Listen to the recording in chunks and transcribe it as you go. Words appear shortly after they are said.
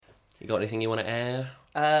You got anything you want to air?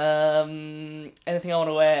 Anything I want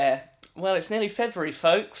to wear? Well, it's nearly February,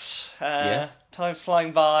 folks. Yeah. Time's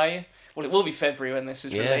flying by. Well, it will be February when this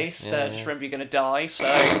is released. Just remember you're going to die,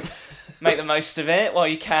 so make the most of it while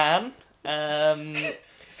you can. I'm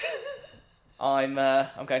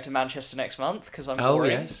going to Manchester next month because I'm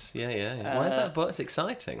boring. Oh, yes. Yeah. Why is that? But it's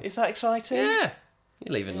exciting. Is that exciting? Yeah.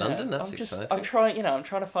 You're leaving London, that's exciting. I'm trying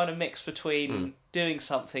to find a mix between doing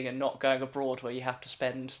something and not going abroad where you have to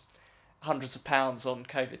spend hundreds of pounds on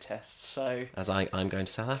COVID tests. So, as I'm going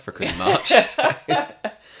to South Africa in March,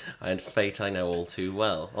 and fate I know all too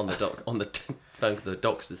well. On the phone with the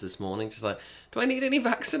doctors this morning, just like, do I need any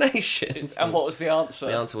vaccinations? And what was the answer?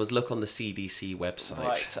 The answer was look on the CDC website.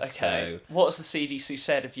 Right. Okay. So, what has the CDC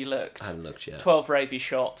said? Have you looked? I haven't looked yet. 12 rabies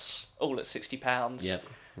shots, all at £60. Yep.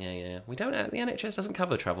 Yeah. We don't. The NHS doesn't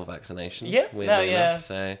cover travel vaccinations. Yeah. Weirdly enough,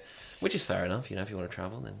 so. Which is fair enough, if you want to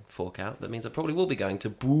travel, then fork out. That means I probably will be going to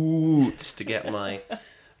Boots to get my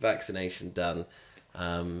vaccination done.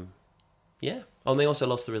 Yeah. Oh, and they also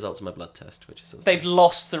lost the results of my blood test, which is also... They've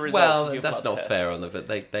lost the results of your blood test. Well, that's not fair on them, but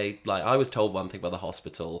they I was told one thing by the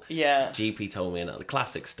hospital. Yeah. GP told me another,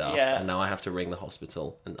 classic stuff, and now I have to ring the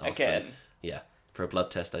hospital and ask them. Yeah, for a blood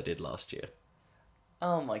test I did last year.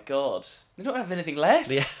 Oh my god. They don't have anything left?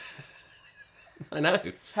 Yeah. I know.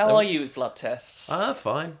 How are you with blood tests?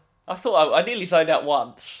 Fine. I thought I nearly signed out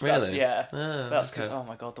once. Really? That's because, oh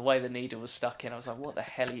my god, the way the needle was stuck in, I was like, what the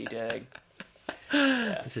hell are you doing?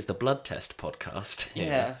 Yeah. This is the blood test podcast.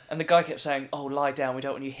 Yeah. And the guy kept saying, oh, lie down, we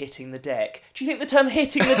don't want you hitting the deck. Do you think the term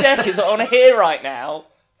hitting the deck is on here right now?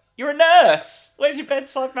 You're a nurse. Where's your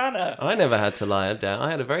bedside manner? I never had to lie down.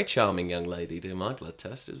 I had a very charming young lady do my blood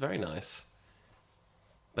test. It was very nice.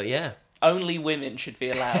 But yeah. Only women should be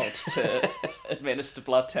allowed to administer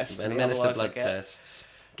blood tests. Administer blood tests.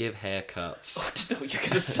 Give haircuts. I didn't know what you were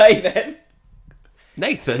going to say then.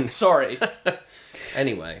 Nathan! Sorry.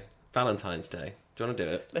 Anyway, Valentine's Day. Do you want to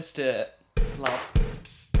do it? Let's do it. Love.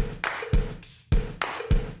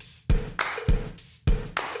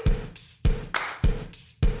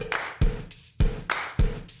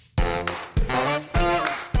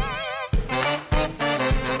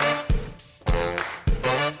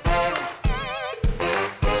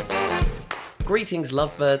 Greetings,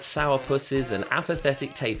 lovebirds, sourpusses, and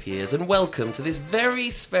apathetic tapirs, and welcome to this very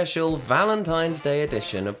special Valentine's Day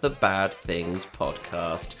edition of the Bad Things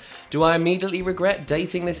podcast. Do I immediately regret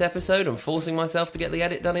dating this episode and forcing myself to get the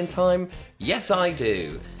edit done in time? Yes, I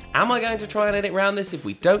do. Am I going to try and edit round this if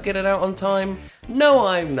we don't get it out on time? No,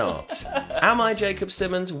 I'm not. Am I Jacob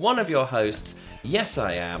Simmons, one of your hosts? Yes,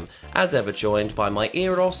 I am, as ever joined by my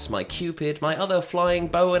Eros, my Cupid, my other flying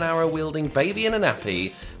bow and arrow wielding baby in a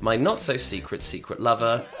nappy, my not-so-secret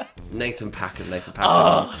lover, Nathan Packham.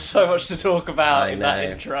 Oh, so much to talk about in know.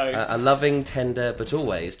 That intro. A loving, tender, but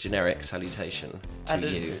always generic salutation to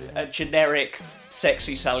you. A generic,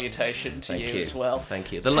 sexy salutation to Thank you as well.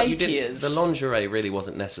 Thank you. Tapirs. The lingerie really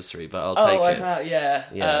wasn't necessary, but I'll take it.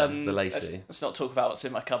 Yeah. The lacy. Let's not talk about what's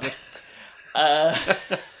in my cupboard.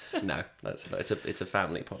 No, it's a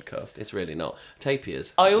family podcast. It's really not.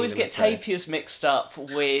 Tapirs. I always get tapirs mixed up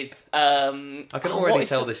with... I can already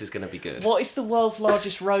tell this is going to be good. What is the world's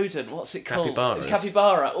largest rodent? What's it called? Capybaras.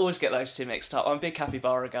 Capybara. I always get those two mixed up. I'm a big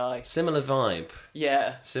capybara guy. Similar vibe.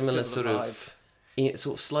 Yeah. Similar sort of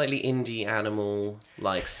slightly indie animal,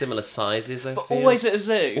 like similar sizes, I but feel. Always at a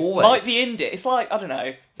zoo. Always. Like the indie. It's like, I don't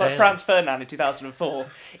know, it's like Franz Ferdinand in 2004.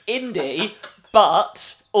 Indie,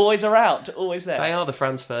 but... always around, always there. They are the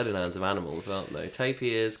Franz Ferdinands of animals, aren't they?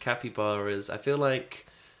 Tapirs, capybaras. I feel like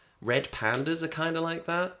red pandas are kind of like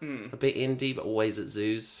that. A bit indie, but always at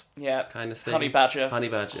zoos. Yeah. Kind of thing. Honey badger. Have you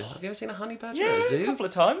ever seen a honey badger Yeah, at a zoo? a couple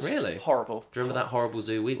of times. Really? Horrible. Do you remember that horrible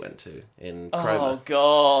zoo we went to in Cromer? Oh,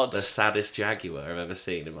 God. The saddest jaguar I've ever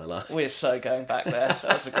seen in my life. We're so going back there.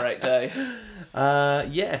 That was a great day.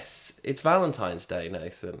 Yes, it's Valentine's Day,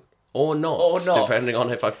 Nathan. Or not, depending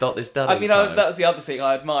on if I've got this done. That was the other thing.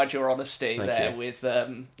 I admired your honesty there. You. With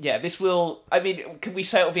this will. I mean, can we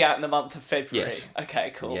say it'll be out in the month of February? Yes.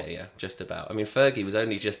 Okay, cool. Yeah, just about. I mean, Fergie was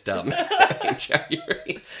only just done in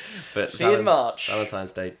January, but See you in March.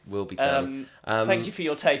 Valentine's Day will be done. Thank you for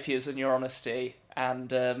your tapirs and your honesty. And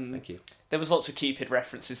thank you. There was lots of Cupid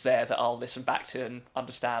references there that I'll listen back to and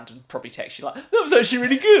understand and probably text you like, that was actually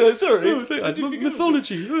really good. Sorry. I did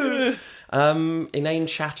mythology. Inane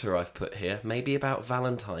chatter I've put here, maybe about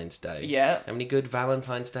Valentine's Day. Yeah. Have any good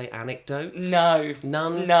Valentine's Day anecdotes? No.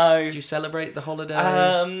 None? No. Do you celebrate the holiday?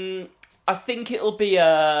 I think it'll be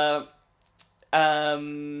a... what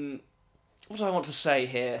do I want to say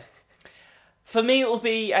here? For me, it'll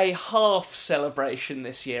be a half celebration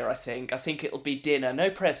this year, I think. I think it'll be dinner. No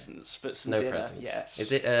presents, but some dinner. Presents. Yes.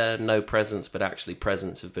 Is it no presents, but actually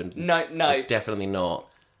presents have been... No. It's definitely not.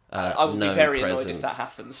 I will no be very presents. annoyed if that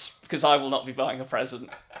happens, because I will not be buying a present.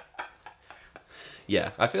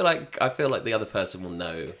 Yeah, I feel like the other person will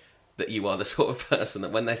know that you are the sort of person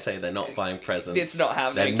that when they say they're not buying presents, It's not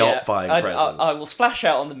happening. they're not buying presents. I will splash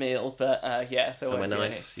out on the meal, but yeah, there Somewhere won't be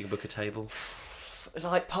nice, you can book a table. any.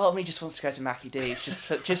 Like, part of me just wants to go to Mackie D's just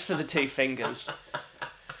for the two fingers.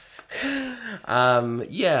 Valentine's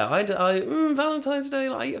Day,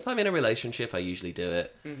 like, if I'm in a relationship, I usually do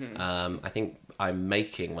it. Mm-hmm. I think I'm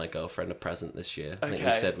making my girlfriend a present this year. I think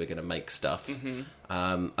we've said we're going to make stuff.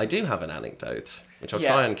 Mm-hmm. I do have an anecdote, which I'll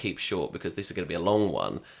try and keep short because this is going to be a long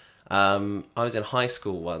one. I was in high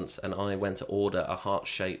school once and I went to order a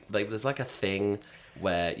heart-shaped... There's like a thing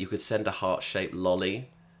where you could send a heart-shaped lolly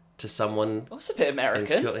to someone. That's a bit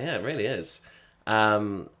American. Yeah, it really is.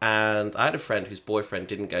 And I had a friend whose boyfriend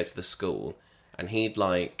didn't go to the school, and he'd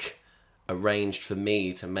like arranged for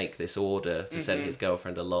me to make this order to send his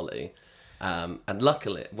girlfriend a lolly. And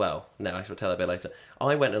luckily, well, no, I shall tell a bit later.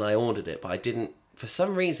 I went and I ordered it, but I didn't. For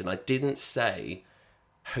some reason, I didn't say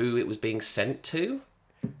who it was being sent to.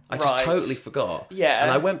 I just totally forgot. Yeah.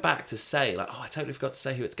 And I went back to say, like, I totally forgot to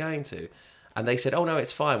say who it's going to. And they said, oh, no,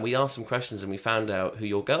 it's fine. We asked some questions and we found out who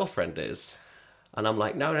your girlfriend is. And I'm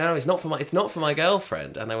like, no, it's not for my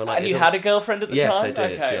girlfriend. And they were like... And you had a girlfriend at the time? Yes, I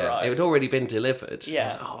did, okay, yeah. right. It had already been delivered. Yeah. I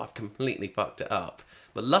was like, oh, I've completely fucked it up.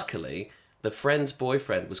 But luckily, the friend's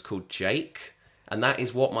boyfriend was called Jake. And that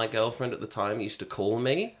is what my girlfriend at the time used to call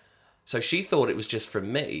me. So she thought it was just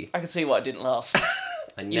from me. I can see why it didn't last.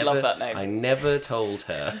 You love that name. I never told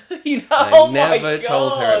her. I never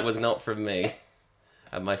told her it was not from me.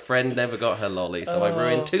 And my friend never got her lolly, so I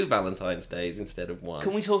ruined 2 Valentine's Days instead of 1.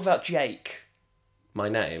 Can we talk about Jake? My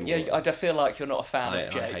name? Yeah, I feel like you're not a fan of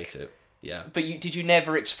Jake. I hate it, yeah. But did you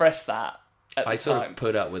never express that at the time? I sort of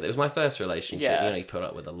put up with it. It was my first relationship. Yeah. You know, you put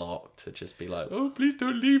up with a lot to just be like, oh, please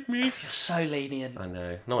don't leave me. You're so lenient. I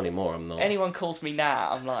know. Not anymore, I'm not. Anyone calls me Nat,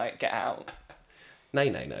 I'm like, get out. No.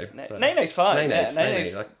 Neno's fine.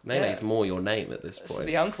 Nene's more your name at this point.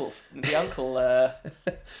 The uncle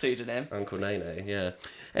pseudonym. Uncle Nene, yeah.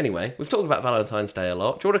 Anyway, we've talked about Valentine's Day a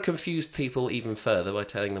lot. Do you want to confuse people even further by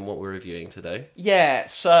telling them what we're reviewing today? Yeah,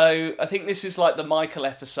 so I think this is like the Michael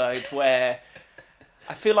episode where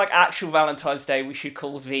I feel like actual Valentine's Day we should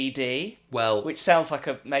call VD. Well, which sounds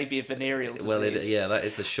like maybe a venereal disease. Well, that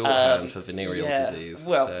is the shorthand for venereal disease.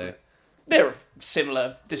 Well, so. They're of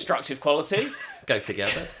similar destructive quality. Go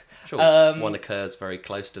together. Sure. One occurs very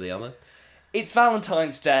close to the other. It's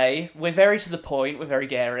Valentine's Day. We're very to the point. We're very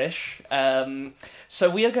garish. So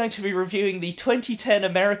we are going to be reviewing the 2010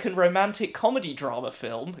 American romantic comedy drama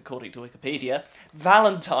film, according to Wikipedia,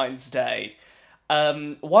 Valentine's Day.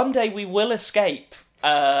 One day we will escape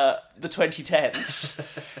the 2010s.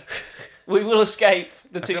 We will escape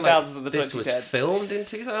the 2000s and the 2010s. This was filmed in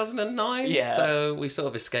 2009, yeah. So we sort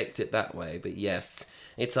of escaped it that way. But yes,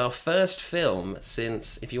 it's our first film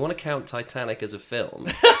since, if you want to count Titanic as a film,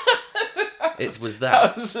 it was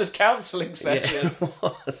that. That was a counselling session. Yeah, it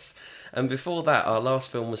was. And before that, our last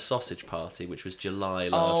film was Sausage Party, which was July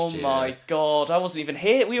last year. Oh my god, I wasn't even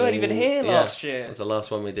here. We weren't even here last year. It was the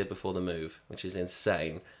last one we did before the move, which is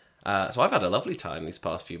insane. So I've had a lovely time these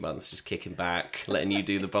past few months, just kicking back, letting you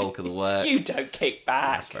do the bulk of the work. You don't kick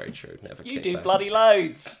back. That's very true. Never You kick do back. bloody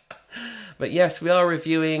loads. But yes, we are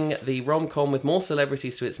reviewing the rom-com with more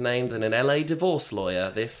celebrities to its name than an LA divorce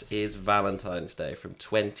lawyer. This is Valentine's Day from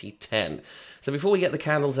 2010. So before we get the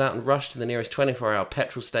candles out and rush to the nearest 24-hour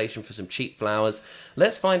petrol station for some cheap flowers,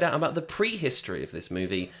 let's find out about the prehistory of this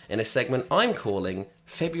movie in a segment I'm calling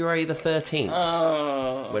February the 13th.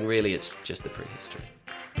 Oh. When really it's just the prehistory.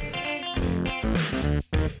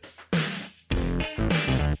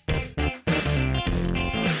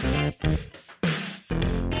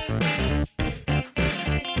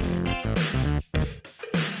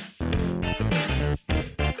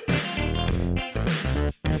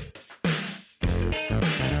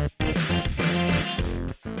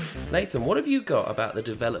 Nathan, what have you got about the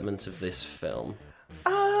development of this film?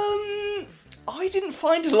 I didn't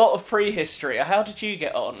find a lot of prehistory. How did you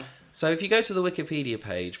get on? So if you go to the Wikipedia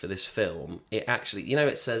page for this film, it actually, you know,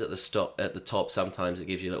 it says at the top sometimes it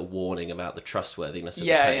gives you a little warning about the trustworthiness of the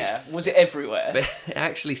page. Yeah. Was it everywhere? But it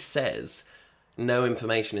actually says no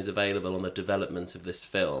information is available on the development of this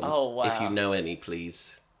film. Oh, wow. If you know any,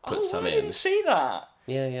 please put some I in. didn't see that.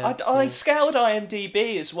 Yeah. I scoured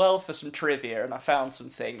IMDb as well for some trivia, and I found some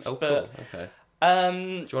things. Oh, but, cool. Okay.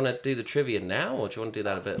 Do you want to do the trivia now, or do you want to do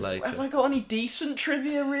that a bit later? Have I got any decent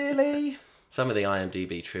trivia, really? Some of the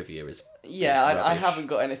IMDb trivia is Yeah, I rubbish. haven't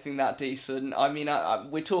got anything that decent. I mean,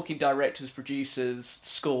 we're talking directors, producers,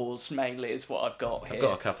 scores mainly is what I've got here. I've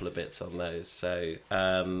got a couple of bits on those. So,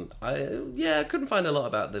 I couldn't find a lot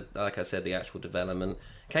about like I said, the actual development.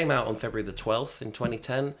 Came out on February the 12th in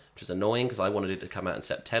 2010, which is annoying because I wanted it to come out in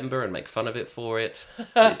September and make fun of it for it.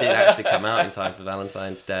 It did actually come out in time for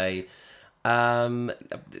Valentine's Day.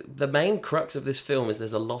 The main crux of this film is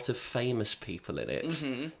there's a lot of famous people in it.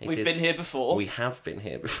 Mm-hmm. We've been here before. We have been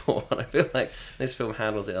here before, and I feel like this film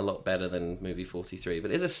handles it a lot better than movie 43,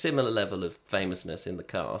 but there's a similar level of famousness in the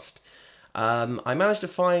cast. I managed to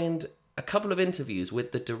find a couple of interviews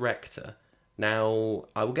with the director. Now,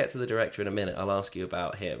 I will get to the director in a minute. I'll ask you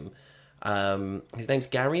about him. His name's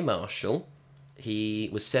Gary Marshall. He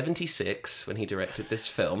was 76 when he directed this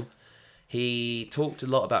film. He talked a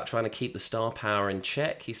lot about trying to keep the star power in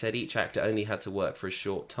check. He said each actor only had to work for a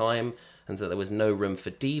short time and that there was no room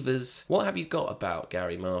for divas. What have you got about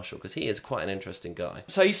Gary Marshall? Because he is quite an interesting guy.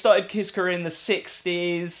 So he started his career in the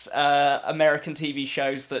 60s, American TV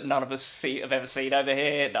shows that none of us have ever seen over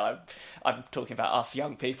here. No, I'm talking about us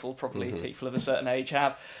young people, probably people of a certain age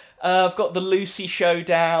have. I've got the Lucy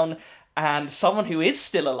Showdown and someone who is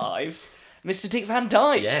still alive, Mr. Dick Van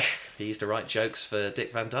Dyke. Yes, he used to write jokes for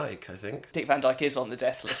Dick Van Dyke, I think. Dick Van Dyke is on the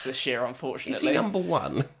death list this year, unfortunately. Is he number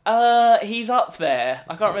one? He's up there.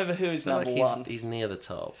 I can't remember who is number one. He's near the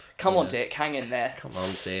top. Come on, Dick, hang in there. Come on,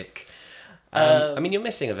 Dick. I mean, you're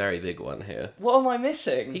missing a very big one here. What am I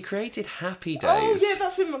missing? He created Happy Days. Oh, yeah,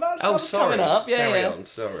 that's him. That's sorry. coming up. Yeah, Carry on,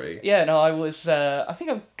 sorry. Yeah, no, I was... I think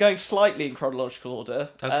I'm going slightly in chronological order.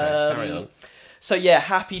 Okay, carry on. So yeah,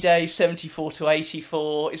 Happy Days 74 to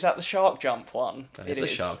 84. Is that the Shark Jump one? That is the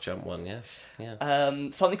Shark Jump one, yes. Yeah.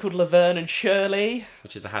 Something called Laverne and Shirley.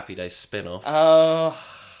 Which is a Happy Days spin-off.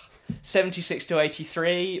 76 to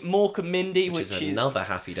 83. Mork and Mindy, which is another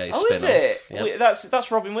Happy Days spin-off. spin-off. Oh, is it? Yep. That's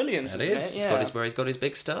Robin Williams, It isn't is. it? Yeah. It's where he's got his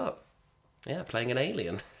big start. Yeah, playing an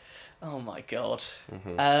alien. Oh my god.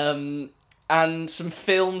 And some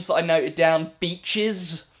films that I noted down.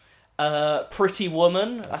 Beaches. Pretty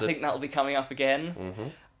Woman, I think that'll be coming up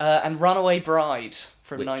again. And Runaway Bride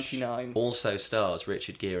from 99. Also stars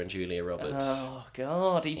Richard Gere and Julia Roberts. Oh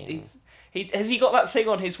god, has he got that thing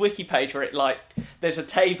on his wiki page where it there's a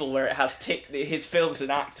table where it has his films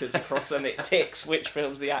and actors across and it ticks which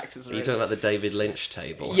films the actors are in. You're talking about the David Lynch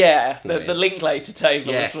table. Yeah, the Linklater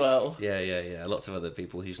table as well. Yeah. Lots of other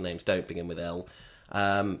people whose names don't begin with L.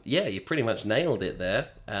 Yeah, you pretty much nailed it there.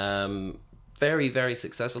 Very, very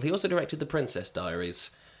successful. He also directed The Princess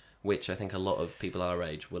Diaries, which I think a lot of people our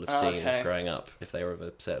age will have seen growing up if they were of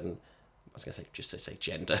a certain, I was going to say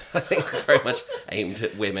gender. I think very much aimed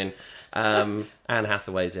at women. Anne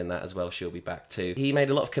Hathaway's in that as well. She'll be back too. He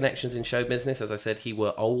made a lot of connections in show business. As I said, he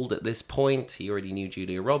were old at this point. He already knew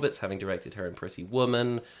Julia Roberts, having directed her in Pretty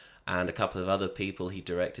Woman, and a couple of other people he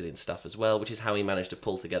directed in stuff as well, which is how he managed to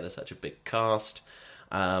pull together such a big cast.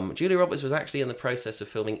 Julia Roberts was actually in the process of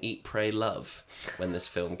filming Eat, Pray, Love when this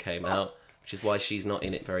film came out, which is why she's not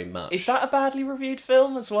in it very much. Is that a badly reviewed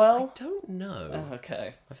film as well? I don't know. Oh,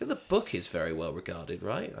 okay. I think the book is very well regarded,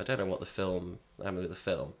 right? I don't know what happened with the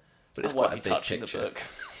film, but it's I won't quite a be big touching picture. the book.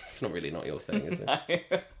 It's not really not your thing, is it?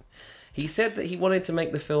 No. He said that he wanted to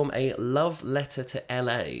make the film a love letter to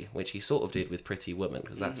LA, which he sort of did with Pretty Woman,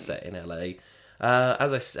 because that's set in LA.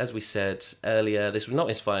 As we said earlier, this was not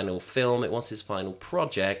his final film, it was his final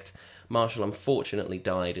project. Marshall unfortunately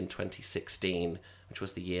died in 2016, which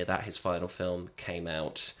was the year that his final film came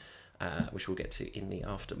out, which we'll get to in the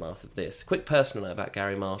aftermath of this. Quick personal note about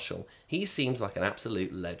Gary Marshall. He seems like an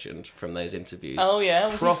absolute legend from those interviews. Oh yeah,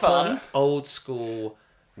 was Proper, he fun? old school,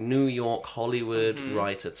 New York, Hollywood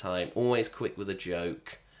writer type, always quick with a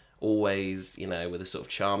joke. Always, with a sort of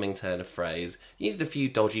charming turn of phrase. He used a few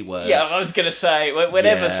dodgy words. Yeah, I was going to say,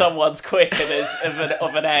 whenever someone's quick and is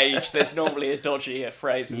of an age, there's normally a dodgy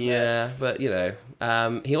phrase in there. But,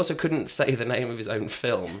 he also couldn't say the name of his own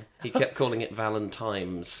film. He kept calling it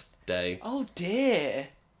Valentine's Day. Oh, dear.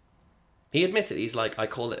 He admitted, he's like,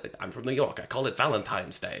 I'm from New York, I call it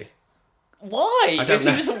Valentine's Day. Why? I don't If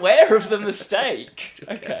know. he was aware of the mistake.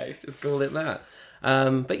 Just call it that.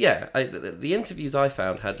 But yeah, the interviews I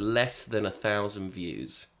found had less than 1,000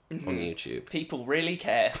 views on YouTube. People really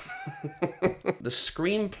care. The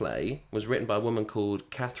screenplay was written by a woman called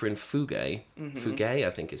Catherine Fugay. Fugay,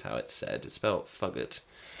 I think is how it's said. It's spelled Fugget.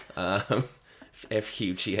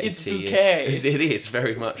 F-U-G-A-T. It's bouquet. It is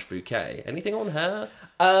very much bouquet. Anything on her?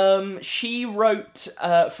 She wrote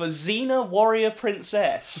for Xena Warrior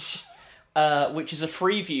Princess, which is a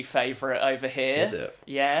Freeview favourite over here. Is it?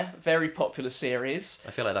 Yeah, very popular series.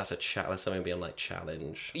 I feel like that's something beyond like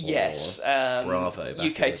Challenge. Yes, Bravo. Back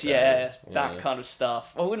in the yeah, day. that kind of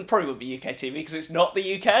stuff. Well, it probably would be UK TV because it's not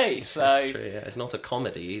the UK. So That's true, yeah. It's not a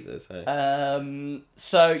comedy either.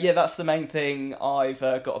 So yeah, that's the main thing I've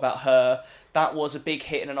got about her. That was a big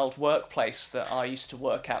hit in an old workplace that I used to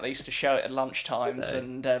work at. They used to show it at lunchtimes,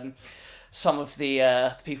 and some of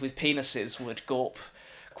the people with penises would gawp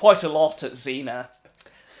quite a lot at Xena,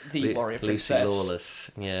 the warrior princess. Lucy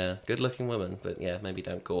Lawless, yeah, good-looking woman, but yeah, maybe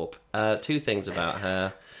don't gawp. Two things about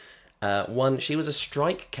her. One, she was a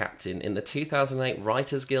strike captain in the 2008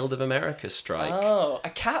 Writers Guild of America strike. Oh, a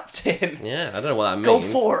captain! Yeah, I don't know what that means. Go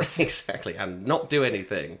forth! Exactly, and not do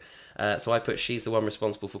anything. So I put she's the one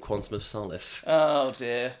responsible for Quantum of Solace. Oh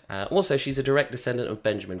dear. Also, she's a direct descendant of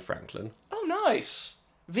Benjamin Franklin. Oh, nice.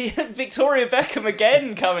 Victoria Beckham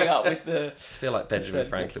again coming up with the... I feel like Benjamin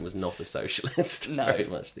Franklin was not a socialist. No. Very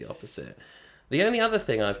much the opposite. The only other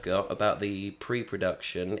thing I've got about the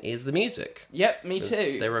pre-production is the music. Yep, me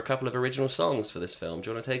too. There were a couple of original songs for this film. Do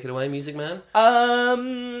you want to take it away, Music Man?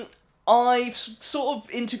 I've sort of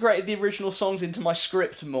integrated the original songs into my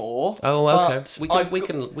script more. Oh, okay.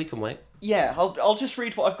 We can wait. Yeah, I'll just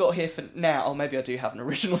read what I've got here for now. Oh, maybe I do have an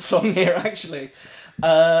original song here, actually.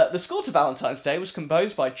 The score to Valentine's Day was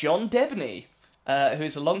composed by John Debney, who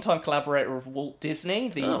is a longtime collaborator of Walt Disney,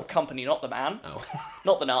 the company, not the man,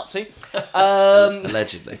 not the Nazi.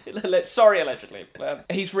 Allegedly. Sorry, allegedly.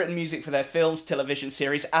 He's written music for their films, television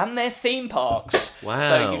series, and their theme parks. Wow.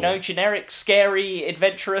 So, generic, scary,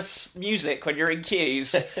 adventurous music when you're in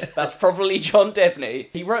queues. That's probably John Debney.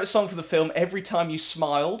 He wrote a song for the film Every Time You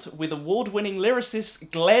Smiled with award-winning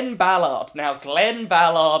lyricist Glenn Ballard. Now, Glenn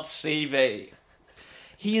Ballard's CV.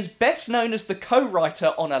 He is best known as the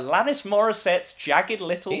co-writer on Alanis Morissette's Jagged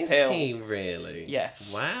Little Pill. Is he really?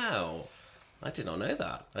 Yes. Wow. I did not know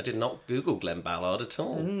that. I did not Google Glenn Ballard at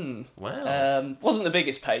all. Wow. Wasn't the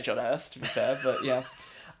biggest page on earth, to be fair, but yeah.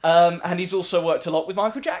 And he's also worked a lot with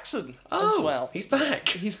Michael Jackson as well. He's back.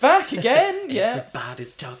 He's back again, yeah.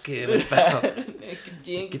 Everybody's talking about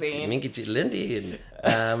Lindy.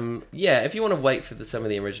 Yeah, if you want to wait for some of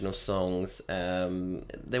the original songs,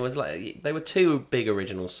 there were two big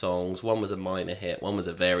original songs. One was a minor hit, one was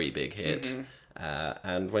a very big hit. Mm-hmm.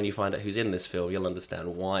 And when you find out who's in this film, you'll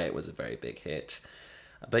understand why it was a very big hit.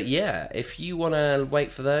 But yeah, if you want to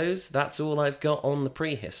wait for those, that's all I've got on the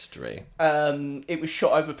prehistory. It was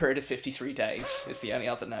shot over a period of 53 days, is the only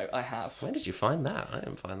other note I have. When did you find that? I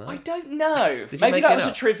didn't find that. I don't know. Maybe that was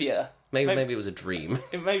a trivia. Maybe it was a dream.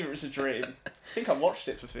 Maybe it was a dream. I think I watched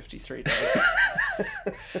it for 53 days.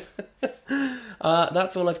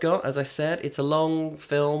 That's all I've got. As I said, it's a long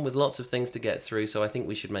film with lots of things to get through, so I think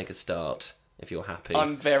we should make a start. If you're happy.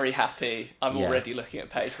 I'm very happy. I'm already looking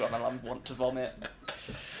at page one and I want to vomit.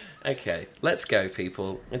 Okay, let's go,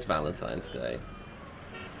 people. It's Valentine's Day.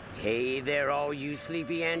 Hey there, all you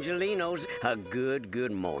sleepy Angelinos. A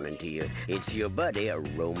good morning to you. It's your buddy,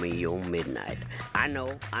 Romeo Midnight. I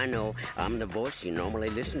know. I'm the voice you normally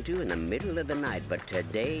listen to in the middle of the night, but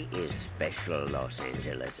today is special, Los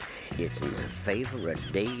Angeles. It's my favorite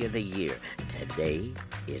day of the year. Today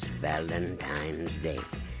is Valentine's Day.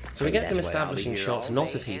 So we get some establishing shots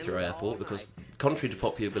not of Heathrow Airport, because contrary to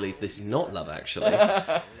popular belief, this is not Love Actually.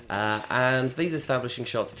 And these establishing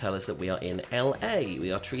shots tell us that we are in LA.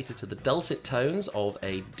 We are treated to the dulcet tones of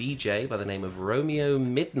a DJ by the name of Romeo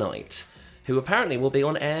Midnight, who apparently will be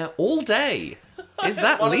on air all day. Is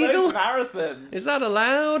that legal? One of those marathons. Is that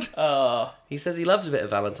allowed? He says he loves a bit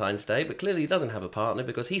of Valentine's Day, but clearly he doesn't have a partner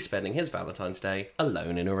because he's spending his Valentine's Day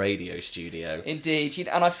alone in a radio studio. Indeed.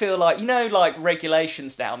 And I feel like,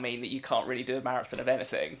 regulations now mean that you can't really do a marathon of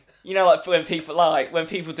anything. Like when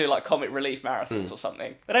people do like comic relief marathons or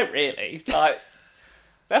something. They don't really.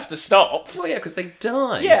 They have to stop. Well, yeah, because they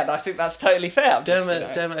die. Yeah, and I think that's totally fair.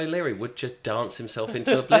 Dermot O'Leary would just dance himself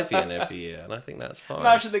into oblivion every year, and I think that's fine.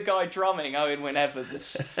 Imagine the guy drumming Owen Whenever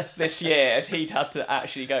this year if he'd had to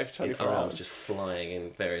actually go for 24 His hours. arms just flying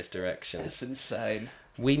in various directions. That's insane.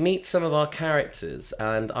 We meet some of our characters,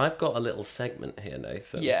 and I've got a little segment here,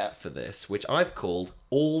 Nathan, for this, which I've called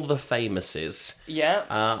All the Famouses. Yeah.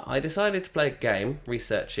 I decided to play a game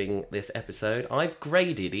researching this episode. I've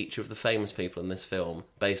graded each of the famous people in this film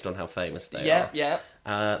based on how famous they are. Yeah.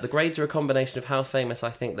 The grades are a combination of how famous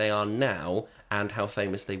I think they are now and how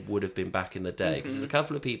famous they would have been back in the day. Because there's a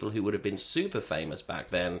couple of people who would have been super famous back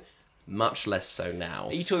then, much less so now.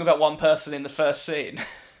 Are you talking about one person in the first scene?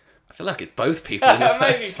 I feel like it's both people in the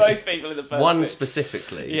first scene. Maybe both people in the first One scene.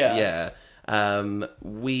 specifically. Yeah. Do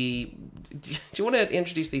you want to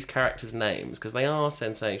introduce these characters' names? Because they are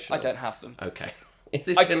sensational. I don't have them. Okay. Is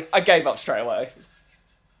this I gave up straight away.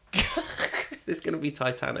 this going to be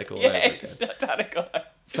Titanic all over Yeah, again? it's Titanic.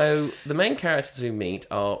 So the main characters we meet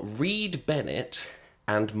are Reed Bennett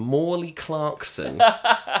and Morley Clarkson.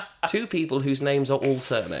 Two people whose names are all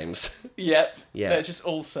surnames. Yep. Yeah. They're just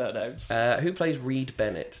all surnames. Who plays Reed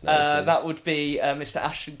Bennett? Nathan? That would be Mr.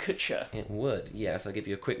 Ashton Kutcher. It would, yes. I'll give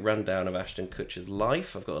you a quick rundown of Ashton Kutcher's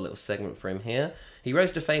life. I've got a little segment for him here. He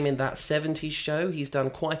rose to fame in That 70s Show. He's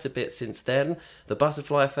done quite a bit since then. The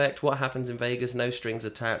Butterfly Effect, What Happens in Vegas, No Strings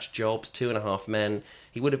Attached, Jobs, 2.5 Men.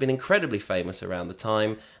 He would have been incredibly famous around the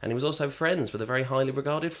time, and he was also friends with a very highly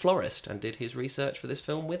regarded florist and did his research for this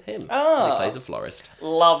film with him. Ah. He plays a florist.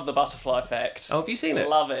 Love The Butterfly Effect. Oh, have you seen it?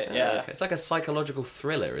 Love it, yeah. Okay. It's like a psychological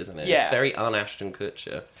thriller, isn't it? Yeah. It's very un-Ashton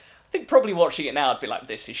Kutcher. I think probably watching it now I'd be like,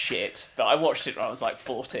 this is shit. But I watched it when I was like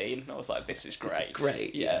 14. I was like, this is great. This is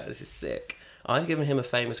great. Yeah. This is sick. I've given him a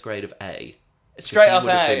famous grade of A. Straight he up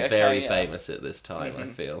would have A. been Okay, very yeah. famous at this time, I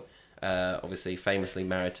feel. Obviously, famously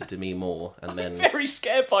married to Demi Moore, and then... Very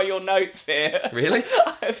scared by your notes here. Really?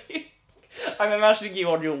 I'm imagining you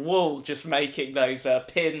on your wall just making those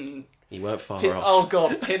pin You weren't far pin, off. oh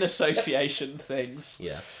god, pin association things.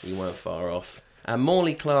 Yeah, you weren't far off.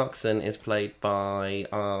 Morley Clarkson is played by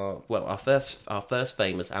our first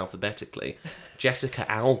famous alphabetically, Jessica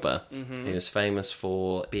Alba, who is famous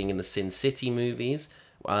for being in the Sin City movies.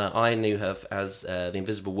 I knew her as the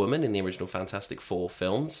Invisible Woman in the original Fantastic Four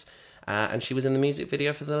films, and she was in the music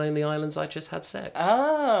video for The Lonely Island's I Just Had Sex.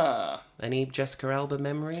 Ah. Any Jessica Alba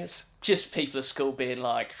memories? Just people at school being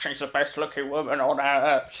like, she's the best looking woman on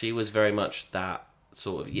earth. She was very much that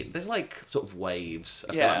sort of... There's like sort of waves.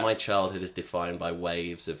 I feel Yeah. like my childhood is defined by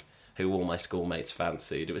waves of who all my schoolmates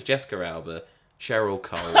fancied. It was Jessica Alba, Cheryl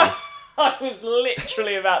Cole. I was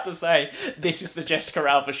literally about to say, this is the Jessica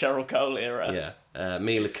Alba, Cheryl Cole era. Yeah.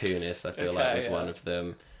 Mila Kunis, I feel like, Okay, was yeah. one of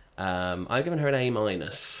them. I've given her an A-.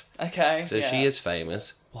 Okay. So yeah. she is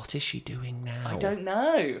famous. What is she doing now? I don't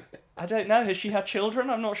know. Has she had children?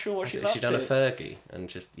 I'm not sure what she's up She's to. done a Fergie and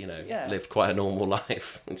just, Yeah. lived quite a normal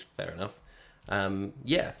life. Which, fair enough. So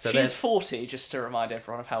She's there's... 40, just to remind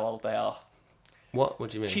everyone of how old they are. What do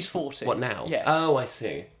you mean? She's 40. What now? Yes. Oh, I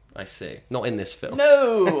see. Not in this film.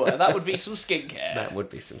 No, that would be some skincare. That would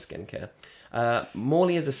be some skincare.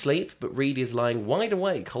 Morley is asleep, but Reed is lying wide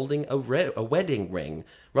awake, holding a wedding ring.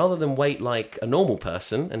 Rather than wait like a normal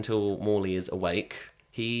person until Morley is awake,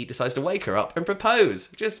 he decides to wake her up and propose,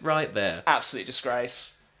 just right there. Absolute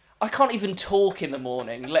disgrace. I can't even talk in the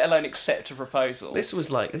morning, let alone accept a proposal. This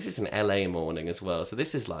is an LA morning as well, so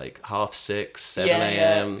this is like 6:30, 7 Yeah,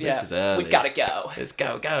 a.m. yeah. This is early. We've got to go. Let's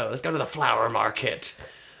go. Let's go to the flower market.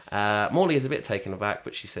 Morley is a bit taken aback,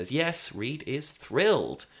 but she says yes. Reed is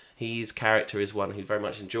thrilled. His character is one who very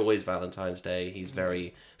much enjoys Valentine's Day. He's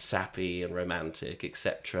very sappy and romantic,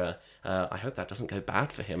 etc. I hope that doesn't go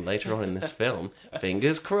bad for him later on in this film.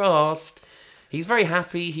 Fingers crossed. He's very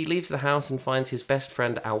happy. He leaves the house and finds his best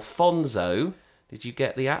friend Alfonso. Did you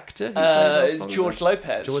get the actor? Who plays Alfonso? George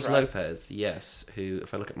Lopez. George right? Lopez, yes. Who,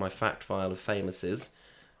 if I look at my fact file of famouses,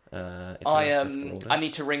 it's in I alphabetical order. I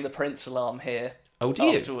need to ring the Prince alarm here. Oh, do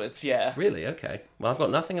you? Afterwards, yeah. Really? Okay. Well, I've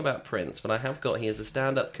got nothing about Prince, but I have got he is a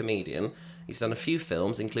stand-up comedian. He's done a few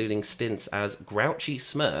films, including stints as Grouchy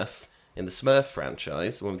Smurf in the Smurf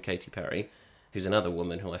franchise, the one with Katy Perry, who's another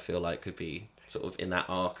woman who I feel like could be sort of in that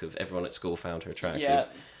arc of everyone at school found her attractive. Yeah.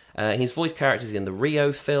 He's voiced characters in the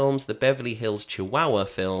Rio films, the Beverly Hills Chihuahua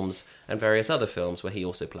films, and various other films where he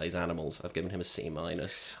also plays animals. I've given him a C-.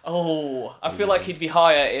 Oh, I feel like he'd be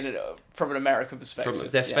higher from an American perspective. From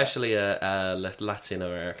especially a Latin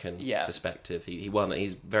American Yeah. perspective, he won.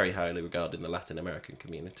 He's very highly regarded in the Latin American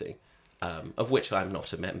community, of which I'm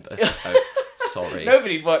not a member. So sorry.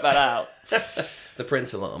 Nobody'd work that out. The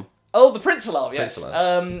Prince Alarm. Oh, the Prince Alarm, yes.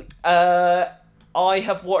 Prince Alarm. I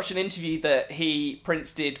have watched an interview that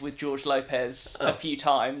Prince did with George Lopez a few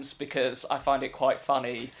times because I find it quite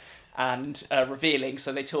funny and revealing.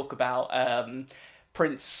 So they talk about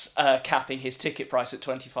Prince capping his ticket price at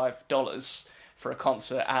 $25 for a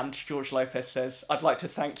concert, and George Lopez says, "I'd like to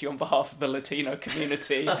thank you on behalf of the Latino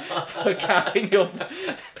community for capping your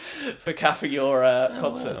concert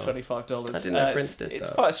at $25." I didn't know Prince did It's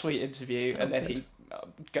that. quite a sweet interview, and then good. he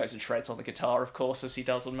goes and shreds on the guitar, of course, as he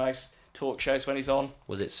does on most talk shows when he's on.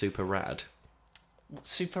 Was it super rad?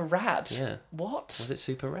 Super rad. Yeah. What? Was it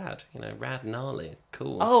super rad? Rad, gnarly,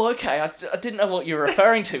 cool. Oh, okay. I didn't know what you were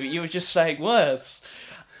referring to, but you were just saying words.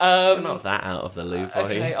 I'm not that out of the loop, are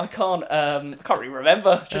Okay, you? I can't really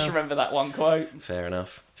remember. Just remember that one quote. Fair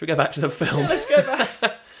enough. Should we go back to the film? Let's go back.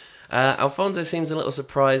 Alfonso seems a little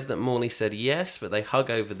surprised that Morley said yes, but they hug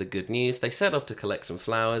over the good news. They set off to collect some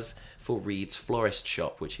flowers for Reed's florist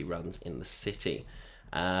shop, which he runs in the city.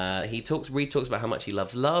 Reed talks about how much he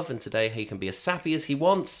loves love, and today he can be as sappy as he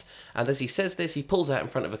wants. And as he says this, he pulls out in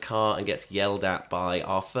front of a car and gets yelled at by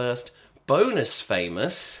our first bonus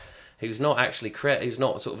famous, who's not actually who's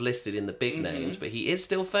not sort of listed in the big names, but he is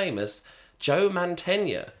still famous, Joe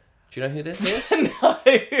Mantegna. Do you know who this is? No.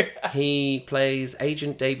 He plays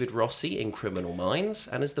Agent David Rossi in Criminal Minds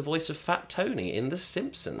and is the voice of Fat Tony in The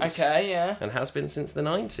Simpsons. Okay, yeah. And has been since the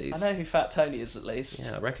 90s. I know who Fat Tony is, at least.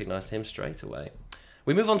 Yeah, I recognised him straight away.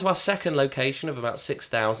 We move on to our second location of about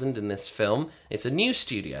 6,000 in this film. It's a new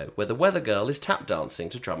studio where the weather girl is tap dancing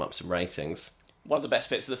to drum up some ratings. One of the best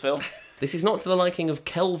bits of the film. This is not to the liking of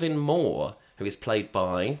Kelvin Moore, who is played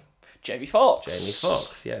by Jamie Foxx. Jamie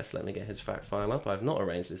Foxx, yes. Let me get his fact file up. I've not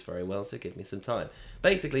arranged this very well, so give me some time.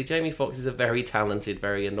 Basically, Jamie Foxx is a very talented,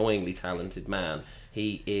 very annoyingly talented man.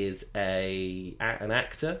 He is an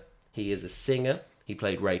actor. He is a singer. He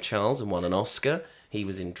played Ray Charles and won an Oscar. He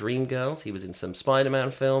was in Dreamgirls. He was in some Spider-Man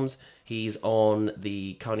films. He's on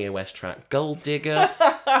the Kanye West track Gold Digger.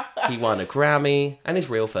 He won a Grammy. And his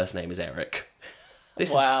real first name is Eric.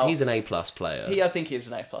 He's an A-plus player. I think he's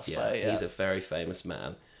an A-plus player, yeah. He's a very famous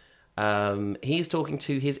man. He's talking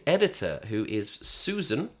to his editor, who is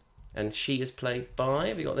Susan, and she is played by,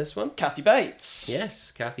 have you got this one? Kathy Bates.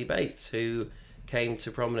 Yes, Kathy Bates, who came to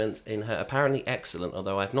prominence in her apparently excellent,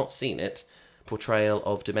 although I've not seen it, portrayal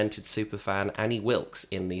of demented superfan Annie Wilkes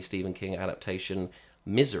in the Stephen King adaptation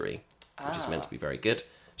Misery, which is meant to be very good.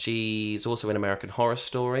 She's also in American Horror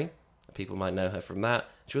Story. People might know her from that.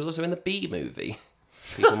 She was also in the Bee Movie.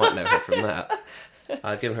 People might know her from that.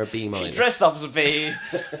 I've given her a B-. She dressed up as a bee.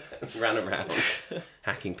 Ran around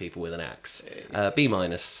hacking people with an axe. B-.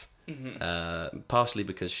 Partially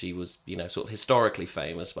because she was, sort of historically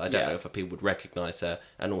famous, but I don't know if people would recognise her,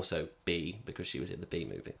 and also B, because she was in the Bee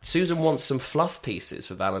Movie. Susan wants some fluff pieces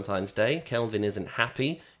for Valentine's Day. Kelvin isn't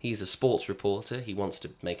happy. He's a sports reporter. He wants to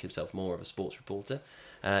make himself more of a sports reporter.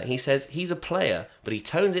 He says he's a player, but he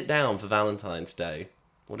tones it down for Valentine's Day.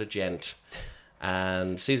 What a gent.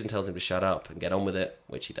 And Susan tells him to shut up and get on with it,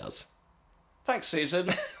 which he does. Thanks, Susan.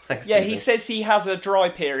 Thanks, yeah, Susan. He says he has a dry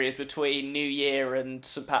period between New Year and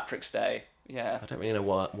St. Patrick's Day. Yeah. I don't really know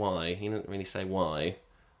why. He didn't really say why.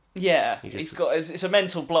 Yeah, it's a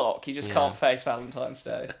mental block. He just can't face Valentine's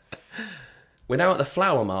Day. We're now at the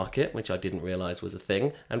flower market, which I didn't realise was a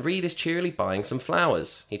thing, and Reed is cheerily buying some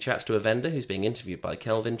flowers. He chats to a vendor who's being interviewed by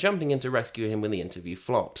Kelvin, jumping in to rescue him when the interview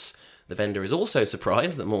flops. The vendor is also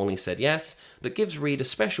surprised that Morley said yes, but gives Reed a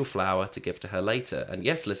special flower to give to her later. And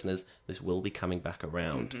yes, listeners, this will be coming back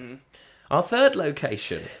around. Mm-hmm. Our third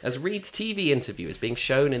location, as Reed's TV interview is being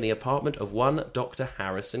shown in the apartment of one Dr.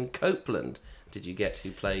 Harrison Copeland. Did you get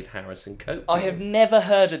who played Harrison Copeland? I have never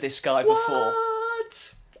heard of this guy before.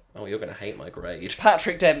 What? Oh, you're going to hate my grade.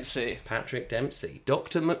 Patrick Dempsey.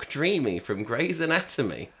 Dr. McDreamy from Grey's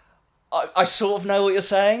Anatomy. I sort of know what you're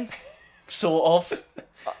saying. Sort of.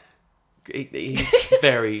 He's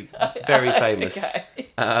very, very famous.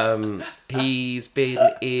 Okay. He's been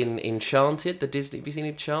in Enchanted, the Disney. Have you seen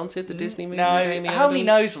Enchanted, the Disney movie? No. How many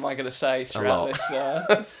no's am I going to say throughout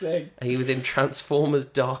this thing? He was in Transformers: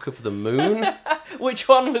 Dark of the Moon. Which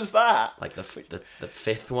one was that? Like the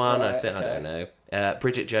fifth one, I think. Okay. I don't know.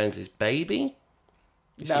 Bridget Jones's Baby.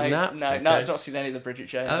 You seen that? No, okay. No, I've not seen any of the Bridget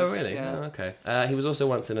Joneses. Oh, really? Yeah. Oh, okay. He was also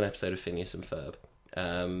once in an episode of Phineas and Ferb.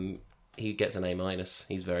 He gets an A-.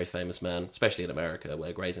 He's a very famous man, especially in America,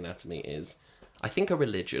 where Grey's Anatomy is, I think, a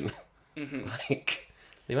religion. Mm-hmm. Like,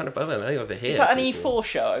 the amount of over here. Is that an E4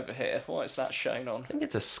 show over here? What is that shown on? I think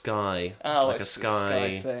it's a Sky. Oh, like it's a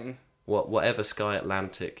Sky thing. Whatever Sky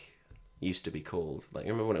Atlantic used to be called. Like,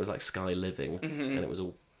 you remember when it was like Sky Living, and it was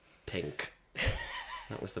all pink?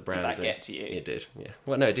 That was the branding. Did that get to you? It did, yeah.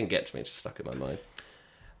 Well, no, it didn't get to me. It just stuck in my mind.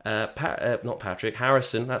 Not Patrick,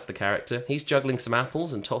 Harrison, that's the character. He's juggling some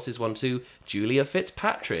apples and tosses one to Julia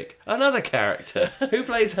Fitzpatrick, another character. Who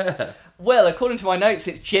plays her? Well, according to my notes,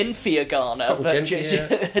 it's Jenfia Garner. Oh,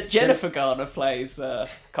 but Jennifer Garner plays, can't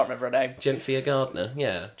remember her name. Jenfia Gardner,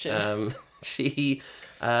 yeah. She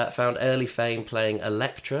found early fame playing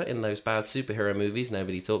Elektra in those bad superhero movies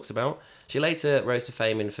nobody talks about. She later rose to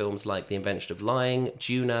fame in films like The Invention of Lying,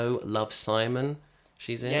 Juno, Love, Simon,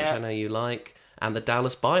 she's in, which I know you like, and the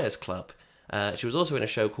Dallas Buyers Club. She was also in a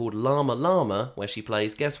show called Llama Llama, where she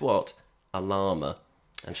plays, guess what? A llama.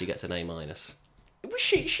 And she gets an A-.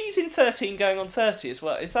 She's in 13 going on 30 as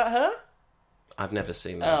well. Is that her? I've never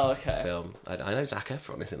seen that film. I know Zac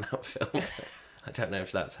Efron is in that film. I don't know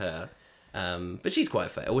if that's her. But she's quite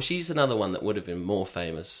famous. Well, she's another one that would have been more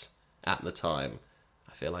famous at the time.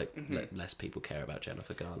 I feel like less people care about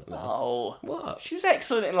Jennifer Garner now. Oh. What? She was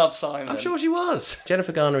excellent in Love, Simon. I'm sure she was.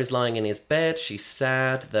 Jennifer Garner is lying in his bed. She's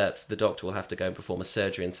sad that the doctor will have to go and perform a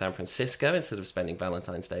surgery in San Francisco instead of spending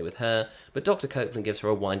Valentine's Day with her. But Dr. Copeland gives her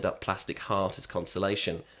a wind-up plastic heart as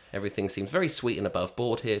consolation. Everything seems very sweet and above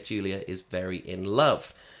board here. Julia is very in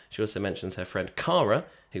love. She also mentions her friend Cara,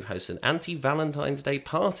 who hosts an anti-Valentine's Day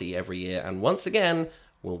party every year, and once again,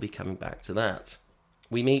 we'll be coming back to that.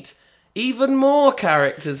 We meet even more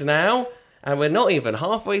characters now, and we're not even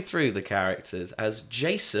halfway through the characters, as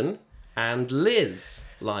Jason and Liz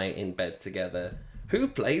lie in bed together. Who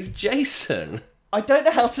plays Jason? I don't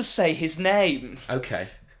know how to say his name. Okay.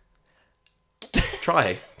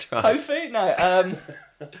 Try. Tofu? No,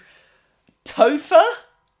 Topher?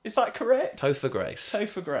 Is that correct? Topher Grace.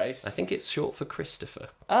 Topher Grace. I think it's short for Christopher.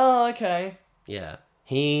 Oh, okay. Yeah.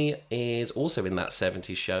 He is also in that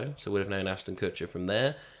 70s show, so would have known Ashton Kutcher from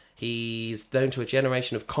there. He's known to a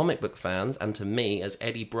generation of comic book fans, and to me as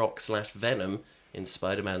Eddie Brock / Venom in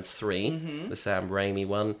Spider-Man 3, the Sam Raimi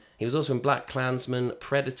one. He was also in Black Klansman,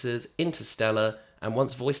 Predators, Interstellar, and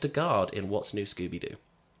once voiced a guard in What's New Scooby-Doo.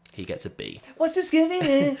 He gets a B. What's this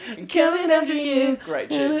Scooby-Doo? Coming after you. Great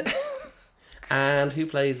tune. And who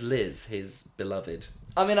plays Liz, his beloved?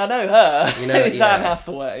 I mean, I know her. You know, It's yeah. Anne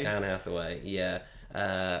Hathaway. Anne Hathaway,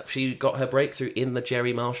 yeah. She got her breakthrough in the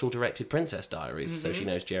Jerry Marshall-directed Princess Diaries, so she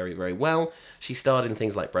knows Jerry very well. She starred in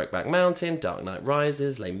things like Brokeback Mountain, Dark Knight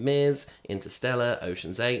Rises, Les Mis, Interstellar,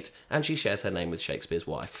 Ocean's 8, and she shares her name with Shakespeare's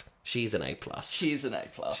wife. She's an A+. She's an A+.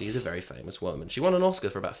 She's a very famous woman. She won an Oscar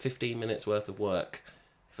for about 15 minutes worth of work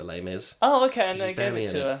for Les Mis. Oh, okay, and She's they gave barely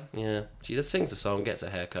it in to her. Yeah. She just sings a song, gets a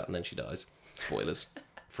haircut, and then she dies. Spoilers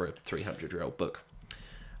for a 300-year-old book.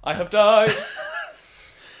 I have died.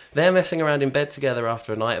 They're messing around in bed together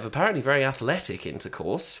after a night of apparently very athletic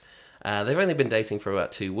intercourse. They've only been dating for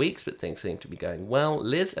about 2 weeks, but things seem to be going well.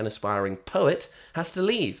 Liz, an aspiring poet, has to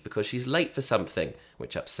leave because she's late for something,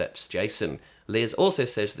 which upsets Jason. Liz also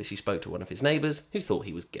says that she spoke to one of his neighbours who thought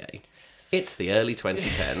he was gay. It's the early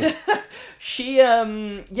 2010s. She's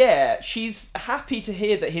happy to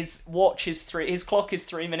hear that his clock is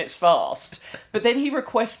 3 minutes fast, but then he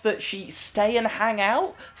requests that she stay and hang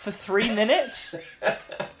out for 3 minutes.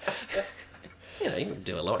 You know, you can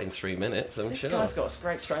do a lot in 3 minutes, I'm sure. This guy's got a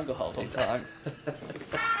great stranglehold on time.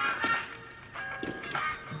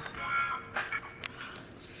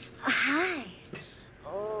 Hi.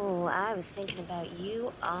 Oh, I was thinking about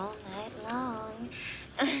you all night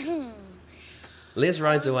long. Liz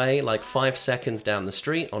rides away like 5 seconds down the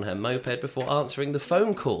street on her moped before answering the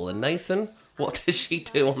phone call. And Nathan, what does she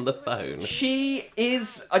do on the phone? She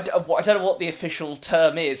is... I don't know what the official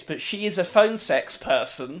term is, but she is a phone sex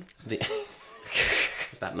person.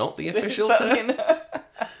 Is that not the official term?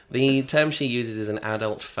 The term she uses is an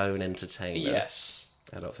adult phone entertainer. Yes.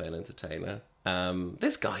 Adult phone entertainer.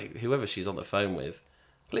 This guy, whoever she's on the phone with,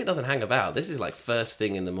 clearly doesn't hang about. This is like first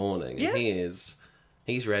thing in the morning. Yeah.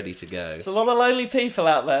 And he's ready to go. There's a lot of lonely people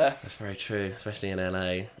out there. That's very true, especially in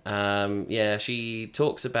LA. She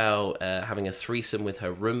talks about having a threesome with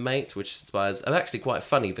her roommate, which inspires actually quite a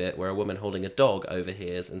funny bit where a woman holding a dog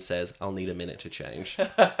overhears and says, "I'll need a minute to change."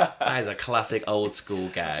 That is a classic old school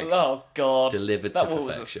gag. Oh, God. Delivered that to woman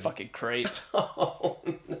perfection. was a fucking creep. Oh,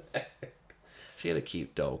 no. She had a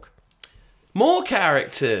cute dog. More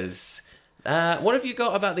characters. What have you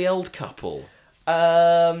got about the old couple?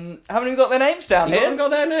 Haven't even got their names down You here. haven't got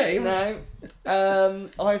their names? No.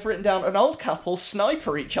 I've written down an old couple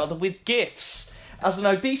sniper each other with gifts. As an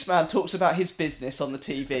obese man talks about his business on the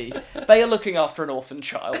TV, they are looking after an orphan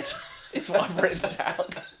child. It's what I've written down.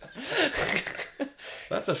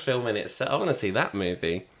 That's a film in itself. I want to see that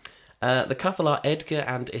movie. The couple are Edgar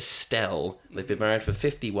and Estelle. They've been married for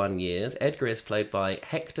 51 years. Edgar is played by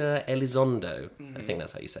Hector Elizondo. I think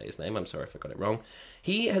that's how you say his name. I'm sorry if I got it wrong.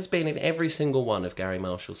 He has been in every single one of Gary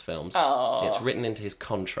Marshall's films. Aww. It's written into his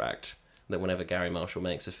contract that whenever Gary Marshall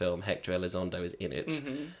makes a film, Hector Elizondo is in it.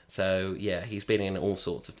 So, yeah, he's been in all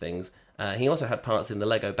sorts of things. He also had parts in the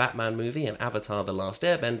Lego Batman movie and Avatar The Last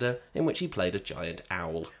Airbender, in which he played a giant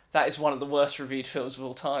owl. That is one of the worst reviewed films of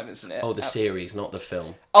all time, isn't it? Oh, the series, not the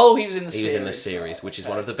film. Oh, he was in the series. He was in the series, which is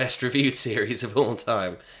one of the best reviewed series of all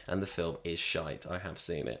time. And the film is shite. I have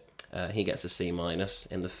seen it. He gets a C-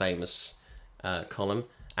 in the famous column.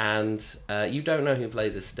 And you don't know who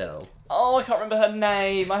plays Estelle. Oh, I can't remember her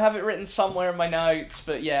name. I have it written somewhere in my notes,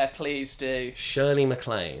 but yeah, please do. Shirley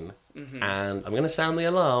MacLaine. And I'm going to sound the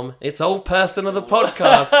alarm. It's old person of the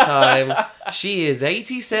podcast time. She is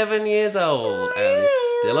 87 years old and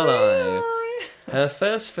still alive. Her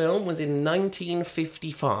first film was in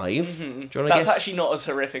 1955. Do you want to That's guess? actually not as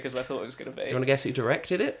horrific as I thought it was going to Do you be. want to guess who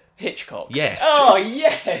directed it? Hitchcock. Yes. Oh,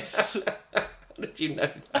 yes! How did you know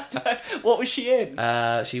that? What was she in?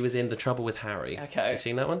 She was in The Trouble with Harry. Okay. Have you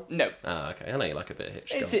seen that one? No. Oh, okay. I know you like a bit of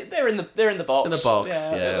Hitchcock. They're in the box. In the box,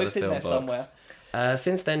 yeah, it's the in film there box. somewhere.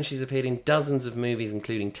 Since then, she's appeared in dozens of movies,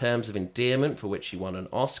 including Terms of Endearment, for which she won an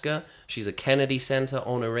Oscar. She's a Kennedy Center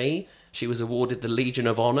honoree. She was awarded the Legion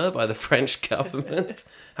of Honor by the French government.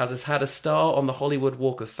 Has had a star on the Hollywood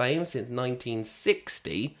Walk of Fame since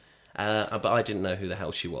 1960. But I didn't know who the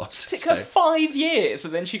hell she was. It took her 5 years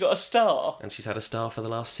and then she got a star. And she's had a star for the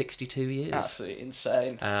last 62 years. Absolutely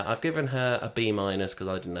insane. I've given her a B- because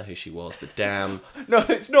I didn't know who she was, but damn. No,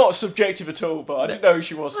 it's not subjective at all, but I didn't know who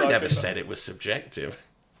she was. I never said it was subjective.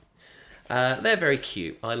 They're very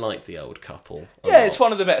cute. I like the old couple. Yeah, it's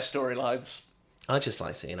one of the better storylines. I just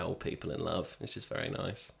like seeing old people in love. It's just very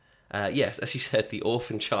nice. Yes, as you said, the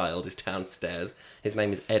orphan child is downstairs. His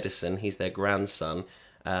name is Edison. He's their grandson.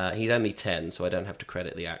 He's only 10, so I don't have to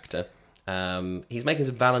credit the actor. He's making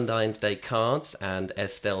some Valentine's Day cards, and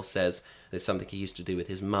Estelle says there's something he used to do with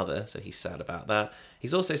his mother, so he's sad about that.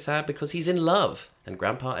 He's also sad because he's in love, and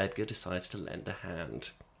Grandpa Edgar decides to lend a hand.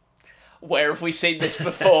 Where have we seen this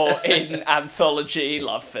before in anthology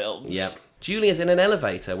love films? Yep. Julia's in an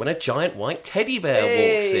elevator when a giant white teddy bear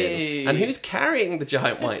walks in. And who's carrying the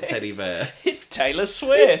giant white teddy bear? It's Taylor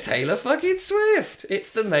Swift. It's Taylor fucking Swift. It's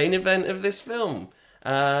the main event of this film.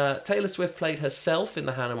 Taylor Swift played herself in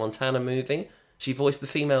the Hannah Montana movie. She voiced the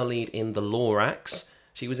female lead in The Lorax.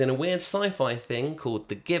 She was in a weird sci-fi thing called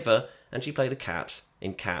The Giver, and she played a cat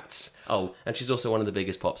in Cats. Oh, and she's also one of the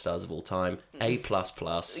biggest pop stars of all time. A++.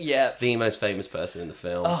 Yeah. The most famous person in the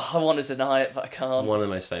film. Oh, I want to deny it, but I can't. One of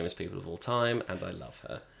the most famous people of all time, and I love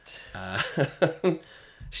her.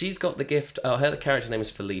 She's got the gift... Oh, her character name is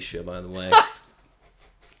Felicia, by the way.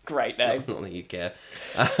 Great name. Not that you care.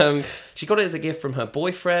 She got it as a gift from her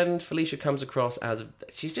boyfriend. Felicia comes across as...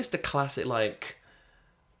 She's just a classic, like...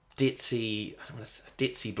 ditzy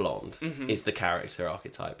blonde is the character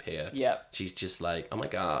archetype here. Yeah. She's just like, oh my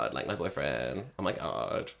god, like my boyfriend. Oh my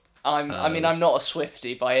god. I mean, I'm not a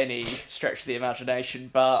Swiftie by any stretch of the imagination,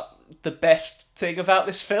 but the best thing about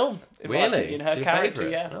this film, in my opinion, her She's your character,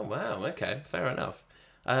 favourite? yeah. Oh wow, okay, fair enough.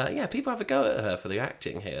 Yeah, people have a go at her for the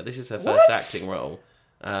acting here. This is her first acting role.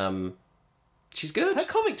 She's good. Her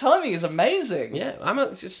comic timing is amazing. Yeah,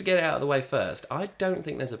 just to get it out of the way first, I don't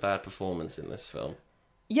think there's a bad performance in this film.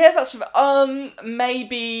 Yeah, that's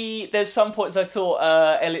maybe there's some points I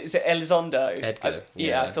thought is it Elizondo? Edgar.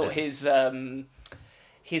 I thought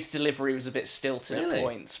his delivery was a bit stilted Really? at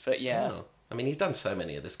points, but yeah. Oh. I mean, he's done so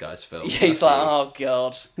many of this guy's films. Yeah, he's like, oh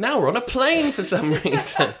god. Now we're on a plane for some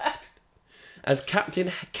reason. As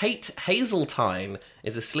Captain Kate Hazeltine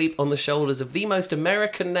is asleep on the shoulders of the most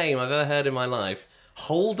American name I've ever heard in my life,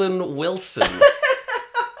 Holden Wilson.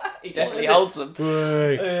 He definitely holds them.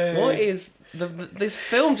 What is this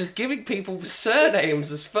film just giving people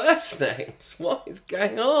surnames as first names? What is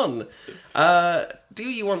going on? Do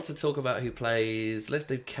you want to talk about who plays... Let's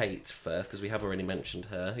do Kate first, because we have already mentioned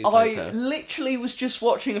her. Who plays I her? literally was just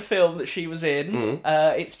watching a film that she was in.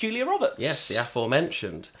 It's Julia Roberts. Yes, the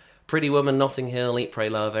aforementioned. Pretty Woman, Notting Hill, Eat, Pray,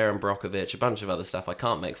 Love, Erin Brockovich, a bunch of other stuff I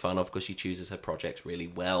can't make fun of because she chooses her projects really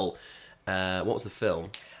well. What was the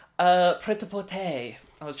film? Pret-a-Porter.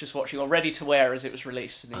 I was just watching on Ready to Wear as it was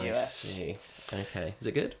released in the US. I see. Okay. Is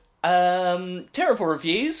it good? Terrible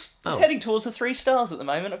reviews. It's Oh. heading towards the 3 stars at the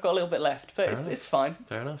moment. I've got a little bit left, but it's fine.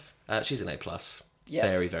 Fair enough. She's an A+. Yeah.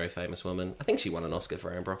 Very, very famous woman. I think she won an Oscar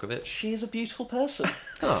for Erin Brockovich. She is a beautiful person.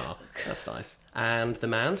 Oh, that's nice. And the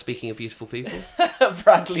man, speaking of beautiful people.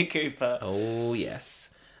 Bradley Cooper. Oh,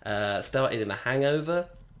 yes. Started in The Hangover.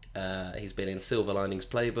 He's been in Silver Linings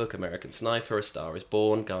Playbook, American Sniper, A Star is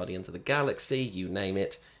Born, Guardians of the Galaxy, you name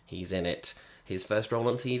it, he's in it. His first role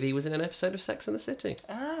on TV was in an episode of Sex and the City.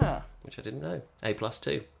 Ah. Which I didn't know. A+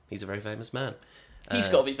 too. He's a very famous man. He's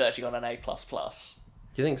got to be verging on an A++.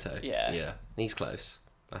 Do you think so? Yeah. Yeah. He's close,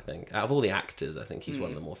 I think. Out of all the actors, I think he's one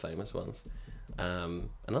of the more famous ones.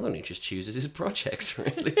 Another one who just chooses his projects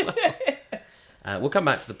really well. We'll come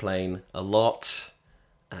back to the plane a lot.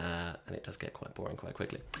 And it does get quite boring quite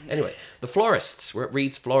quickly. Anyway, the florists. We're at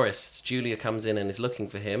Reed's Florists. Julia comes in and is looking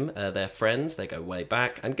for him. They're friends. They go way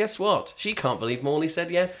back. And guess what? She can't believe Morley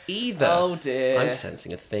said yes either. Oh, dear. I'm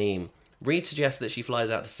sensing a theme. Reed suggests that she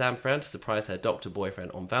flies out to San Fran to surprise her doctor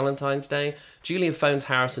boyfriend on Valentine's Day. Julia phones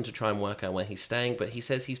Harrison to try and work out where he's staying, but he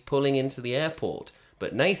says he's pulling into the airport.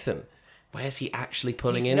 But Nathan, where's he actually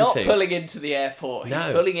pulling into? He's not pulling into the airport. No.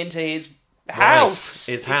 He's pulling into his house.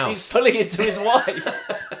 His house. He's pulling into his wife.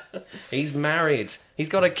 He's married. He's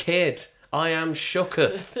got a kid. I am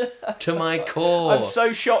shooketh to my core. I'm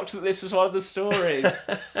so shocked that this is one of the stories.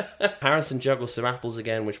 Harrison juggles some apples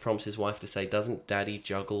again, which prompts his wife to say, "Doesn't Daddy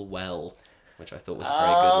juggle well?" Which I thought was a very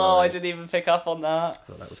good Oh, line. I didn't even pick up on that. I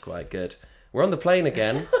thought that was quite good. We're on the plane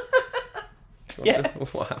again. Yes.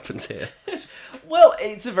 What happens here? Well,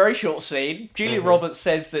 it's a very short scene. Julia Roberts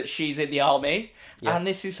says that she's in the army, Yeah. and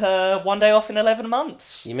this is her one day off in 11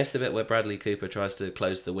 months. You missed the bit where Bradley Cooper tries to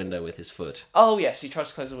close the window with his foot. Oh, yes, he tries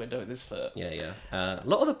to close the window with his foot. Yeah. A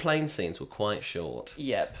lot of the plane scenes were quite short.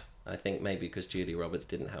 Yep. I think maybe because Julia Roberts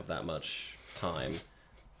didn't have that much time.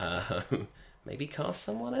 Maybe cast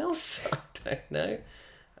someone else? I don't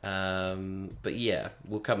know. But yeah,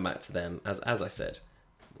 we'll come back to them. As I said,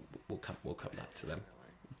 we'll come back to them.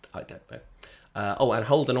 I don't know. And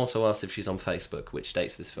Holden also asked if she's on Facebook, which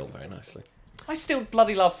dates this film very nicely. I still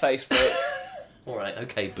bloody love Facebook. All right,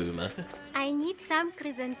 okay, boomer. I need some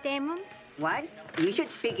chrysanthemums. What? You should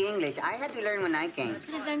speak English. I had to learn when I came.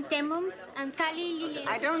 Chrysanthemums and kali lilies.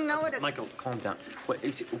 I don't know what a... Michael, calm down.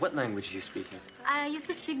 What language are you speaking? I used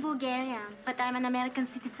to speak Bulgarian, but I'm an American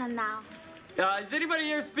citizen now. Does anybody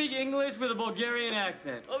here speak English with a Bulgarian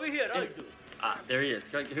accent? Over here, I do. There he is.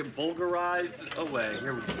 Bulgarize away.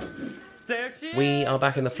 Here we go. There she is. We are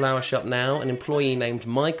back in the flower shop now. An employee named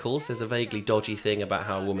Michael says a vaguely dodgy thing about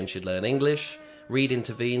how a woman should learn English. Reed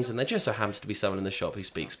intervenes, and there just so happens to be someone in the shop who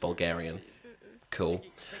speaks Bulgarian. Cool.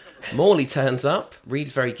 Morley turns up.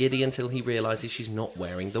 Reed's very giddy until he realises she's not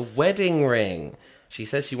wearing the wedding ring. She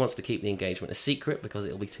says she wants to keep the engagement a secret because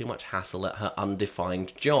it'll be too much hassle at her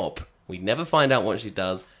undefined job. We never find out what she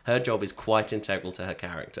does. Her job is quite integral to her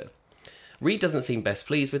character. Reed doesn't seem best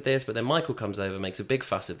pleased with this, but then Michael comes over, makes a big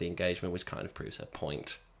fuss of the engagement, which kind of proves her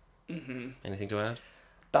point. Mm-hmm. Anything to add?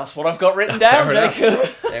 That's what I've got written down, Fair enough. Jacob.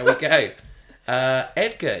 There we go.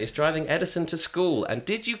 Edgar is driving Edison to school, and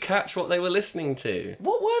did you catch what they were listening to?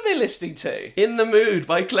 What were they listening to? In the Mood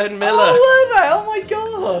by Glenn Miller. Oh, were they? Oh my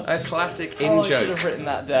god. A classic I should in-joke have written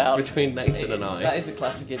that down. between Nathan and I. That is a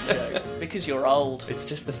classic in-joke. Because you're old. It's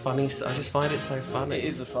just the funny... I just find it so funny. It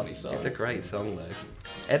is a funny song. It's a great song, though.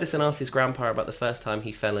 Edison asks his grandpa about the first time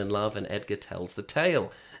he fell in love, and Edgar tells the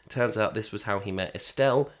tale. Turns out this was how he met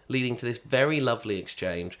Estelle, leading to this very lovely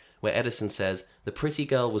exchange where Edison says, "The pretty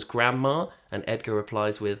girl was grandma," and Edgar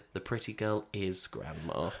replies with, "The pretty girl is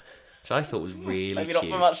grandma." Which I thought was really Maybe cute.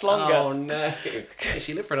 not for much longer. Oh, no.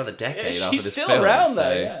 She lived for another decade after She's this still film, around, so...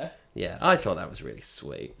 though, yeah. Yeah, I thought that was really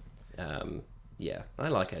sweet. Yeah, I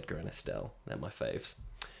like Edgar and Estelle. They're my faves.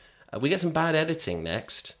 We get some bad editing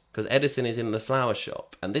next, because Edison is in the flower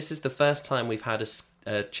shop, and this is the first time we've had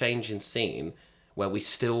a change in scene where we're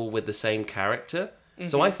still with the same character.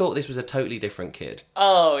 So I thought this was a totally different kid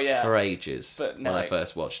Oh, yeah. for ages But no, when I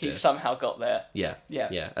first watched He it. somehow got there. Yeah.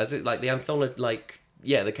 Yeah. As it, like, the anthology,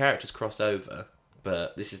 the characters cross over,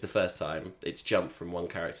 but this is the first time it's jumped from one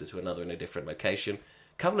character to another in a different location.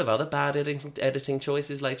 A couple of other bad editing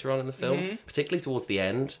choices later on in the film, particularly towards the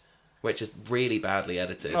end, which is really badly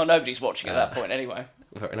edited. Oh, nobody's watching at that point anyway.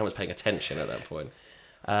 No one's paying attention at that point.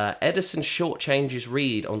 Edison shortchanges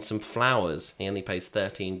Reed on some flowers. He only pays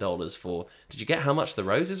 $13 for... Did you get how much the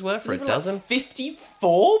roses were for a dozen?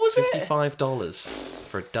 54, was it? $55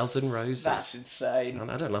 for a dozen roses. That's insane.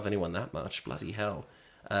 And I don't love anyone that much. Bloody hell.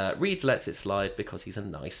 Reed lets it slide because he's a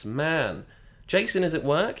nice man. Jason is at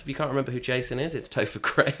work. If you can't remember who Jason is, it's Topher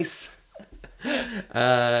Grace.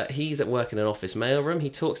 He's at work in an office mailroom.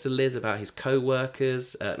 He talks to Liz about his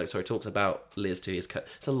co-workers. Talks about Liz to his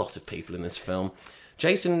There's a lot of people in this film.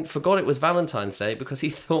 Jason forgot it was Valentine's Day because he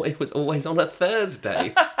thought it was always on a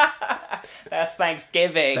Thursday. That's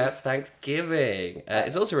Thanksgiving. That's Thanksgiving.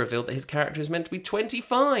 It's also revealed that his character is meant to be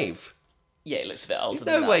 25. Yeah, he looks a bit older There's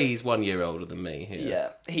than no that. way he's 1 year older than me here. Yeah,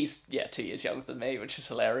 he's 2 years younger than me, which is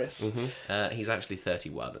hilarious. He's actually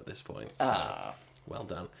 31 at this point. So Ah. well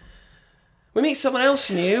done. We meet someone else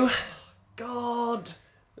new. God.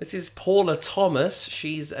 This is Paula Thomas.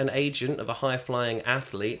 She's an agent of a high-flying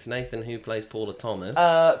athlete. Nathan, who plays Paula Thomas?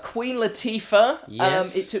 Queen Latifah.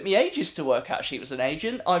 Yes. It took me ages to work out she was an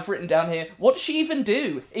agent. I've written down here, what does she even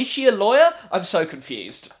do? Is she a lawyer? I'm so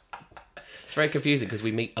confused. It's very confusing because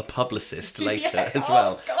we meet a publicist later Yeah, as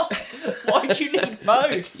well. Oh, God. Why do you need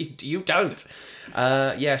both? You don't.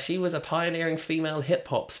 She was a pioneering female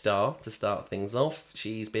hip-hop star to start things off.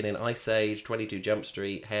 She's been in Ice Age, 22 Jump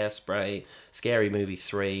Street, Hairspray, Scary Movie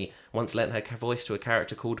 3, once lent her voice to a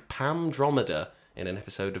character called Pam Dromeda in an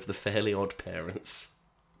episode of The Fairly Odd Parents.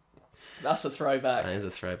 That's a throwback. That is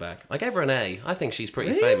a throwback. I gave her an A. I think she's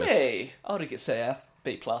pretty famous. Really? I would have said F.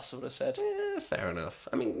 B+, I would have said. Yeah, fair enough.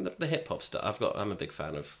 I mean, the hip-hop stuff, I'm a big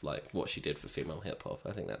fan of like what she did for female hip-hop.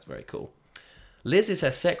 I think that's very cool. Liz is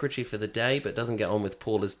her secretary for the day, but doesn't get on with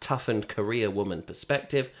Paula's toughened career woman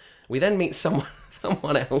perspective. We then meet someone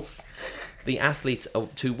else, the athlete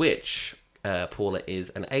to which Paula is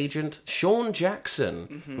an agent, Sean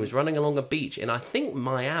Jackson, who's running along a beach in, I think,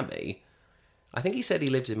 Miami. I think he said he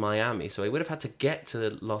lives in Miami, so he would have had to get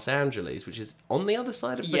to Los Angeles, which is on the other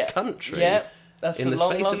side of the country. Yeah, that's in a the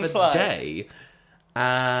long, space long of a flight. day.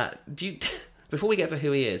 Before we get to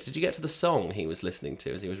who he is, did you get to the song he was listening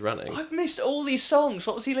to as he was running? I've missed all these songs.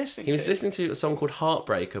 What was he listening to? He was listening to a song called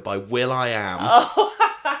Heartbreaker by Will.i.am.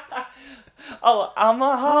 Oh, I'm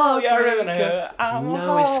a heartbreaker. Heartbreaker. I'm a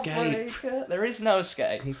No escape. heartbreaker. There is no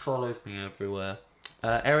escape. He follows me everywhere.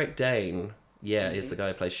 Eric Dane, is the guy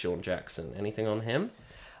who plays Sean Jackson. Anything on him?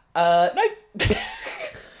 No.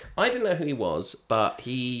 I didn't know who he was, but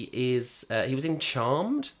he was in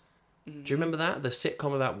Charmed. Do you remember that? The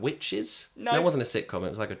sitcom about witches? No. It wasn't a sitcom, it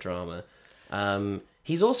was like a drama.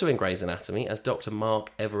 He's also in Grey's Anatomy as Dr.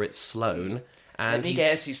 Mark Everett Sloan. And Let me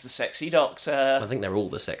guess, he's the sexy doctor. I think they're all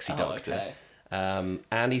the sexy doctor. Okay.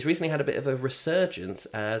 And he's recently had a bit of a resurgence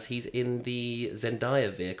as he's in the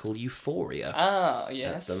Zendaya vehicle Euphoria Ah,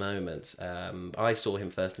 yes. at the moment. I saw him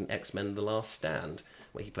first in X-Men The Last Stand,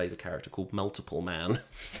 where he plays a character called Multiple Man.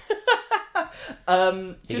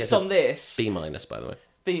 Just on this, B-, by the way.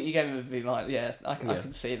 you gave him a B minus. Yeah, I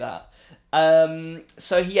can see that.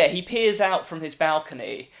 So he peers out from his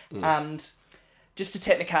balcony, and just a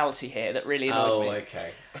technicality here that really annoyed me.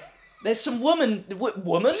 okay. There's some woman.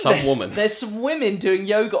 There's some women doing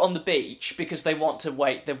yoga on the beach because they want to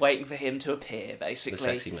wait. They're waiting for him to appear. Basically, The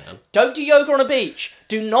sexy man. Don't do yoga on a beach.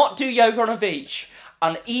 Do not do yoga on a beach.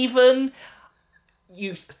 Uneven.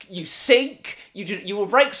 You sink. You will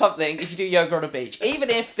break something if you do yoga on a beach. Even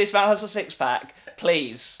if this man has a six-pack,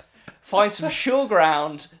 please find some sure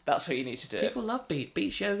ground. That's what you need to do. People love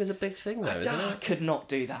beach yoga's a big thing, though, isn't I it? could not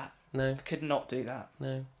do that. No, Could not do that.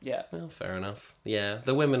 no. Yeah. Well, fair enough. Yeah,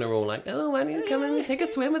 the women are all like, "Oh, why don't you come and take a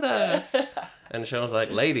swim with us?" And Sean's like,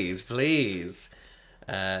 "Ladies, please."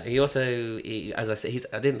 He also, as I said,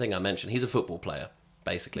 I didn't think I mentioned, he's a football player,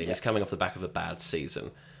 basically. And he's coming off the back of a bad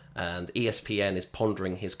season. And ESPN is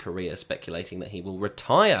pondering his career, speculating that he will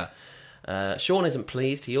retire. Sean isn't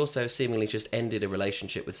pleased. He also seemingly just ended a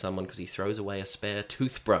relationship with someone because he throws away a spare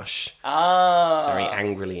toothbrush very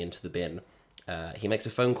angrily into the bin. He makes a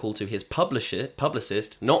phone call to his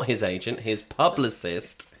publicist, not his agent, his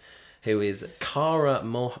publicist, who is Cara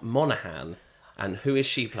Monahan. And who is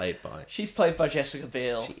she played by? She's played by Jessica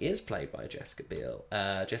Biel. She is played by Jessica Biel.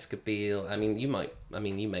 Jessica Biel, you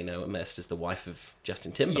may know her best as the wife of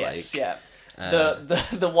Justin Timberlake. Yes, yeah.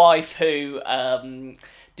 The wife who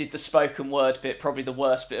did the spoken word bit, probably the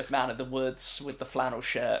worst bit of Man of the Woods with the flannel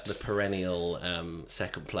shirt. The perennial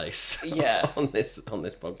second place Yeah. on this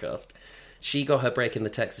podcast. She got her break in the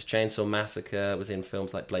Texas Chainsaw Massacre, was in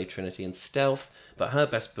films like Blade Trinity and Stealth, but her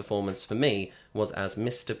best performance for me was as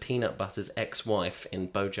Mr. Peanut Butter's ex-wife in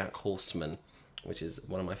BoJack Horseman, which is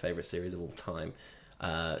one of my favourite series of all time.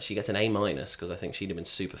 She gets an A- because I think she'd have been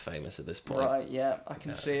super famous at this point. Right, yeah, I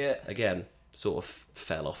can see it. Again, sort of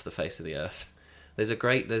fell off the face of the earth. There's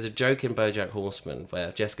a joke in BoJack Horseman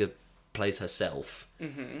where Jessica plays herself,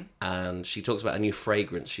 and she talks about a new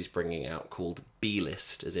fragrance she's bringing out called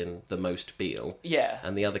B-list, as in the most Beale. Yeah.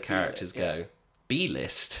 And the other characters go,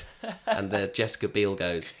 B-list? And the Jessica Biel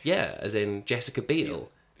goes, yeah, as in Jessica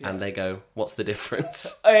Biel. Yeah. And they go, what's the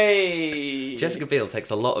difference? Hey! Jessica Biel takes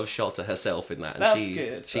a lot of shots at herself in that. And That's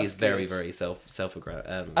good. She's That's very, good. very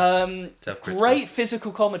self-critical. Great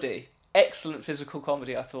physical comedy. Excellent physical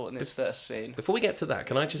comedy, I thought, in this first scene. Before we get to that,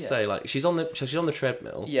 can I just say, she's on the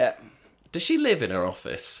treadmill. Yeah. Does she live in her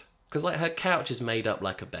office? Because her couch is made up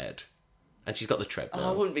like a bed, and she's got the treadmill.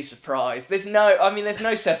 I wouldn't be surprised. There's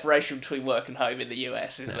no separation between work and home in the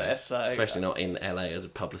US, is there? So especially not in LA as a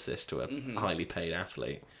publicist to a highly paid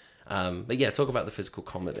athlete. But yeah, talk about the physical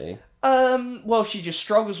comedy. Well, she just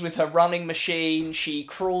struggles with her running machine. She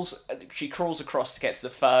crawls across to get to the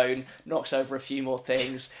phone, knocks over a few more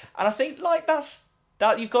things, and I think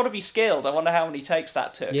that you've got to be skilled. I wonder how many takes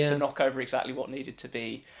that took to knock over exactly what needed to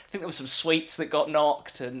be. I think there were some sweets that got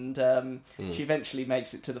knocked, and she eventually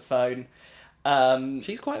makes it to the phone.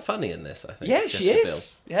 She's quite funny in this, I think. Yeah, she Jessica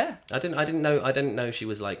is. Biel. Yeah, I didn't know she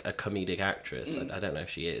was like a comedic actress. I don't know if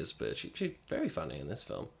she is, but she's very funny in this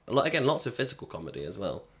film. Again, lots of physical comedy as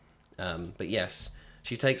well. But yes,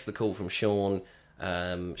 she takes the call from Sean.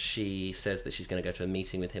 She says that she's going to go to a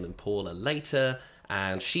meeting with him and Paula later,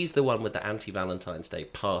 and she's the one with the anti-Valentine's Day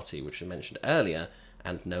party, which I mentioned earlier,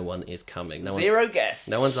 and no one is coming. Zero guests.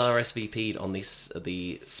 No one's RSVP'd on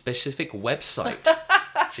the specific website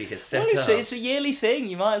She has set Well, up. it's a yearly thing.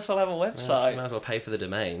 You might as well have a Well, website. she might as well pay for the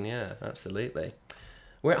domain. Yeah, absolutely.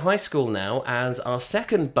 We're at high school now as our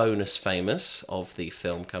second bonus famous of the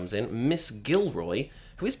film comes in, Miss Gilroy,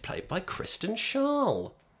 who is played by Kristen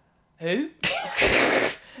Schaal. Who?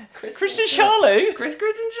 Kristen Schaal? Kristen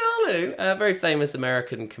Schaal, a very famous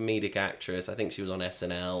American comedic actress. I think she was on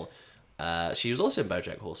SNL. She was also in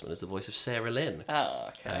BoJack Horseman as the voice of Sarah Lynn. Oh,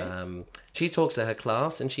 okay. She talks to her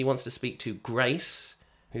class and she wants to speak to Grace.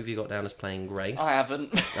 Who have you got down as playing Grace? I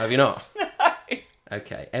haven't. Have you not?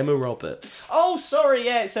 Okay, Emma Roberts. Oh, sorry,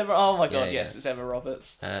 yeah, it's Emma. Oh my god, Yeah, yes, it's Emma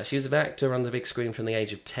Roberts. She was an actor on the big screen from the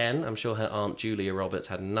age of 10. I'm sure her aunt Julia Roberts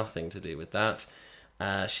had nothing to do with that.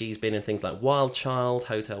 She's been in things like Wild Child,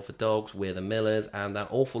 Hotel for Dogs, We're the Millers, and that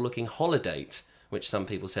awful-looking Holidate, which some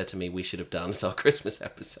people said to me we should have done as our Christmas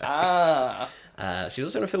episode. She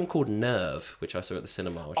was also in a film called Nerve, which I saw at the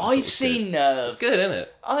cinema. Which I thought I've was seen good. Nerve. It's good, isn't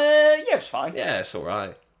it? Yeah, it's fine. Yeah, it's all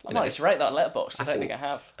right. I might need to rate that letterbox. I don't think I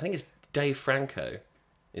have. I think it's Dave Franco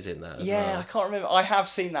is in that as Yeah, well. I can't remember. I have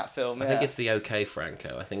seen that film. I think it's the OK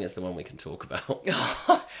Franco. I think it's the one we can talk about.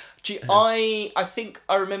 I think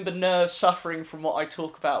I remember Nerve suffering from what I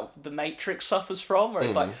talk about The Matrix suffers from, where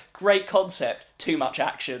it's like, great concept, too much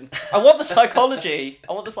action. I want the psychology.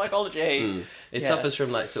 It suffers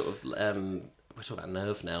from like sort of we're talking about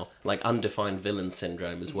Nerve now, like undefined villain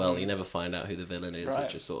syndrome as well. You never find out who the villain is. Right.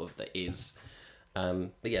 It's just sort of there is. But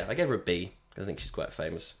yeah, I gave her a B. I think she's quite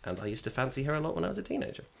famous, and I used to fancy her a lot when I was a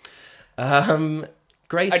teenager.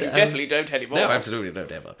 Grace, And you definitely don't anymore. No, absolutely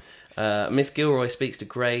don't ever. Miss Gilroy speaks to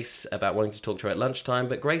Grace about wanting to talk to her at lunchtime,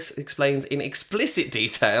 but Grace explains in explicit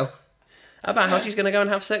detail about how she's going to go and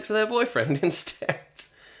have sex with her boyfriend instead.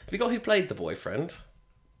 Have you got who played the boyfriend?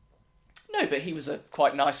 No, but he was a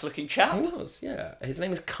quite nice-looking chap. He was, yeah. His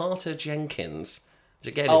name is Carter Jenkins,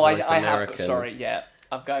 which again is Oh, the I most have. American. Sorry, yeah.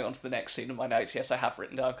 I'm going on to the next scene in my notes. Yes, I have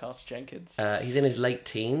written down Carter Jenkins. He's in his late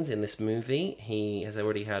teens in this movie. He has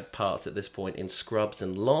already had parts at this point in Scrubs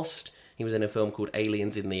and Lost. He was in a film called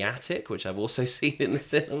Aliens in the Attic, which I've also seen in the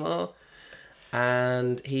cinema.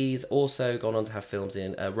 And he's also gone on to have films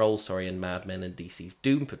in in Mad Men and DC's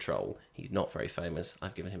Doom Patrol. He's not very famous.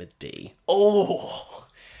 I've given him a D. Oh,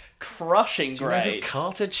 crushing Do you know who grade.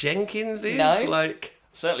 Carter Jenkins is? No. Like,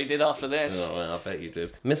 Certainly did after this. oh, well, I bet you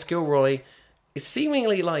did. Miss Gilroy is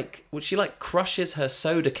seemingly like, she crushes her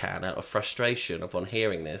soda can out of frustration upon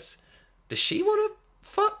hearing this. Does she want to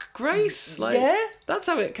fuck Grace? Like, Yeah. That's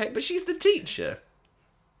how it came. But she's the teacher.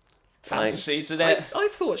 Fantasies, isn't I, it? I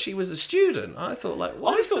thought she was a student. I thought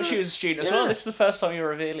I thought she was a student as well. Yeah. This is the first time you were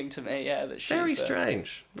revealing to me, that she's... Very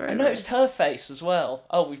strange. Very I noticed her face as well.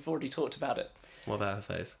 Oh, we've already talked about it. What about her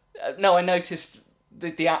face? No, I noticed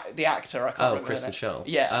the actor. I can't remember. Kristen her name. Schaal.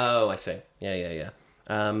 Yeah. Oh, I see. Yeah.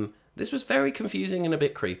 This was very confusing and a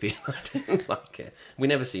bit creepy. I didn't like it. We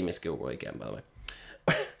never see Miss Gilroy again, by the way.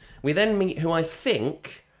 We then meet who I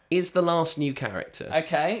think is the last new character.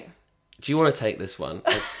 Okay. Do you want to take this one?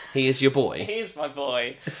 He is your boy. Here's my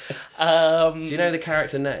boy. Do you know the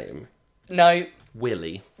character name? No.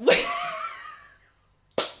 Willie.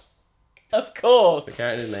 Of course. The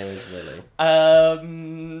character's name is Willie.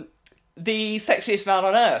 The sexiest man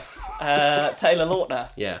on earth, Taylor Lautner.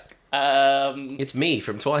 Yeah. Um, It's me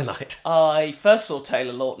from Twilight. I first saw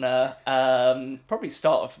Taylor Lautner, probably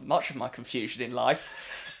start of much of my confusion in life,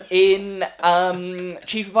 in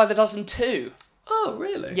Cheaper by the Dozen 2. Oh,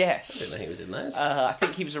 really? Yes. I didn't know he was in those. I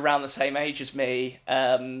think he was around the same age as me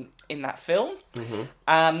in that film. Mm-hmm.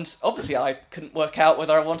 And obviously I couldn't work out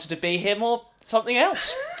whether I wanted to be him or something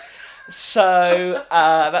else. So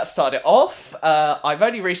that started off. I've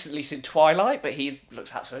only recently seen Twilight, but he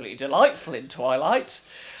looks absolutely delightful in Twilight.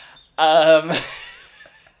 And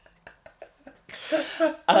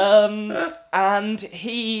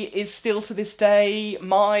he is still to this day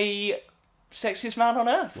my sexiest man on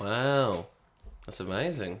earth. Wow. That's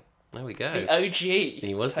amazing. There we go. The OG.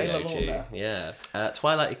 He was Taylor the OG, Lautner. yeah.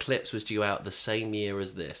 Twilight Eclipse was due out the same year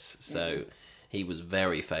as this, so he was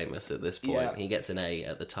very famous at this point. Yeah. He gets an A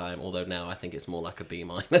at the time, although now I think it's more like a B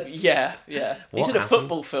minus. Yeah. What He's in a happened?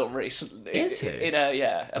 football film recently. Is he? In a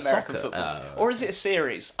American soccer? football. Oh. Or is it a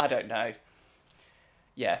series? I don't know.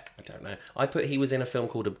 Yeah. I don't know. He was in a film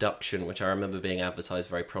called Abduction, which I remember being advertised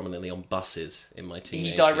very prominently on buses in my teenage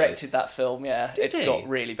He directed years. that film, yeah. Did It he? got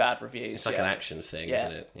really bad reviews. It's like yeah. an action thing, Yeah.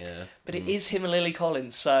 isn't it? Yeah. But it is him and Lily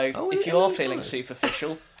Collins, so Oh, is if it you are Lily feeling Collins?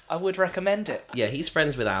 superficial, I would recommend it. Yeah, he's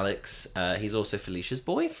friends with Alex. He's also Felicia's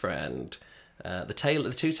boyfriend.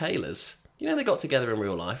 The two Taylors. You know they got together in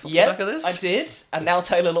real life off the back of this? I did. And now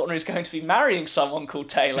Taylor Lautner is going to be marrying someone called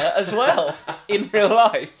Taylor as well in real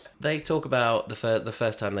life. They talk about the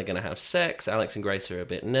first time they're going to have sex. Alex and Grace are a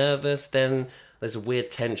bit nervous. Then There's a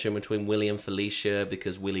weird tension between Willie and Felicia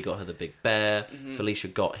because Willie got her the big bear. Felicia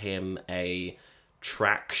got him a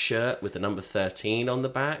track shirt with the number 13 on the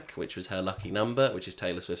back, which was her lucky number, which is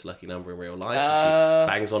Taylor Swift's lucky number in real life. And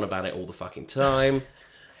she bangs on about it all the fucking time.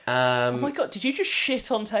 Oh my god, did you just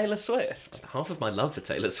shit on Taylor Swift? Half of my love for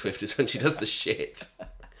Taylor Swift is when she does the shit.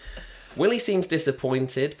 Willie seems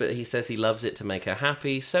disappointed, but he says he loves it to make her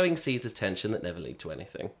happy, sowing seeds of tension that never lead to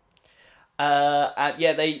anything. And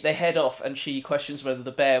yeah, they head off, and she questions whether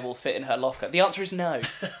the bear will fit in her locker. The answer is no.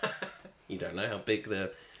 You don't know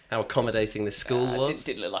how accommodating this school was?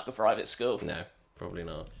 Didn't look like a private school. No, probably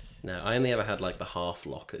not. No, I only ever had like the half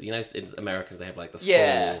locker. You know, in Americans they have like the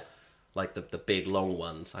full, like the big long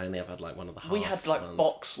ones. I only ever had like one of the half. We had like ones.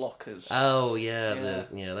 box lockers. Oh yeah,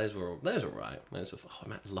 those were right. Those were. Oh, I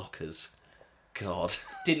meant lockers. God,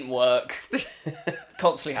 didn't work.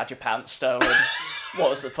 Constantly had your pants stolen. What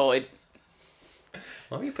was the point?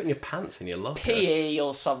 Why were you putting your pants in your locker? PE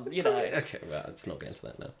or something, you know. Okay, well, let's not get into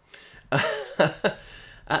that now.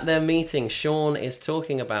 At their meeting, Sean is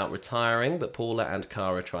talking about retiring, but Paula and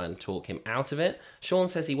Cara try and talk him out of it. Sean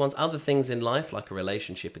says he wants other things in life, like a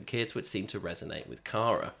relationship and kids, which seem to resonate with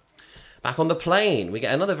Cara. Back on the plane, we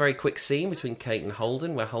get another very quick scene between Kate and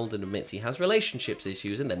Holden, where Holden admits he has relationships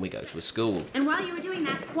issues, and then we go to a school. And while you were doing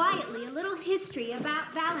that quietly, a little history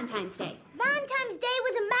about Valentine's Day. Valentine's Day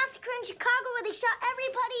was a massacre in Chicago where they shot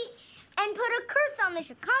everybody and put a curse on the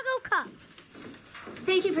Chicago Cubs.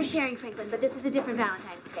 Thank you for sharing, Franklin, but this is a different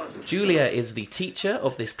Valentine's Day. Julia is the teacher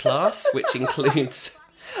of this class, which includes...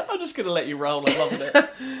 I'm just going to let you roll, I'm loving it.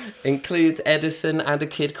 Includes Edison and a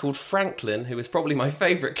kid called Franklin, who is probably my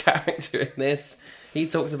favourite character in this. He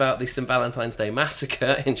talks about the St. Valentine's Day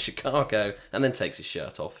massacre in Chicago and then takes his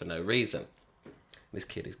shirt off for no reason. This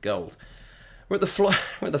kid is gold. We're at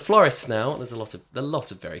the florist now. There's a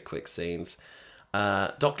lot of very quick scenes.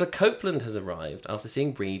 Dr. Copeland has arrived after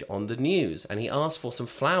seeing Reed on the news, and he asked for some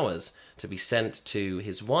flowers to be sent to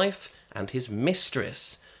his wife and his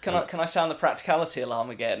mistress. Can I sound the practicality alarm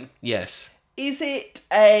again? Yes. Is it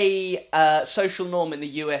a social norm in the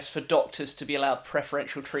US for doctors to be allowed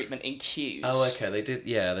preferential treatment in queues? Oh, okay, they did,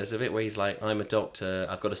 yeah, there's a bit where he's like, I'm a doctor,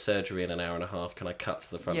 I've got a surgery in an hour and a half, can I cut to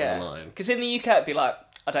the front of the line? Because in the UK it'd be like,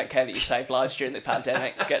 I don't care that you saved lives during the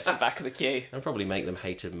pandemic, get to the back of the queue. That'd probably make them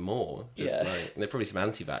hate him more. Just like, there's probably some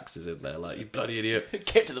anti-vaxxers in there, like, you bloody idiot.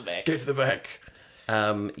 Get to the back. Get to the back.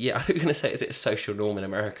 Yeah, I think we're going to say, is it a social norm in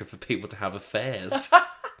America for people to have affairs?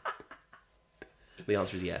 The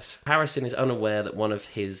answer is yes. Harrison is unaware that one of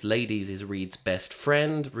his ladies is Reed's best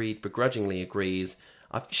friend. Reed begrudgingly agrees.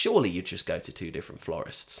 Surely you'd just go to two different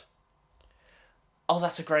florists. Oh,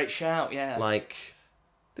 that's a great shout, yeah. Like,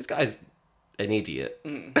 this guy's an idiot.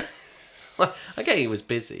 I get he was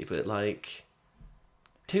busy, but like...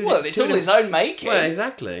 it's all his own making. Well,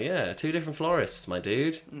 exactly, yeah. Two different florists, my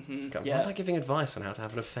dude. Mm-hmm, God, why am I giving advice on how to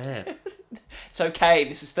have an affair? It's okay,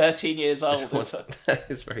 this is 13 years old. That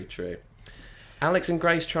is very true. Alex and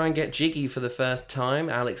Grace try and get jiggy for the first time.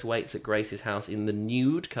 Alex waits at Grace's house in the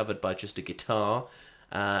nude, covered by just a guitar.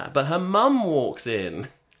 But her mum walks in.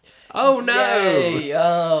 Oh no! Yay.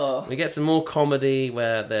 Oh. We get some more comedy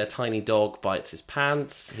where their tiny dog bites his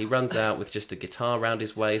pants. He runs out with just a guitar around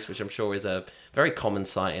his waist, which I'm sure is a very common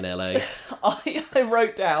sight in LA. I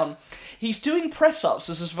wrote down, he's doing press-ups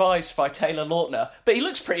as advised by Taylor Lautner, but he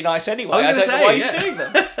looks pretty nice anyway. I don't know why he's doing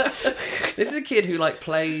them. This is a kid who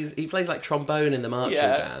plays like trombone in the marching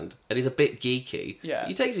band, and he's a bit geeky. Yeah.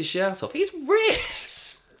 He takes his shirt off. He's ripped.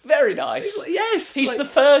 Very nice. Yes. He's the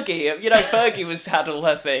Fergie. You know, Fergie had all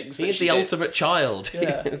her things. He's the ultimate child.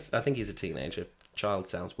 Yeah. I think he's a teenager. Child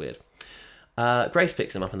sounds weird. Grace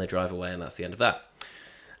picks him up and they drive away, and that's the end of that.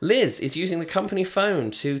 Liz is using the company phone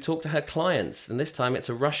to talk to her clients, and this time it's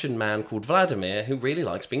a Russian man called Vladimir who really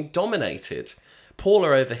likes being dominated. Paula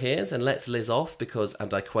overhears and lets Liz off because,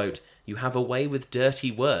 and I quote, "You have a way with dirty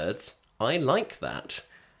words. I like that."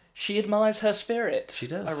 She admires her spirit. She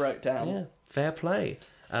does. I wrote down. Yeah, fair play.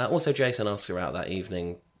 Also, Jason asks her out that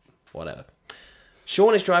evening. Whatever.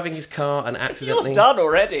 Sean is driving his car and accidentally... You're done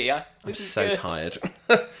already. I'm so tired.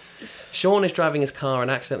 Sean is driving his car and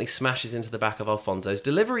accidentally smashes into the back of Alfonso's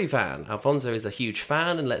delivery van. Alfonso is a huge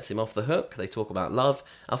fan and lets him off the hook. They talk about love.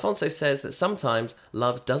 Alfonso says that sometimes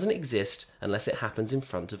love doesn't exist unless it happens in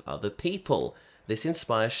front of other people. This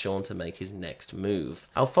inspires Sean to make his next move.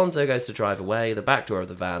 Alfonso goes to drive away. The back door of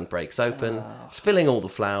the van breaks open, spilling all the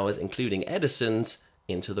flowers, including Edison's,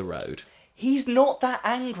 into the road. He's not that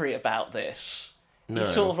angry about this. No. He's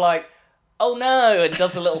sort of like, oh no, and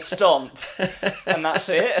does a little stomp. And that's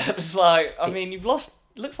it. It's like, I mean, looks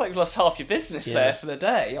like you've lost half your business there for the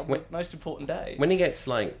day, on the most important day. When he gets,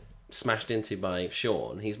 smashed into by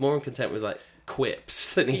Sean, he's more content with,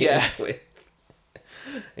 quips than he is with.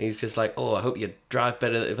 He's just like, oh, I hope you drive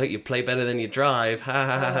better. I hope you play better than you drive. Ha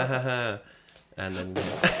ha ha ha ha. And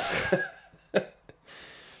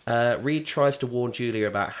then Reed tries to warn Julia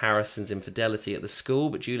about Harrison's infidelity at the school,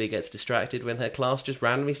 but Julia gets distracted when her class just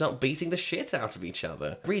randomly start beating the shit out of each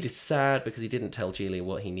other. Reed is sad because he didn't tell Julia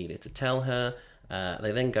what he needed to tell her.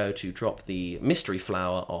 They then go to drop the mystery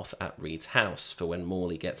flower off at Reed's house for when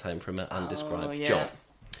Morley gets home from her undescribed job.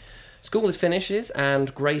 School finishes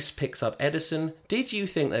and Grace picks up Edison. Did you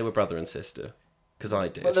think they were brother and sister? Because I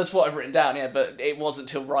did. Well, that's what I've written down, yeah, but it wasn't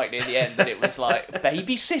until right near the end that it was like,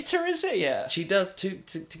 babysitter, is it? Yeah. She does, to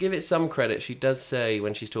give it some credit, she does say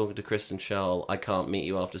when she's talking to Kristen Schaal, I can't meet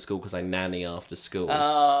you after school because I nanny after school.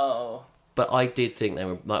 Oh. But I did think they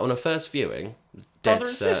were, like, on a first viewing, Brother dead and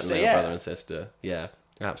certain sister, they were yeah. brother and sister. Yeah,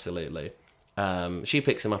 absolutely. She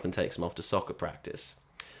picks him up and takes him off to soccer practice.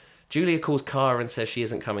 Julia calls Kara and says she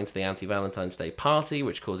isn't coming to the anti-Valentine's Day party,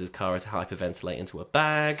 which causes Kara to hyperventilate into a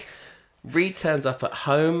bag. Reed turns up at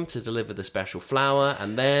home to deliver the special flower,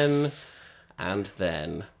 and then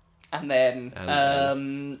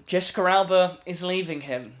Jessica Alba is leaving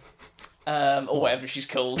him. Or whatever she's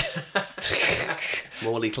called.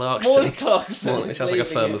 Morley Clarkson. Morley Clarkson. It sounds like a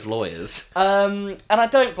firm of lawyers. And I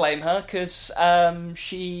don't blame her, because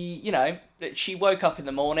she woke up in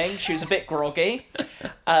the morning, she was a bit groggy,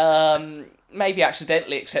 maybe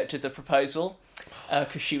accidentally accepted the proposal,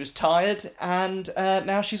 because she was tired, and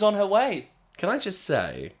now she's on her way. Can I just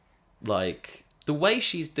say, like, the way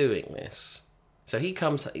she's doing this, so he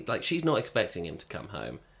comes, like, she's not expecting him to come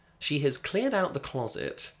home. She has cleared out the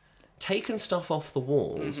closet, taken stuff off the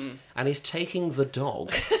walls, and is taking the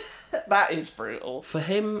dog. That is brutal. For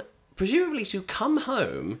him, presumably, to come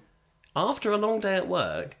home after a long day at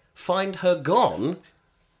work, find her gone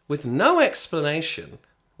with no explanation.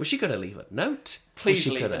 Was she going to leave a note? Please Was she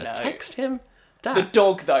leave going a to note. text him? The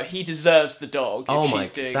dog, though, he deserves the dog. Oh if my!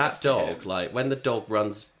 she's doing That this to dog, him. like when the dog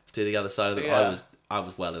runs to the other side of the, Yeah. I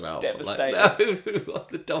was welling up. Devastated. Like, no,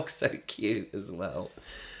 the dog's so cute as well.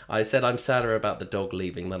 I said I'm sadder about the dog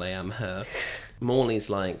leaving than I am her. Morley's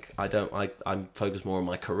like, I'm focused more on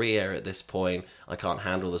my career at this point. I can't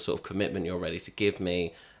handle the sort of commitment you're ready to give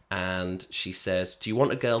me. And she says, do you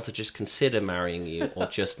want a girl to just consider marrying you or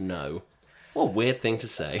just no? What a weird thing to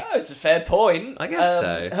say. Oh, it's a fair point. I guess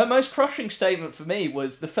so. Her most crushing statement for me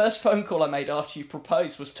was, the first phone call I made after you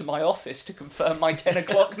proposed was to my office to confirm my 10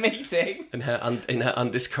 o'clock meeting. In her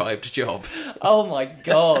undescribed job. Oh my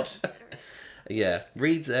god. Yeah,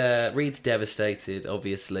 Reed's devastated,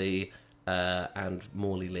 obviously, and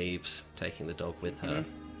Morley leaves, taking the dog with her.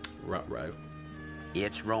 Ruh-roh.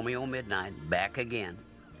 It's Romeo Midnight, back again.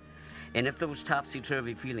 And if those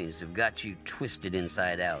topsy-turvy feelings have got you twisted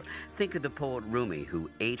inside out, think of the poet Rumi, who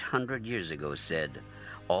 800 years ago said,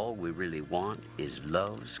 all we really want is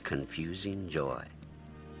love's confusing joy.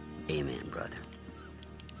 Amen, brother.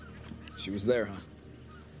 She was there, huh?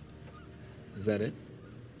 Is that it?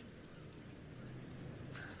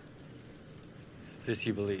 Is this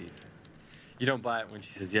you believe? You don't buy it when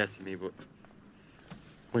she says yes to me, but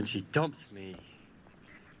when she dumps me,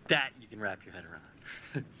 that you can wrap your head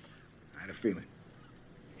around. I had a feeling.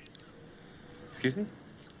 Excuse me?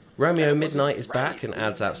 Romeo Midnight is back and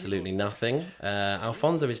adds absolutely nothing.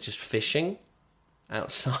 Alfonso is just fishing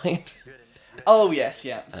outside. Oh, yes,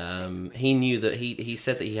 yeah. He knew that he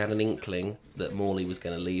said that he had an inkling that Morley was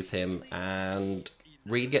going to leave him, and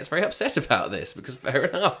Reed gets very upset about this, because fair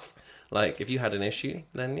enough. Like, if you had an issue,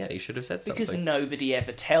 then yeah, you should have said something. Because nobody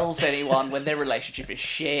ever tells anyone when their relationship is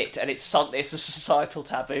shit, and it's a societal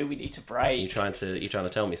taboo we need to break. You trying to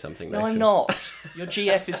tell me something? No, Nathan? I'm not. Your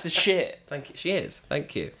GF is the shit. Thank you. She is.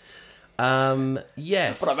 Thank you.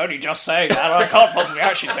 Yes. But I'm only just saying that. I can't possibly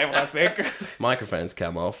actually say what I think. Microphones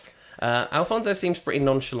come off. Alfonso seems pretty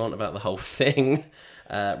nonchalant about the whole thing.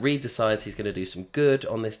 Reed decides he's going to do some good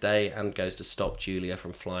on this day and goes to stop Julia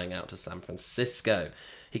from flying out to San Francisco.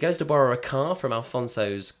 He goes to borrow a car from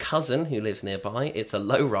Alfonso's cousin who lives nearby. It's a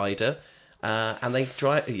lowrider. And they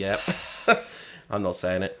drive... Yeah. I'm not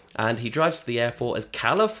saying it. And he drives to the airport as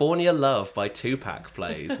California Love by Tupac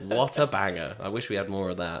plays. What a banger. I wish we had more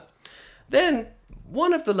of that. Then,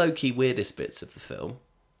 one of the low-key weirdest bits of the film,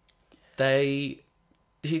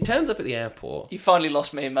 he turns up at the airport. You finally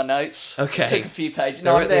lost me in my notes. Okay. Take a few pages.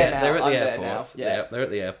 No, I'm there now. They're at the I'm airport. there now. Yeah, they're at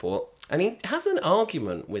the airport. And he has an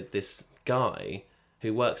argument with this guy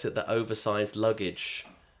who works at the oversized luggage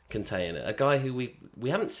container. A guy who we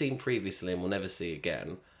haven't seen previously and we'll never see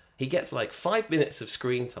again. He gets like 5 minutes of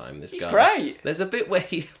screen time, this He's guy. great. There's a bit where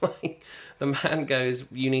the man goes,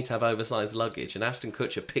 you need to have oversized luggage, and Ashton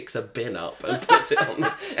Kutcher picks a bin up and puts it on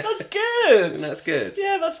the desk. That's good. And that's good.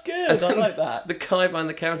 Yeah, that's good. I like that. The guy behind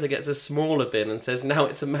the counter gets a smaller bin and says, now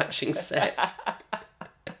it's a matching set.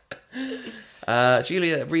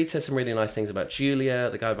 Reed says some really nice things about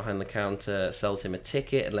Julia. The guy behind the counter sells him a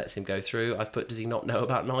ticket and lets him go through. I've put, does he not know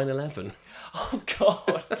about 9/11? Oh,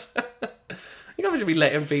 God. You can't be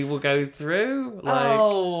letting people go through. I'm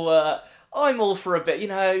all for a bit. You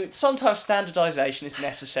know, sometimes standardisation is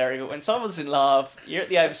necessary, but when someone's in love, you're at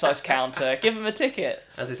the oversized counter, give them a ticket.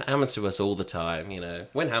 As this happens to us all the time, you know.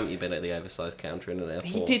 When haven't you been at the oversized counter in an airport?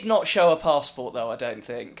 He did not show a passport, though, I don't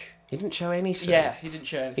think. He didn't show anything? Yeah, he didn't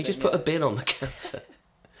show anything. He just put a bin on the counter.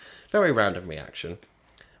 Very random reaction.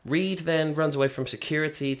 Reed then runs away from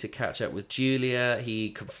security to catch up with Julia. He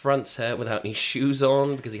confronts her without any shoes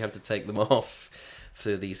on because he had to take them off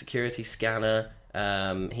for the security scanner.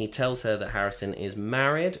 He tells her that Harrison is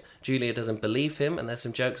married. Julia doesn't believe him, and there's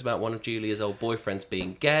some jokes about one of Julia's old boyfriends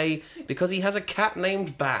being gay because he has a cat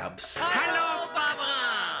named Babs. Hello,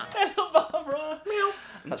 Barbara! Hello, Barbara! Meow.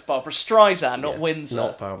 And that's Barbara Streisand, not Windsor.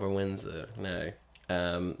 Not Barbara Windsor, no.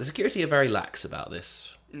 The security are very lax about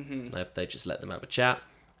this. Mm-hmm. They just let them have a chat.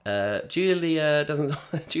 Julia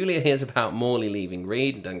hears about Morley leaving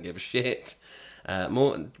Reed and doesn't give a shit.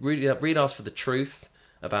 Reed asks for the truth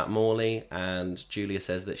about Morley, and Julia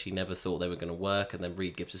says that she never thought they were going to work, and then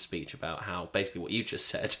Reed gives a speech about how, basically what you just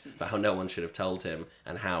said, about how no one should have told him,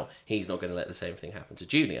 and how he's not going to let the same thing happen to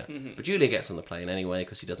Julia. Mm-hmm. But Julia gets on the plane anyway,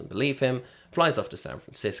 because she doesn't believe him, flies off to San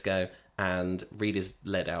Francisco, and Reed is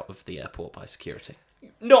led out of the airport by security.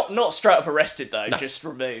 Not straight up arrested, though, No. Just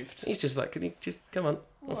removed. He's just like, can you just, come on.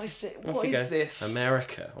 What is you go. this?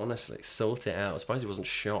 America, honestly, sort it out. I suppose he wasn't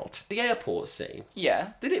shot. The airport scene. Yeah.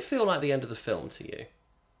 Did it feel like the end of the film to you?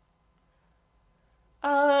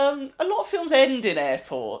 A lot of films end in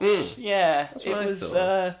airports. Yeah. That's what I was.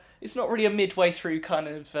 thought. It's not really a midway through kind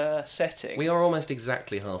of setting. We are almost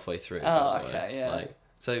exactly halfully through. Oh, by the way. okay, yeah.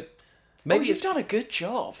 So maybe you've done a good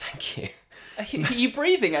job. Thank you. Are you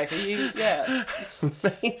breathing? Okay, yeah.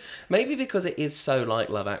 Maybe because it is so like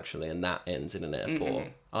Love Actually, and that ends in an airport.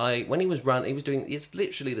 Mm-hmm. When he was doing. It's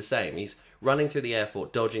literally the same. He's running through the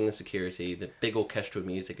airport, dodging the security. The big orchestral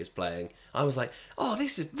music is playing. I was like, oh,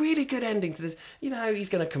 this is a really good ending to this. You know, he's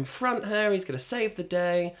going to confront her. He's going to save the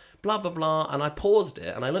day. Blah blah blah. And I paused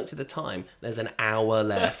it and I looked at the time. There's an hour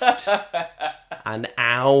left. An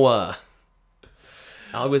hour.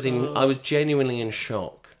 I was genuinely in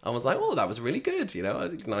shock. I was like, oh, that was really good, you know, a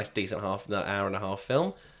nice, decent hour and a half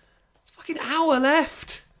film. It's a fucking hour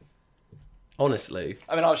left. Honestly.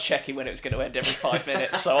 I mean, I was checking when it was going to end every 5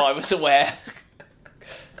 minutes, so I was aware.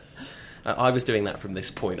 I was doing that from this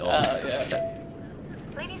point on. Yeah.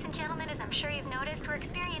 Ladies and gentlemen, as I'm sure you've noticed, we're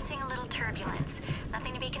experiencing a little turbulence.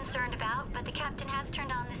 Nothing to be concerned about, but the captain has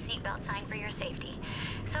turned on the seatbelt sign for your safety.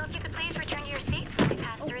 So if you could please return to your seats while we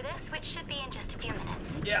pass through this, which should be in just a few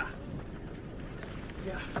minutes. Yeah.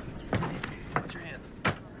 Yeah. Put your hands.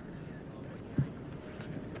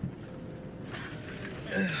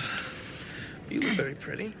 You look very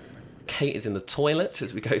pretty. Kate is in the toilet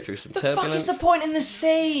as we go through some The turbulence. fuck is the point in the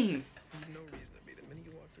scene? No reason to be the minute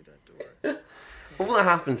you walk through that door. All that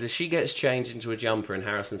happens is she gets changed into a jumper and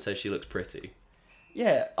Harrison says she looks pretty.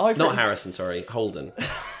 Yeah, Not Harrison, sorry, Holden.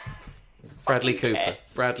 Bradley Cooper.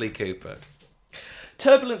 Bradley Cooper.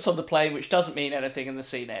 Turbulence on the plane, which doesn't mean anything, and the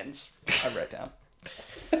scene ends. I wrote down.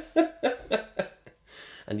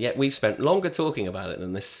 And yet we've spent longer talking about it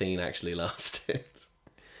than this scene actually lasted.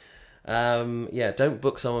 Don't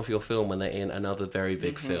book someone for your film when they're in another very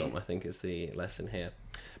big film, I think is the lesson here.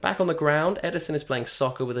 Back on the ground, Edison is playing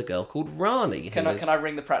soccer with a girl called Rani. Can I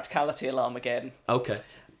ring the practicality alarm again? Okay.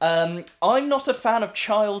 I'm not a fan of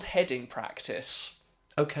child heading practice.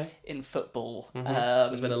 Okay. In football.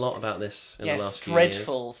 There's been a lot about this in the last few years.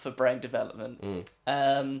 Dreadful for brain development.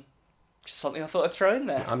 Just something I thought I'd throw in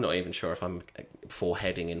there. I'm not even sure if I'm for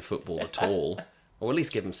heading in football at all. Or at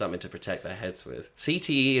least give them something to protect their heads with.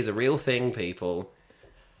 CTE is a real thing, people.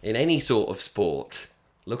 In any sort of sport.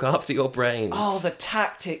 Look after your brains. Oh, the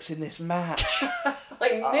tactics in this match.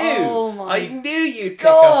 I knew you'd pick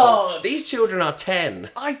God. up on. These children are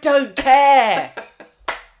 10. I don't care.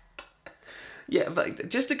 Yeah, but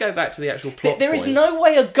just to go back to the actual plot There is no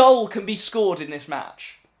way a goal can be scored in this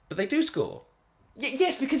match. But they do score.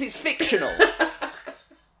 Yes, because it's fictional.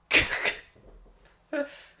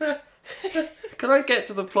 Can I get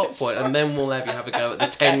to the plot point and then we'll have you have a go at the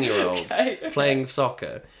 10-year-olds playing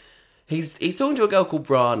soccer? He's talking to a girl called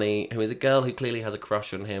Rani, who is a girl who clearly has a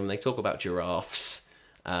crush on him. They talk about giraffes.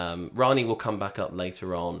 Rani will come back up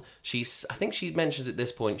later on. I think she mentions at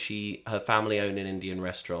this point her family own an Indian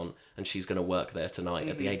restaurant and she's going to work there tonight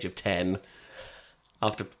at the age of 10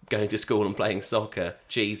 after going to school and playing soccer.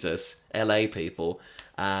 Jesus, LA people.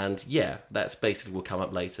 And yeah, that's basically will come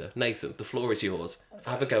up later. Nathan, the floor is yours.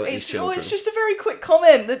 Have a go at these children. It's just a very quick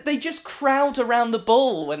comment that they just crowd around the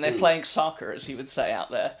ball when they're playing soccer, as you would say out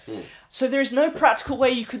there. So there's no practical way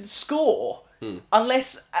you can score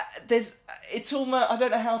unless it's almost, I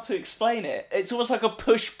don't know how to explain it. It's almost like a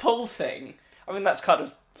push-pull thing. I mean, that's kind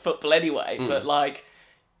of football anyway, but like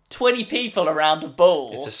 20 people around a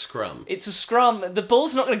ball. It's a scrum. It's a scrum. The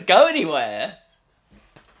ball's not going to go anywhere.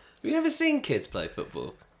 Have you ever seen kids play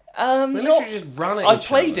football? They literally just run at I each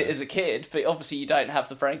played other. it as a kid, but obviously you don't have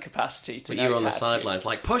the brain capacity to. But you were on the sidelines,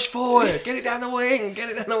 like push forward, get it down the wing, get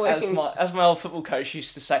it down the wing. As my old football coach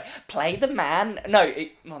used to say, play the man. No,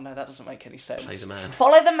 that doesn't make any sense. Play the man.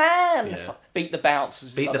 Follow the man. Yeah. Beat the bounce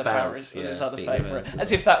was his other favourite.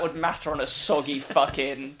 As if that would matter on a soggy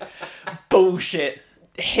fucking bullshit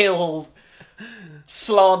hill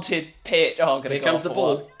slanted pitch. Oh, I'm gonna Here go comes off the for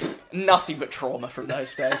ball. one. Nothing but trauma from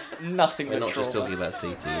those days. Nothing We're but not trauma. just talking about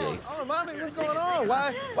CTE. Oh, mommy, what's going on?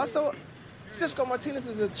 Why so... Cisco Martinez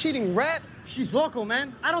is a cheating rat? She's local,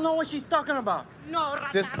 man. I don't know what she's talking about. No,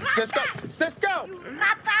 Cisco! Oh,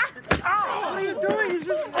 what are you doing? He's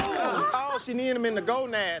just... Oh, she needed him in the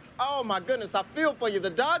gonads. Oh, my goodness, I feel for you, the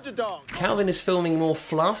Dodger dog. Calvin is filming more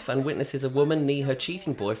fluff and witnesses a woman knee her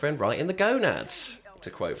cheating boyfriend right in the gonads, to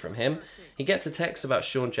quote from him. He gets a text about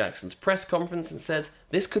Sean Jackson's press conference and says,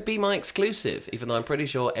 "This could be my exclusive," even though I'm pretty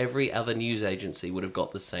sure every other news agency would have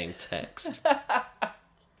got the same text.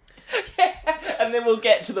 And then we'll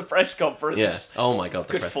get to the press conference. Yeah. Oh my God.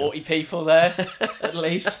 Good 40 people there, at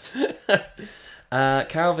least.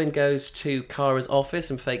 Calvin goes to Kara's office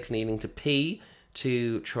and fakes needing to pee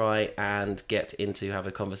to try and have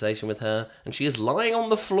a conversation with her. And she is lying on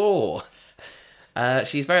the floor.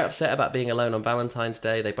 She's very upset about being alone on Valentine's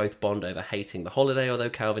Day. They both bond over hating the holiday, although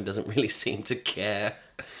Calvin doesn't really seem to care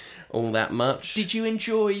all that much. Did you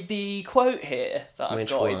enjoy the quote here that I've Which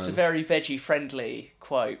got? one? It's a very veggie-friendly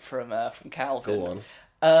quote from Calvin. Go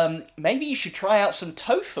on. Maybe you should try out some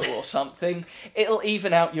tofu or something. It'll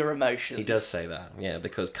even out your emotions. He does say that, yeah,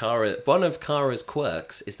 because one of Kara's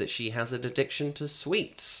quirks is that she has an addiction to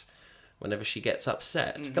sweets whenever she gets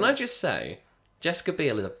upset. Mm-hmm. Can I just say, Jessica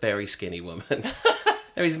Biel is a very skinny woman.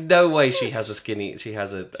 There is no way she has a sweet Sugar's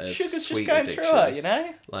just going addiction. through her, you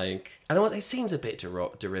know? Like, I know it seems a bit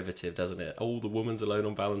derivative, doesn't it? Oh, the woman's alone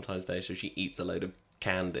on Valentine's Day, so she eats a load of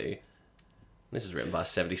candy. This is written by a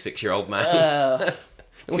 76-year-old man.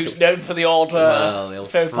 Who's known for the old, the old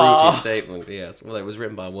faux fruity pas. statement. Yes. Well, it was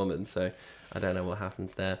written by a woman, so I don't know what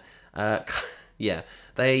happens there. Yeah,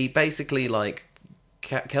 they basically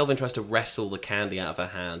Kelvin tries to wrestle the candy out of her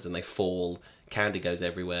hands, and they fall. Candy goes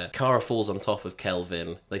everywhere. Kara falls on top of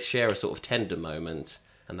Kelvin. They share a sort of tender moment,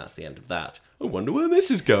 and that's the end of that. I wonder where this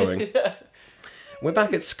is going. We're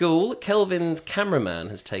back at school. Kelvin's cameraman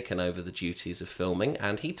has taken over the duties of filming,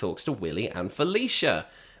 and he talks to Willie and Felicia.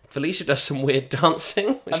 Felicia does some weird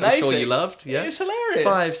dancing, which Amazing. I'm sure you loved. Yeah, It's hilarious.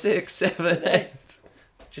 5, 6, 7, 8.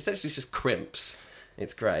 She essentially just crimps.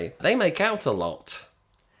 It's great. They make out a lot.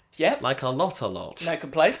 Yep. Like a lot. No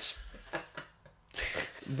complaints.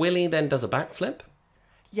 Willie then does a backflip.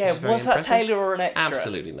 Yeah, Very was that impressive. Taylor or an extra?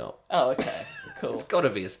 Absolutely not. Oh, okay. Cool. It's got to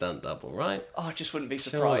be a stunt double, right? Oh, I just wouldn't be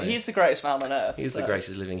surprised. Surely. He's the greatest man on earth. He's so. the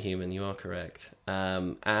greatest living human. You are correct.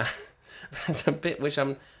 There's a bit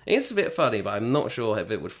it's a bit funny, but I'm not sure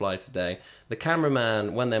if it would fly today. The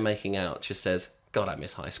cameraman, when they're making out, just says, "God, I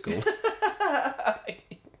miss high school."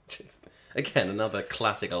 Again, another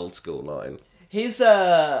classic old school line. His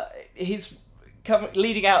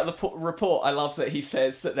leading out of the report, I love that he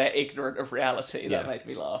says that they're ignorant of reality. That made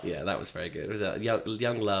me laugh. Yeah, that was very good. It was a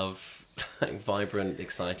young love, vibrant,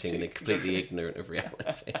 exciting, and completely ignorant of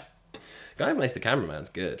reality. The guy who plays the cameraman's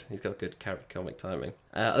good. He's got good comic timing.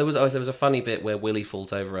 There was a funny bit where Willie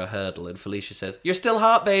falls over a hurdle and Felicia says, "You're still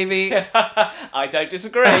hot, baby." I don't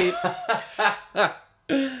disagree.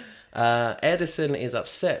 Edison is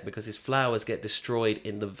upset because his flowers get destroyed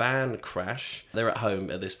in the van crash. They're at home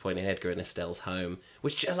at this point in Edgar and Estelle's home,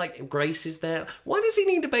 which Grace is there. Why does he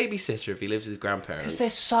need a babysitter if he lives with his grandparents? Because they're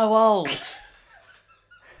so old.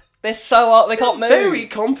 They're so old. They can't move. Very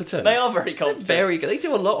competent. They are very competent. Very good. They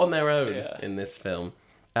do a lot on their own in this film.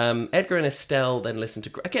 Edgar and Estelle then listen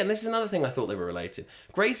to... Again, this is another thing I thought they were related.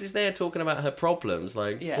 Grace is there talking about her problems,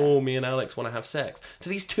 me and Alex want to have sex, to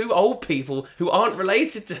these two old people who aren't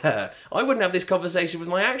related to her. I wouldn't have this conversation with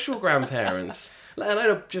my actual grandparents, let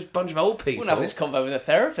alone just a bunch of old people. Wouldn't have this convo with a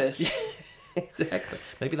therapist. Exactly.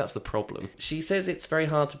 Maybe that's the problem. She says it's very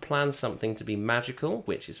hard to plan something to be magical,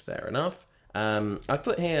 which is fair enough. I've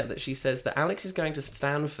put here that she says that Alex is going to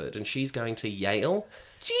Stanford and she's going to Yale.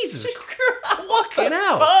 Jesus Christ! Fucking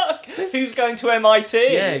hell! Fuck! Who's going to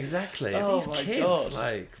MIT? Yeah, exactly. Oh These my kids, God.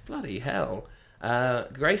 like, bloody hell.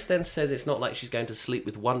 Grace then says it's not like she's going to sleep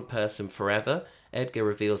with one person forever. Edgar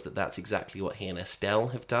reveals that that's exactly what he and Estelle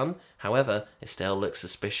have done. However, Estelle looks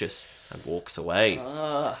suspicious and walks away.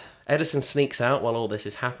 Edison sneaks out while all this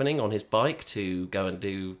is happening on his bike to go and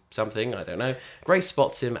do something, I don't know. Grace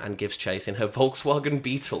spots him and gives chase in her Volkswagen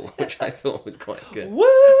Beetle, which I thought was quite good.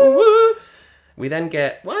 Woo! We then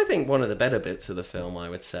get, well, I think one of the better bits of the film, I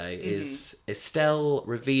would say, is Estelle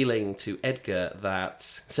revealing to Edgar that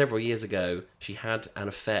several years ago she had an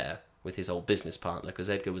affair with his old business partner, because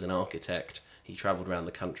Edgar was an architect. He travelled around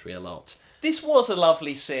the country a lot. This was a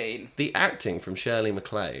lovely scene. The acting from Shirley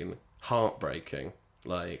MacLaine, heartbreaking.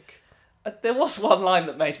 Like, There was one line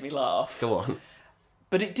that made me laugh. go on.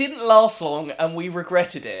 But it didn't last long, and we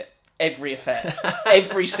regretted it. Every affair.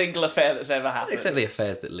 Every single affair that's ever happened. Except the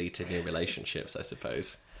affairs that lead to new relationships, I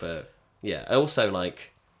suppose. But, yeah, also,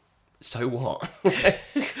 like, so what?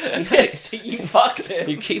 Yes, you fucked him.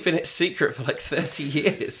 You're keeping it secret for like 30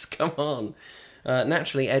 years. Come on.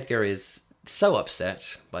 Naturally, Edgar is so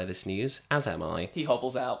upset by this news, as am I. He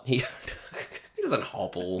hobbles out. He doesn't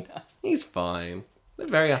hobble. He's fine. They're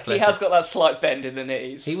very athletic. He has got that slight bend in the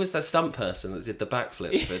knees. He was the stunt person that did the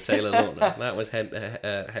backflips for Taylor Lautner. That was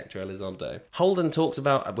Hector Elizondo. Holden talks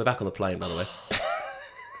about... We're back on the plane, by the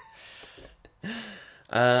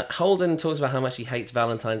way. Holden talks about how much he hates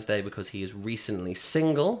Valentine's Day because he is recently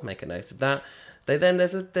single. Make a note of that.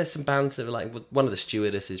 There's some banter, like one of the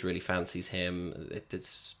stewardesses really fancies him.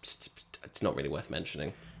 It's not really worth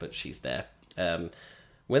mentioning, but she's there.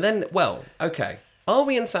 Okay. Are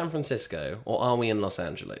we in San Francisco or are we in Los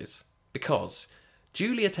Angeles? Because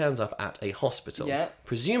Julia turns up at a hospital. Yeah.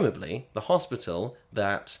 Presumably the hospital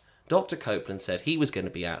that Dr. Copeland said he was going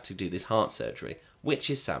to be at to do this heart surgery,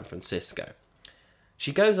 which is San Francisco.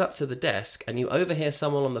 She goes up to the desk and you overhear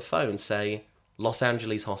someone on the phone say, Los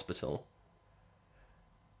Angeles Hospital.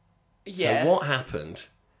 Yeah. So what happened?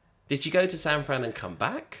 Did she go to San Fran and come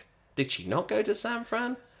back? Did she not go to San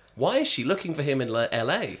Fran? Why is she looking for him in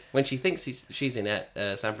LA when she thinks she's in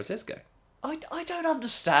San Francisco? I don't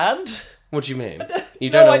understand. What do you mean? You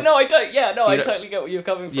I don't. Yeah, no, I don't- totally get where you're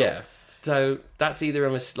coming from. Yeah. So that's either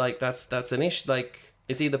that's an issue. Like,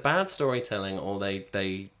 it's either bad storytelling or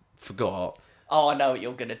they forgot. Oh, I know what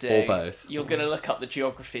you're going to do. Or both. You're going to look up the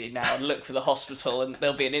geography now and look for the hospital, and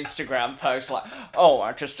there'll be an Instagram post like,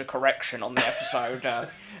 just a correction on the episode.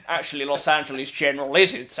 Actually, Los Angeles General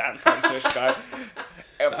is in San Francisco.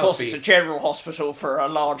 Of course, it's a general hospital for a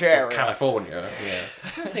large area. California, yeah.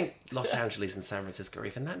 I don't think Los Angeles and San Francisco are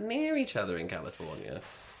even that near each other in California.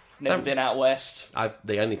 Never been out west.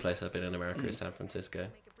 The only place I've been in America is San Francisco.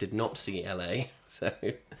 Did not see LA, so...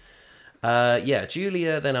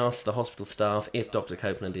 Julia then asks the hospital staff if Dr.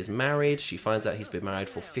 Copeland is married. She finds out he's been married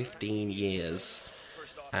for 15 years.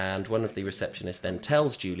 And one of the receptionists then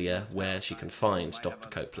tells Julia where she can find Dr.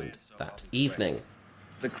 Copeland that evening.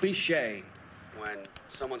 The cliche when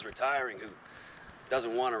someone's retiring who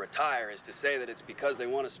doesn't want to retire is to say that it's because they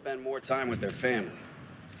want to spend more time with their family.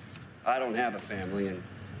 I don't have a family, and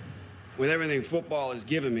with everything football has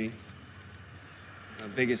given me, the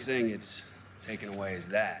biggest thing it's taken away is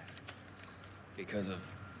that. Because of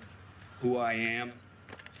who I am,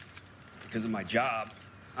 because of my job,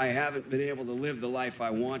 I haven't been able to live the life I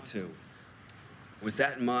want to. With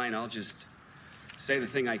that in mind, I'll just say the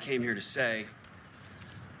thing I came here to say.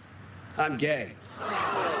 I'm gay.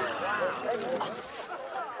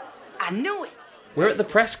 I knew it. We're at the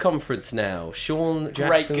press conference now. Sean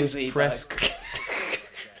Jackson's gazebo. press...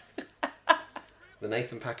 The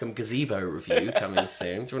Nathan Packham gazebo review coming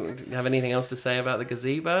soon. Do you have anything else to say about the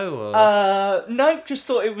gazebo? Or? No, just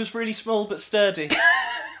thought it was really small but sturdy.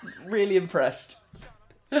 Really impressed.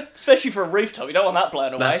 Especially for a rooftop, you don't want that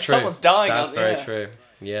blown away. That's true. Someone's dying. That's very true.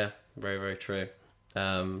 Yeah, very, very true.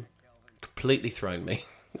 Completely thrown me.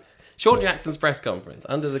 Sean Jackson's press conference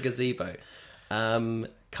under the gazebo.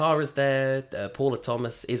 Cara's there. Paula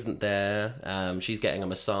Thomas isn't there. She's getting a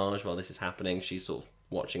massage while this is happening. She's sort of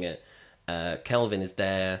watching it. Kelvin is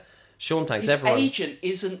there. Sean thanks His everyone. agent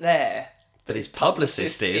isn't there. But his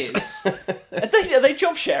publicist is. Are they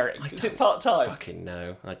job sharing? Is it part-time? Fucking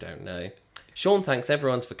no. I don't know. Sean thanks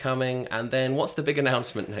everyone for coming, and then what's the big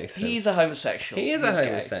announcement, Nathan? He's a homosexual. He is He's a gay.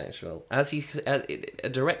 homosexual. As a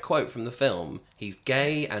direct quote from the film, he's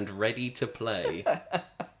gay and ready to play.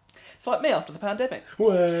 It's like me after the pandemic.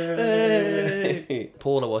 Way.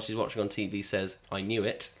 Paula, while she's watching on TV, says, "I knew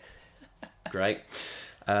it." Great.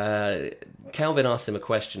 Calvin asks him a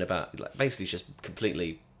question about, like, basically just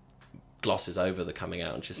completely glosses over the coming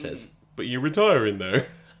out and just says, "But you're retiring though."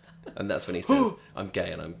 And that's when he says, "I'm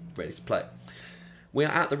gay and I'm ready to play." We're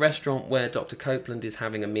at the restaurant where Dr. Copeland is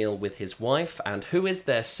having a meal with his wife, and who is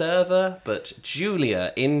their server but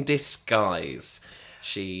Julia in disguise?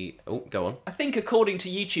 She... Oh, go on. I think according to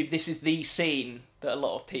YouTube, this is the scene that a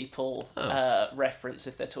lot of people reference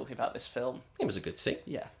if they're talking about this film. It was a good scene.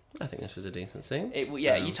 Yeah. I think this was a decent scene.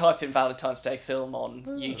 You type in Valentine's Day film on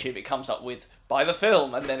YouTube, it comes up with "by the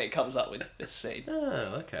film," and then it comes up with this scene.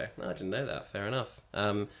 Oh, okay. No, I didn't know that. Fair enough.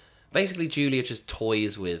 Basically, Julia just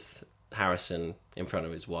toys with Harrison in front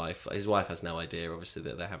of his wife. His wife has no idea, obviously,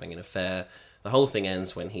 that they're having an affair. The whole thing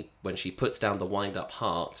ends when she puts down the wind-up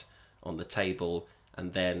heart on the table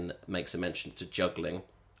and then makes a mention to juggling,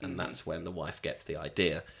 and that's when the wife gets the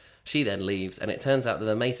idea. She then leaves, and it turns out that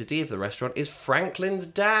the maitre d' of the restaurant is Franklin's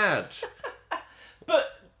dad.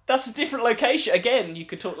 But that's a different location. Again, you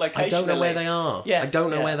could talk locationally. I don't know where they are. Yeah, I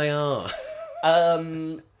don't know where they are.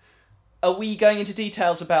 Are we going into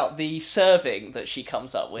details about the serving that she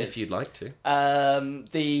comes up with? If you'd like to.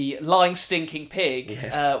 The lying stinking pig,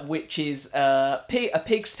 Yes. which is a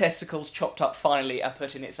pig's testicles chopped up finely and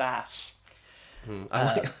put in its ass.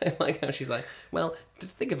 I like how she's like, well, to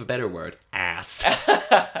think of a better word, ass.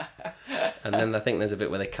 And then I think there's a bit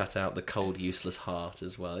where they cut out the cold, useless heart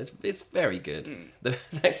as well. It's very good.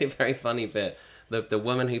 There's actually a very funny bit. The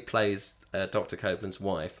woman who plays Dr. Copeland's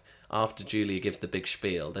wife, after Julia gives the big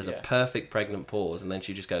spiel, there's a perfect pregnant pause, and then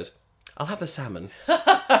she just goes, "I'll have the salmon."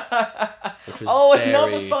 Another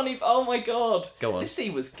funny... Oh my god. Go on. This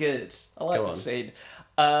scene was good. I like Go the on. scene.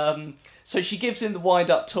 So she gives him the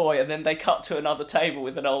wind-up toy, and then they cut to another table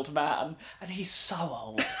with an old man, and he's so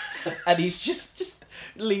old. And he's just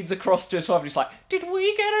leans across to his wife, and he's like, "Did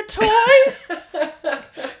we get a toy?"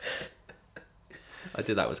 I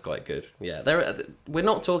did. That was quite good. Yeah, we're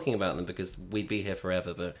not talking about them because we'd be here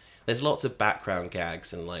forever, but there's lots of background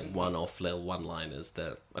gags and like one-off little one-liners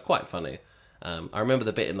that are quite funny. I remember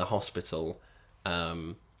the bit in the hospital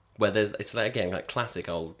where it's like, again, like classic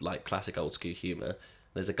old school humour.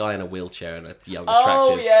 There's a guy in a wheelchair and a young,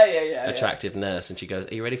 attractive nurse, and she goes,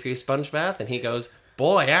 "Are you ready for your sponge bath?" And he goes,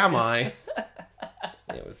 "Boy, am I!"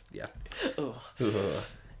 It was, yeah.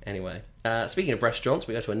 Anyway, speaking of restaurants,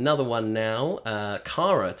 we go to another one now.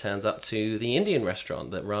 Kara turns up to the Indian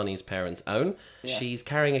restaurant that Rani's parents own. Yeah. She's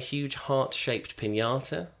carrying a huge heart-shaped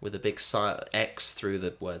piñata with a big X through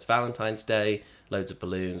the words Valentine's Day, loads of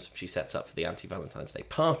balloons. She sets up for the anti-Valentine's Day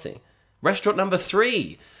party. Restaurant number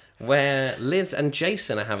 3, where Liz and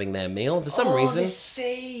Jason are having their meal. For some reason, this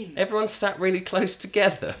scene. Everyone's sat really close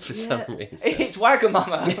together for some reason. It's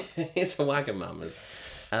Wagamama. It's a Wagamamas.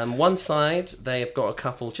 One side, they have got a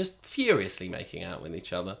couple just furiously making out with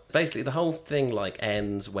each other. Basically, the whole thing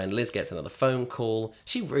ends when Liz gets another phone call.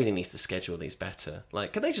 She really needs to schedule these better.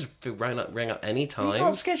 Like, can they just ring up any time? You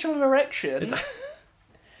can't schedule an erection.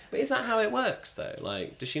 But is that how it works, though?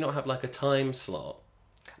 Like, does she not have, like, a time slot?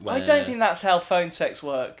 I don't think that's how phone sex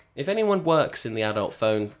work. If anyone works in the adult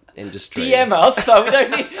phone industry... DM us, so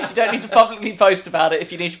you don't need to publicly post about it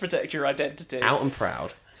if you need to protect your identity. Out and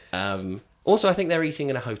proud. Also, I think they're eating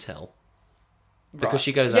in a hotel. Because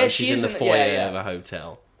she goes out and she's in the foyer of a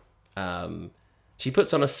hotel. She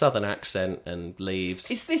puts on a southern accent and leaves.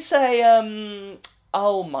 Is this a...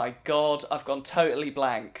 Oh my god, I've gone totally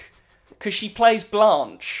blank. Because she plays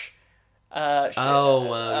Blanche.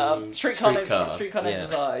 Streetcar Named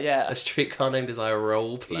Desire, yeah. A Streetcar Named Desire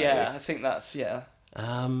role play. Yeah, I think that's, yeah.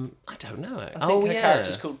 I don't know. I think her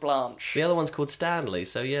character's called Blanche. The other one's called Stanley,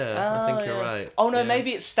 so I think you're right. Oh no,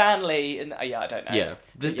 maybe it's Stanley. And I don't know. Yeah,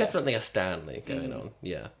 there's definitely a Stanley going on.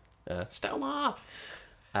 Yeah, Stelma.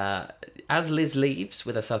 As Liz leaves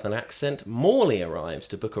with a southern accent, Morley arrives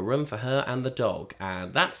to book a room for her and the dog,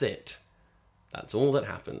 and that's it. That's all that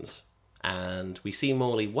happens. And we see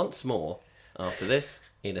Morley once more after this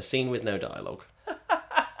in a scene with no dialogue.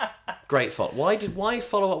 Great fault. Why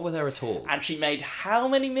follow up with her at all? And she made how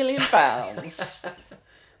many £1 million?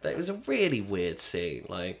 It was a really weird scene.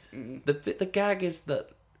 Like the gag is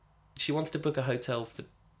that she wants to book a hotel for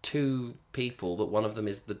 2 people, but one of them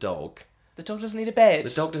is the dog. The dog doesn't need a bed.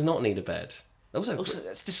 The dog does not need a bed. Also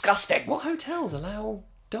that's disgusting. What hotels allow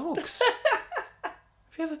dogs? Have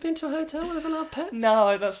you ever been to a hotel with allowed pets?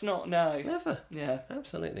 No, that's not. No, never. Yeah,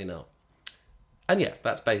 absolutely not. And yeah,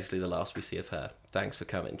 that's basically the last we see of her. Thanks for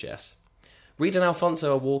coming, Jess. Reed and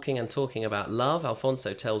Alfonso are walking and talking about love.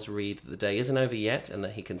 Alfonso tells Reed that the day isn't over yet and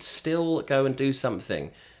that he can still go and do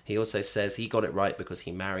something. He also says he got it right because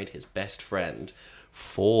he married his best friend.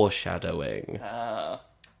 Foreshadowing.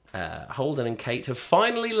 Holden and Kate have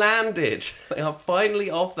finally landed. They are finally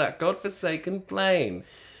off that godforsaken plane.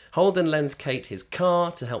 Holden lends Kate his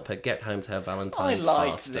car to help her get home to her Valentine faster. I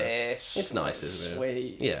like this. It's nice, isn't it?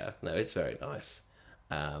 Sweet. Yeah, no, it's very nice.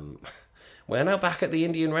 We're now back at the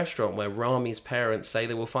Indian restaurant where Rami's parents say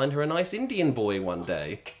they will find her a nice Indian boy one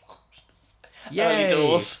day. Yay! Early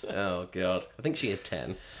doors. Oh, God. I think she is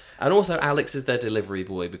 10. And also Alex is their delivery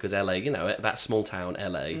boy because LA, you know, that small town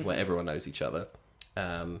LA where everyone knows each other.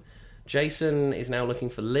 Jason is now looking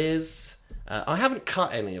for Liz. I haven't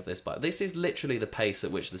cut any of this, but this is literally the pace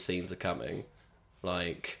at which the scenes are coming.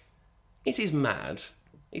 Like, it is mad.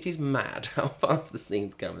 It is mad how fast the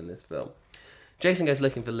scenes come in this film. Jason goes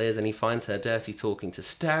looking for Liz and he finds her dirty talking to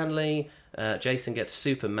Stanley. Jason gets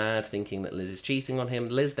super mad thinking that Liz is cheating on him.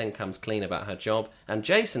 Liz then comes clean about her job and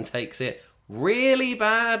Jason takes it really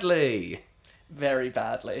badly. Very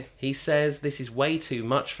badly. He says, this is way too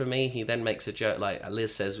much for me. He then makes a joke like,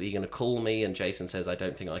 Liz says, are you going to call me? And Jason says, I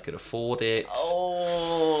don't think I could afford it.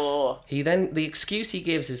 Oh. The excuse he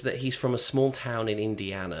gives is that he's from a small town in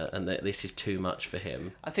Indiana and that this is too much for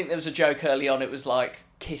him. I think there was a joke early on, it was like,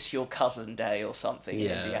 kiss your cousin day or something in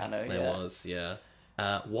Indiana. There was, yeah.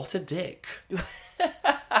 What a dick.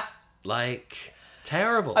 Like,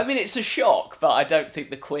 terrible. I mean, it's a shock, but I don't think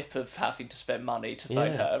the quip of having to spend money to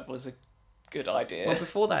phone her was a good idea. Well,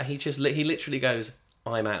 before that, he literally goes,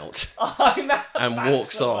 I'm out. I'm out. And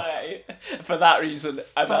walks off. For that reason,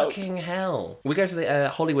 I'm out. Fucking hell. We go to the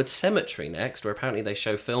Hollywood Cemetery next, where apparently they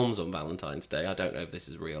show films on Valentine's Day. I don't know if this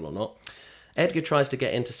is real or not. Edgar tries to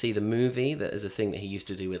get in to see the movie. That is a thing that he used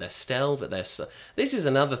to do with Estelle, but this is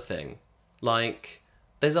another thing. Like,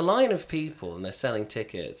 there's a line of people and they're selling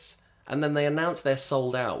tickets, and then they announce they're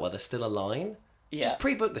sold out while there's still a line. Yeah. Just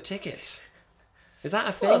pre-book the tickets. Is that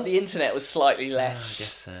a thing? Well, the internet was slightly less. I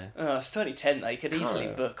guess so. Oh, it's 2010 though, you could easily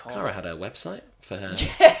book on. Cara had her website for her,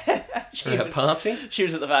 for her party. She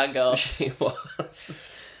was at the Vanguard. She was.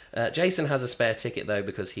 Jason has a spare ticket though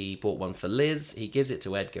because he bought one for Liz. He gives it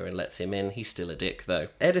to Edgar and lets him in. He's still a dick though.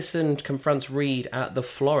 Edison confronts Reed at the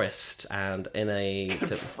florist and in a...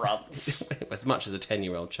 Confronts. As much as a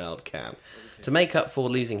 10-year-old child can. To make up for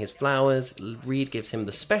losing his flowers, Reed gives him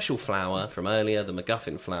the special flower from earlier, the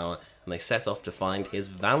MacGuffin flower, and they set off to find his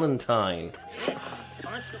Valentine. Okay,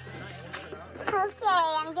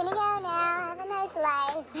 I'm gonna go now. Have a nice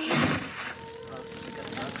life.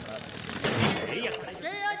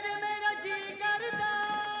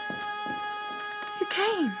 You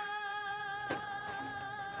came.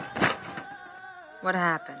 What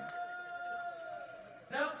happened?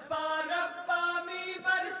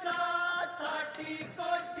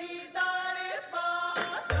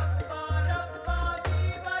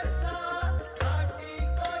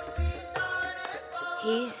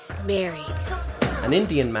 He's married. An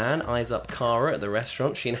Indian man eyes up Cara at the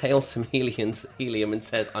restaurant. She inhales some helium and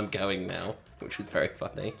says, I'm going now, which was very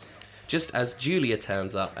funny. Just as Julia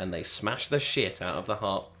turns up and they smash the shit out of the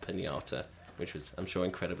heart pinata, which was, I'm sure,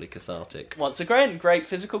 incredibly cathartic. Once again, great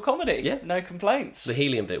physical comedy. Yeah. No complaints. The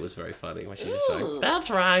helium bit was very funny, when she just like, that's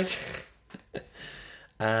right.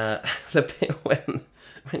 The bit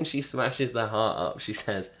when she smashes the heart up, she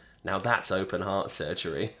says, now that's open heart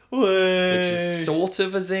surgery. Way. Which is sort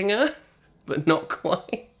of a zinger, but not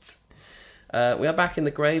quite. We are back in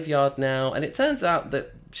the graveyard now, and it turns out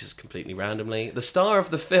that, just completely randomly, the star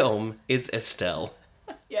of the film is Estelle.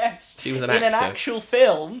 Yes. She was an actor. In an actual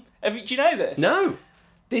film. Do you know this? No.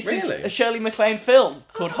 This really? is a Shirley MacLaine film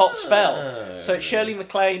called Hot Spell. So it's Shirley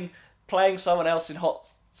MacLaine playing someone else in Hot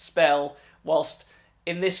Spell, whilst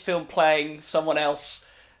in this film playing someone else,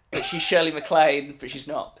 but she's Shirley MacLaine, but she's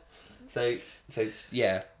not. So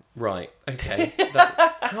yeah, right, okay.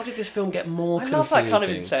 How did this film get more confusing? I love that kind of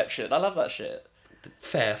Inception. I love that shit.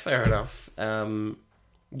 Fair enough.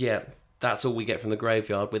 Yeah, that's all we get from the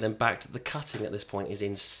graveyard. We're then back to the cutting at this point is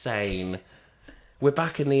insane. We're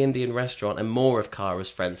back in the Indian restaurant and more of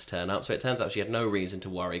Cara's friends turn up, so it turns out she had no reason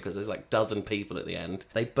to worry because there's like a dozen people at the end.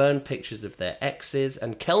 They burn pictures of their exes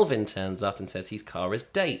and Kelvin turns up and says he's Cara's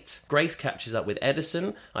date. Grace catches up with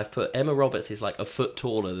Edison. I've put Emma Roberts is like a foot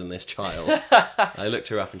taller than this child. I looked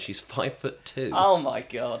her up and she's 5'2". Oh my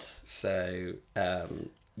god. So,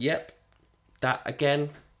 yep. That,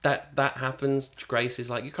 again, that happens. Grace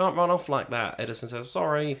is like, you can't run off like that. Edison says,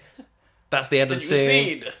 sorry. That's the end of the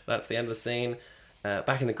scene. That's the end of the scene.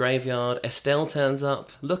 Back in the graveyard, Estelle turns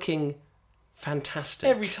up, looking fantastic.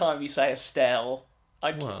 Every time you say Estelle,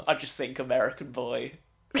 I just think American Boy.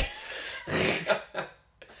 Do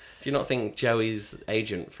you not think Joey's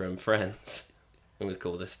agent from Friends was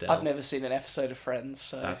called Estelle? I've never seen an episode of Friends,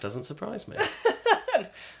 so... That doesn't surprise me.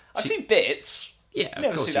 I've seen bits. Yeah, of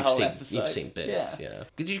Never course seen the whole you've episode. seen bits. Yeah. Yeah.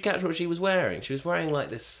 Did you catch what she was wearing? She was wearing like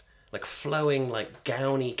this, like flowing, like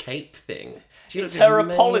gowny cape thing. It's her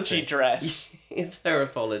apology dress. It's her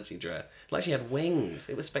apology dress. Like she had wings.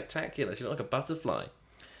 It was spectacular. She looked like a butterfly.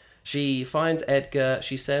 She finds Edgar.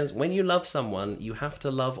 She says, when you love someone, you have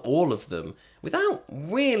to love all of them without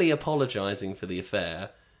really apologising for the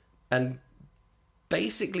affair. And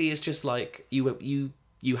basically it's just like, you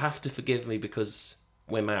have to forgive me because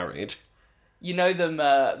we're married. You know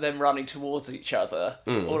them running towards each other.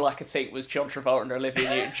 All I could think was John Travolta and Olivia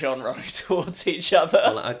Newton-John running towards each other.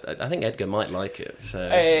 Well, I think Edgar might like it. So,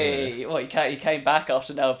 hey, well, he came back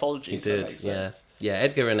after no apology. He did, yeah. Yeah,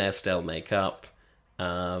 Edgar and Estelle make up.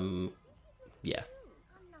 Yeah.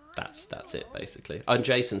 That's it, basically. And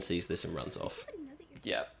Jason sees this and runs off.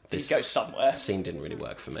 Yeah, This he goes somewhere. Scene didn't really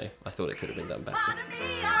work for me. I thought it could have been done better.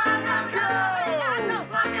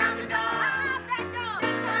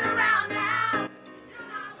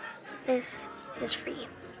 This is for you.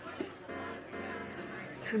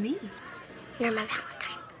 For me? You're my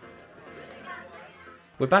Valentine.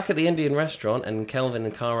 We're back at the Indian restaurant, and Kelvin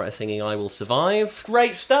and Cara are singing "I Will Survive."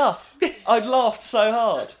 Great stuff. I laughed so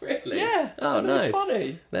hard. Really? Yeah. Oh, that nice. was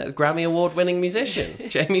funny. That Grammy award-winning musician,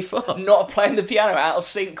 Jamie Foxx. Not playing the piano out of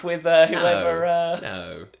sync with whoever.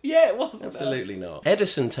 No. Yeah, it wasn't. Absolutely not.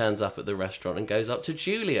 Edison turns up at the restaurant and goes up to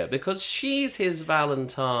Julia because she's his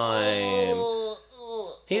Valentine.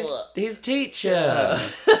 His teacher.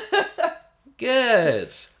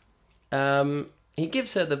 Good. He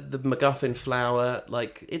gives her the MacGuffin flower.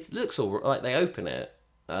 Like, it looks all right. Like, they open it,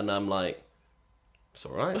 and I'm like, it's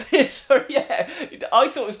all right. So, yeah, I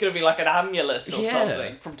thought it was going to be like an amulet or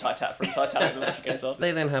something from Titanic. When she goes off.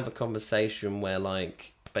 They then have a conversation where,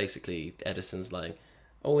 like, basically Edison's like,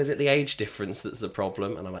 oh, is it the age difference that's the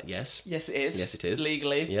problem? And I'm like, yes. Yes, it is. Yes, it is.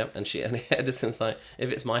 Legally. Yep. And Edison's like,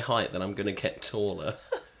 if it's my height, then I'm going to get taller.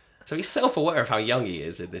 So he's self-aware of how young he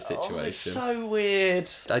is in this situation. Oh, it's so weird.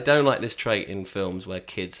 I don't like this trait in films where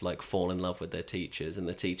kids like fall in love with their teachers, and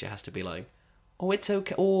the teacher has to be like, "Oh, it's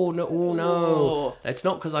okay. Oh no, oh no. Oh. It's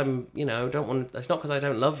not because I'm, don't want. It's not because I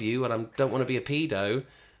don't love you and I don't want to be a pedo.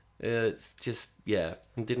 It's just, yeah,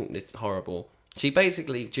 it's horrible."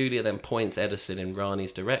 Julia then points Edison in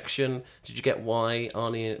Rani's direction. Did you get why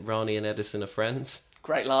Rani and Edison are friends?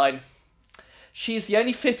 Great line. She is the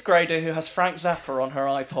only 5th grader who has Frank Zappa on her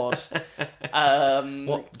iPod.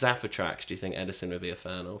 What Zappa tracks do you think Edison would be a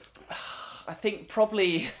fan of? I think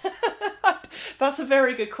probably... That's a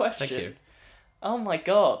very good question. Thank you. Oh my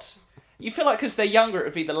god. You feel like because they're younger it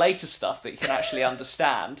would be the later stuff that you can actually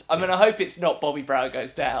understand. I mean, I hope it's not Bobby Brown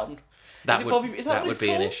Goes Down. That would be called?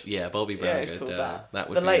 an issue. Yeah, Bobby Brown Goes Down. That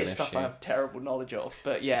would the be later an stuff issue. I have terrible knowledge of,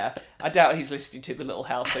 but yeah, I doubt he's listening to The Little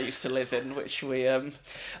House I Used to Live In, which we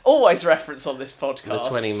always reference on this podcast.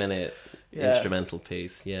 The 20-minute instrumental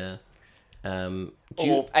piece, yeah.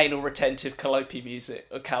 Or anal retentive calliope music.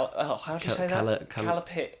 Or how do you say that?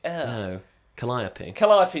 Calliope. No, calliope.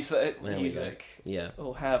 Calliope's music. Yeah.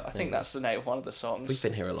 Or have. I think that's the name of one of the songs. We've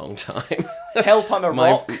been here a long time. Help, I'm a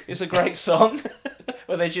Rock is a great song.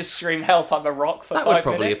 Where they just scream, help, I'm a rock for 5 minutes. That would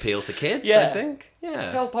probably appeal to kids, I think.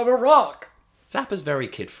 Yeah. Help, I'm a rock. Zappa's very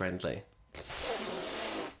kid-friendly.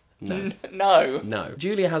 No. No.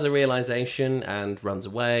 Julia has a realisation and runs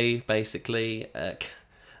away, basically.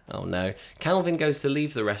 Oh no. Calvin goes to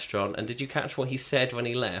leave the restaurant, and did you catch what he said when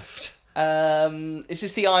he left? Is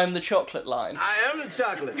this the I am the chocolate line? I am the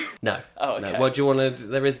chocolate. No. Oh, okay. No. What do you want to...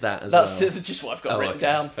 There is that as well. That's just what I've got written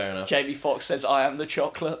down. Fair enough. Jamie Foxx says, I am the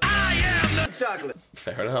chocolate. I am the chocolate.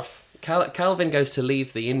 Fair enough. Calvin goes to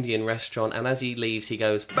leave the Indian restaurant, and as he leaves, he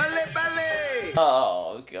goes... Ballet, ballet.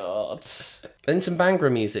 Oh, God. Then some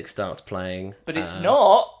Bhangra music starts playing. But it's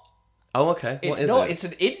not. Oh, okay. What is not. it? It's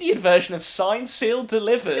an Indian version of Signed, Sealed,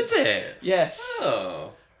 Delivered. Is it? Yes.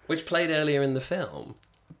 Oh. Which played earlier in the film.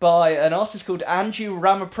 By an artist called Anju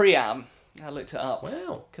Ramapriyam. I looked it up.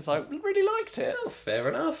 Wow. Because I really liked it. Oh, fair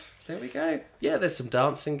enough. There we go. Yeah, there's some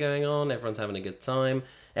dancing going on. Everyone's having a good time.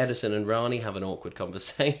 Edison and Rani have an awkward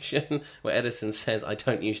conversation where Edison says, I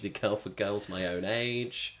don't usually go for girls my own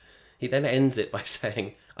age. He then ends it by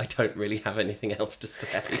saying, I don't really have anything else to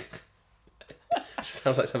say. Which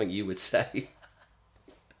sounds like something you would say.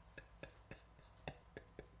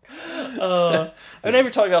 And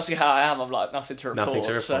every time you ask me how I am, I'm like, nothing to report. Nothing to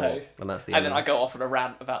report. So... And that's the And end. then I go off on a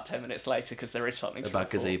rant about 10 minutes later because there is something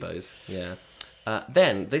about to report. gazebos. Yeah.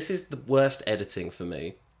 Then, this is the worst editing for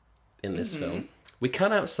me in this film. We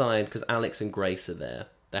cut outside because Alex and Grace are there.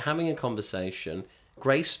 They're having a conversation.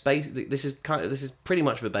 Grace, basically, this is pretty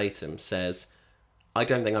much verbatim, says, I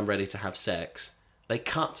don't think I'm ready to have sex. They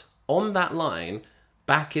cut on that line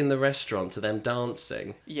back in the restaurant to them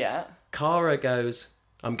dancing. Yeah. Cara goes,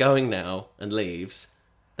 "I'm going now," and leaves.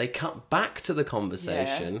 They cut back to the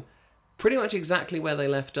conversation, pretty much exactly where they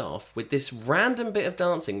left off, with this random bit of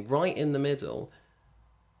dancing right in the middle.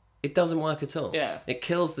 It doesn't work at all. Yeah. It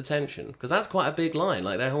kills the tension, because that's quite a big line.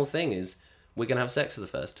 Like, their whole thing is, we're going to have sex for the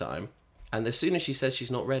first time, and as soon as she says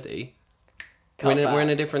she's not ready, we're in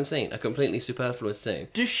a different scene, a completely superfluous scene.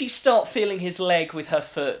 Does she start feeling his leg with her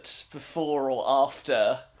foot before or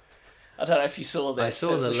after? I don't know if you saw this. I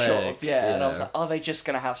saw the leg. Shot of, and I was like, are they just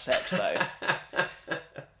going to have sex, though?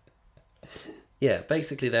 Yeah,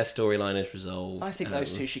 basically their storyline is resolved. I think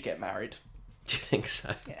those two should get married. Do you think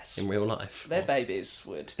so? Yes. In real life? Their babies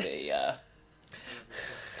would be...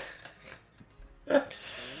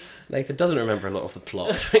 Nathan doesn't remember a lot of the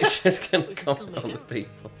plot, so he's just going to comment on the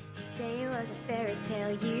people. Today was a fairy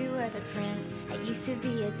tale, you were the prince. I used to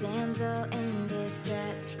be a damsel in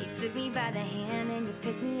distress. You took me by the hand and you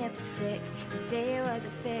picked me up at 6. Today was a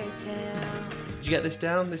fairy tale. Did you get this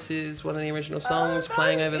down? This is one of the original songs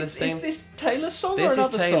playing over this scene. Is this Taylor's song This or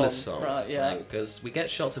another is Taylor's song. Right, yeah. Because we get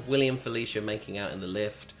shots of Willie and Felicia making out in the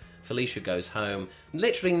lift. Felicia goes home.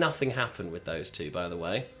 Literally nothing happened with those two, by the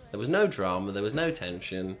way. There was no drama, there was no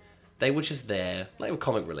tension. They were just there. They were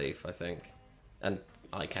comic relief, I think. And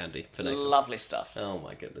eye candy for Nathan. Lovely stuff. Oh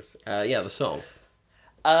my goodness. Yeah, the song.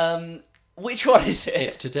 Which one is it?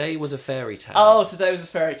 It's Today Was a Fairy Tale. Oh, Today Was a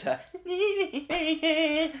Fairy Tale.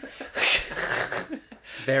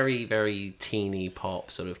 Very, very teeny pop,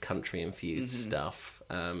 sort of country infused stuff.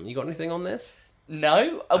 You got anything on this?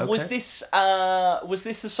 No. Okay. Was this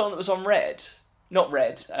the song that was on Red? Not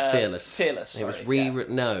Red. Fearless. Fearless. It was sorry,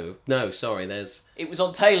 No, sorry. It was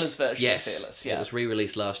on Taylor's version Yes, of Fearless. Yeah. It was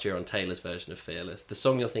re-released last year on Taylor's version of Fearless. The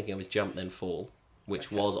song you're thinking of is Jump Then Fall,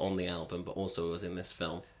 which was on the album, but also was in this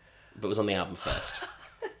film. But it was on the album first.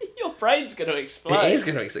 Your brain's going to explode. It is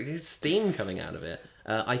going to explode. There's steam coming out of it.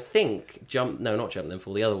 I think not Jump Then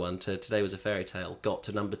Fall, the other one, Today Was a Fairy Tale, got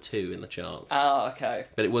to number 2 in the charts. Oh, okay.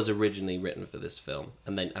 But it was originally written for this film,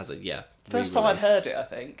 and then First time I'd heard it, I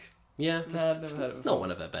think. Yeah, no, I've never heard it before. Not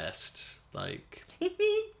one of her best. Like,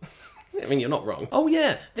 I mean, you're not wrong. Oh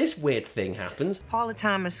yeah, this weird thing happens. Paula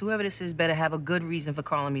Thomas, whoever this is, better have a good reason for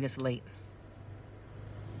calling me this late.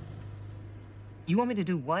 You want me to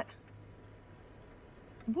do what?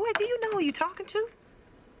 Boy, do you know who you're talking to?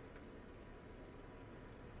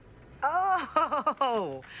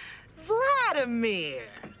 Oh, Vladimir.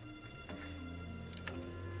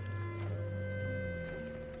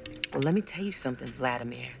 Well, let me tell you something,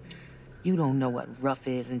 Vladimir. You don't know what rough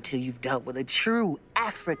is until you've dealt with a true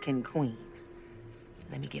African queen.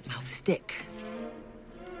 Let me get my stick.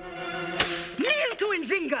 Kneel to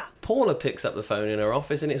Nzinga! Paula picks up the phone in her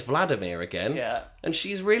office and it's Vladimir again. Yeah. And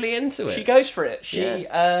she's really into it. She goes for it. She,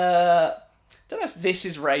 don't know if this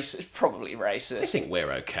is racist. It's probably racist. I think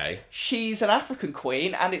we're okay. She's an African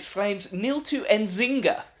queen and exclaims, "Kneel to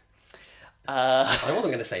Nzinga." I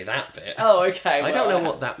wasn't going to say that bit. Oh, okay. I don't know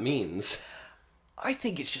what that means. I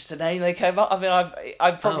think it's just a name they came up. I mean,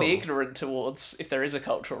 I'm probably ignorant towards if there is a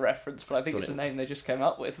cultural reference, but I think it's a name they just came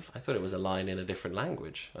up with. I thought it was a line in a different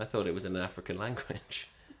language. I thought it was in an African language.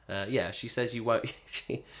 She says you won't.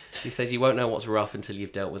 She says you won't know what's rough until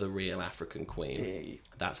you've dealt with a real African queen. Yeah.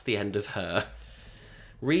 That's the end of her.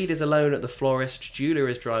 Reed is alone at the florist. Julia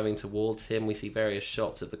is driving towards him. We see various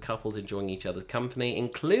shots of the couples enjoying each other's company,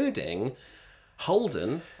 including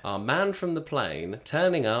Holden, our man from the plane,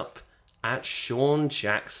 turning up at Sean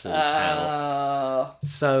Jackson's house.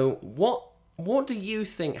 So, what do you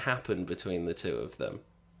think happened between the two of them?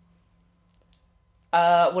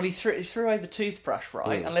 Well, he threw away the toothbrush,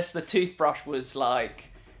 right? Unless the toothbrush was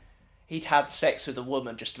like he'd had sex with a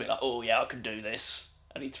woman just to be like, oh yeah, I can do this,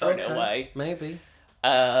 and he'd thrown it away. Maybe.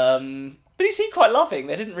 But he seemed quite loving.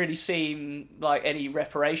 There didn't really seem like any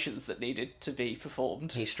reparations that needed to be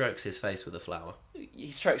performed. He strokes his face with a flower. He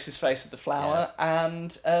strokes his face with the flower,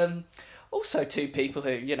 and also two people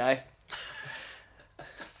who, you know,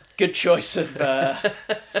 good choice of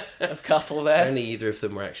couple there. Only either of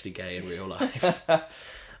them were actually gay in real life.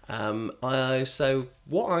 So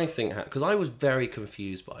what I think, because I was very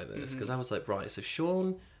confused by this, because I was like, right, so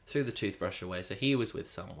Sean threw the toothbrush away, so he was with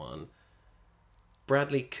someone.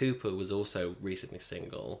 Bradley Cooper was also recently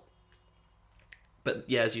single. But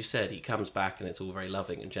yeah, as you said, he comes back and it's all very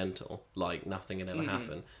loving and gentle, like nothing had ever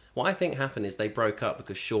happened. What I think happened is they broke up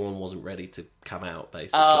because Sean wasn't ready to come out,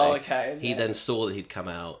 basically. Oh, okay. He then saw that he'd come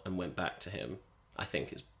out and went back to him, I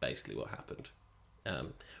think is basically what happened.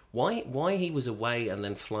 Why he was away and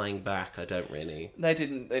then flying back, I don't really... They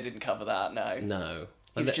didn't cover that, no. No.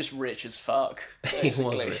 He was just rich as fuck, basically. He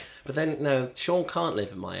was rich. But then, no, Sean can't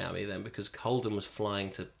live in Miami then because Holden was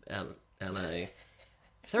flying to LA.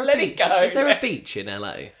 Is there a Let beach? it go. Is there a beach in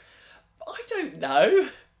LA? I don't know.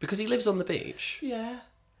 Because he lives on the beach. Yeah.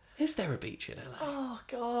 Is there a beach in LA? Oh,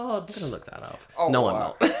 God. I'm gonna look that up. Oh, no,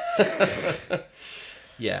 wow. I'm not.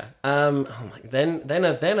 Yeah. Then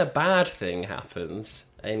a bad thing happens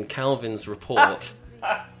in Calvin's report.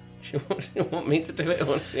 Do you want me to do it?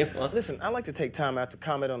 Or do you want... Listen, I'd like to take time out to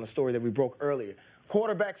comment on the story that we broke earlier.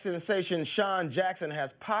 Quarterback sensation Sean Jackson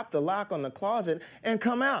has popped the lock on the closet and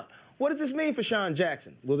come out. What does this mean for Sean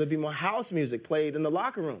Jackson? Will there be more house music played in the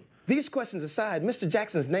locker room? These questions aside, Mr.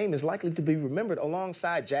 Jackson's name is likely to be remembered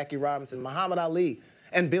alongside Jackie Robinson, Muhammad Ali,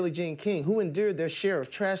 and Billie Jean King, who endured their share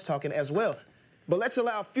of trash talking as well. But let's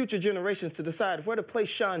allow future generations to decide where to place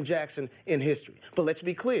Sean Jackson in history. But let's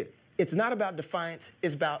be clear, it's not about defiance,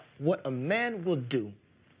 it's about what a man will do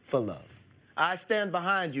for love. I stand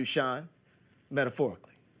behind you, Sean,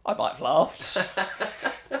 metaphorically. I might have laughed.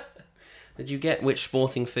 Did you get which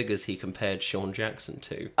sporting figures he compared Sean Jackson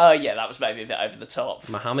to? Oh, yeah, that was maybe a bit over the top.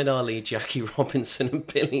 Muhammad Ali, Jackie Robinson, and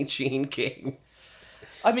Billie Jean King.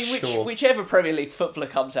 I mean, Sure. whichever Premier League footballer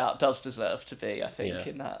comes out does deserve to be, I think,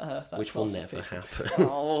 in that Which will philosophy. never happen.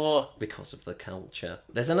 Oh. Because of the culture.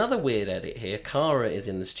 There's another weird edit here. Cara is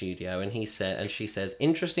in the studio and she says,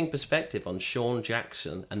 interesting perspective on Sean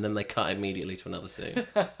Jackson, and then they cut immediately to another scene.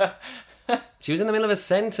 She was in the middle of a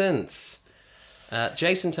sentence.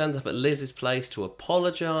 Jason turns up at Liz's place to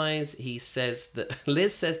apologise. He says that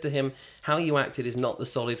Liz says to him, how you acted is not the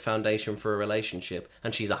solid foundation for a relationship,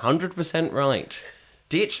 and she's 100% right.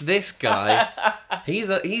 Ditch this guy. He's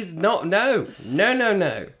not. No.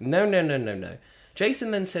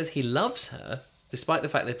 Jason then says he loves her, despite the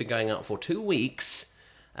fact they've been going out for 2 weeks.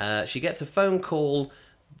 She gets a phone call.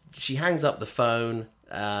 She hangs up the phone.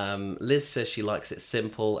 Liz says she likes it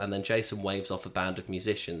simple, and then Jason waves off a band of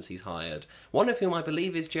musicians he's hired. One of whom I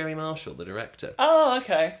believe is Jerry Marshall, the director. Oh,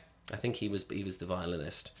 okay. I think he was the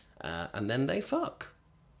violinist. And then they fuck.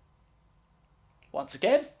 Once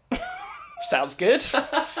again. Sounds good.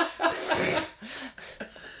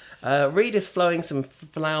 Reed is flowing some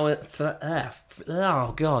flower.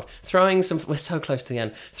 Oh God! Throwing some. We're so close to the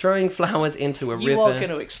end. Throwing flowers into a river. You are going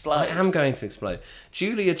to explode. I am going to explode.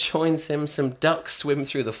 Julia joins him. Some ducks swim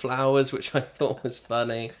through the flowers, which I thought was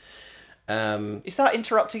funny. Is that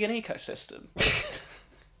interrupting an ecosystem?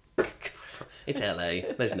 It's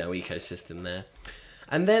LA. There's no ecosystem there.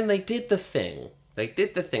 And then they did the thing.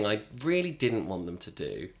 I really didn't want them to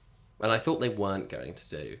do, and I thought they weren't going to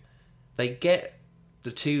do. They get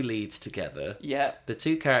the two leads together. Yeah. The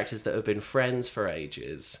two characters that have been friends for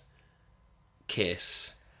ages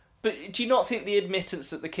kiss. But do you not think the admittance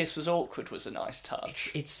that the kiss was awkward was a nice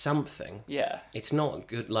touch? It's something. Yeah. It's not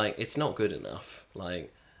good. It's not good enough. I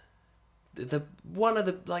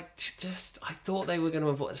thought they were going to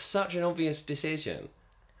avoid such an obvious decision,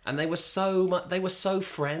 and they were so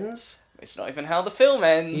friends. It's not even how the film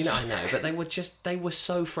ends. I know, but they were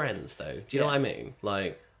so friends though. Do you know what I mean?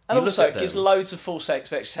 And also, it gives loads of false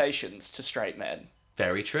expectations to straight men.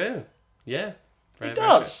 Very true. Yeah. It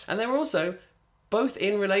does. And they were also both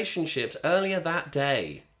in relationships earlier that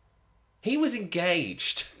day. He was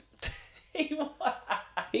engaged.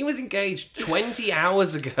 He was engaged 20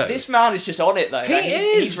 hours ago. This man is just on it, though. He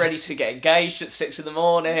is. He's ready to get engaged at 6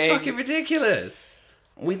 a.m. It's fucking ridiculous.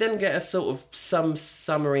 We then get a sort of some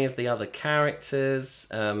summary of the other characters.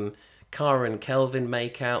 Cara and Kelvin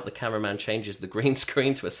make out. The cameraman changes the green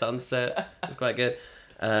screen to a sunset. It's quite good.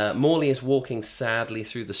 Morley is walking sadly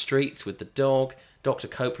through the streets with the dog. Dr.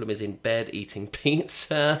 Copeland is in bed eating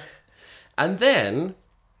pizza. And then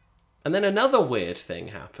another weird thing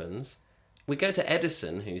happens. We go to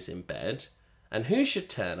Edison, who's in bed. And who should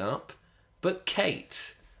turn up but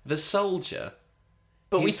Kate, the soldier.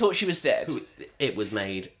 But we thought she was dead. It was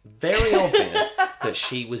made very obvious that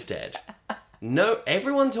she was dead. No,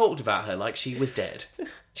 everyone talked about her like she was dead.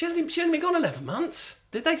 She hasn't been gone 11 months.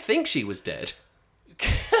 Did they think she was dead?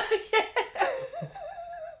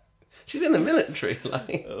 She's in the military.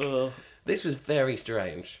 This was very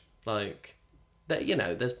strange.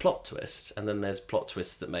 There's plot twists, and then there's plot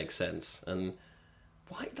twists that make sense. And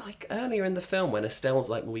why, earlier in the film, when Estelle's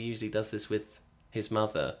he usually does this with his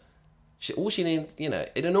mother. All she needs, in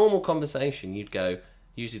a normal conversation, you'd go,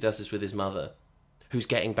 usually does this with his mother, who's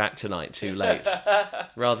getting back tonight too late,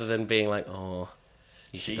 rather than being like, oh,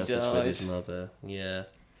 usually does this with his mother. Yeah.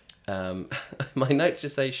 My notes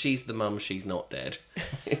just say she's the mum, she's not dead.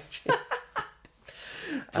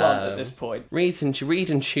 At this point. Reed and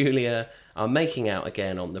Julia are making out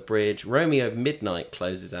again on the bridge. Romeo Midnight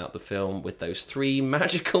closes out the film with those 3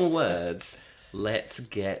 magical words, let's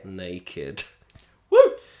get naked.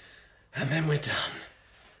 Woo! And then we're done.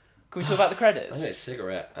 Can we talk about the credits? I need a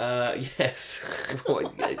cigarette. Yes.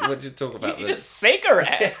 What did you talk about? You need a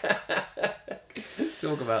cigarette?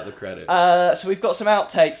 Talk about the credits. So we've got some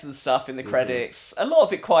outtakes and stuff in the credits. A lot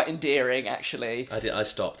of it quite endearing, actually. I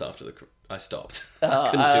stopped after the... I stopped. I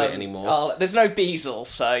couldn't do it anymore. There's no Beazle,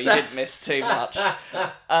 so you didn't miss too much.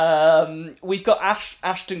 We've got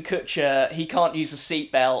Ashton Kutcher. He can't use a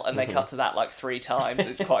seatbelt, and they cut to that like 3 times.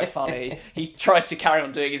 It's quite funny. He tries to carry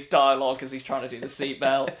on doing his dialogue as he's trying to do the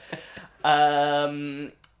seatbelt.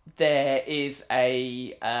 There is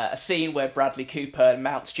a scene where Bradley Cooper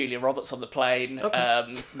mounts Julia Roberts on the plane,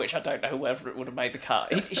 which I don't know whether it would have made the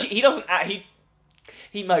cut. He doesn't.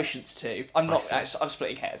 He motions to. I'm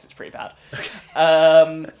splitting hairs. It's pretty bad.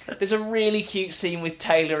 There's a really cute scene with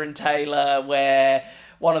Taylor and Taylor where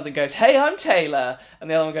one of them goes, "Hey, I'm Taylor,"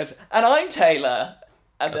 and the other one goes, "And I'm Taylor."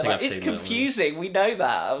 And they're like, "It's confusing. We know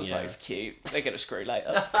that." I was like, "It's cute. They're gonna screw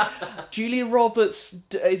later." Julia Roberts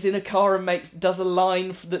is in a car and does a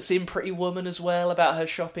line that's in Pretty Woman as well about her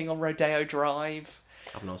shopping on Rodeo Drive.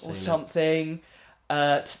 I've not seen or something.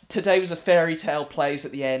 Today Was a Fairy Tale plays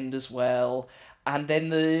at the end as well. And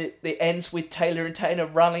then it ends with Taylor and Taylor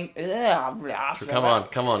running... Come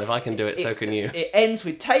on. If I can do it, so can you. It ends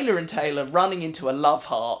with Taylor and Taylor running into a love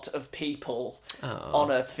heart of people on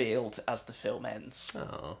a field as the film ends.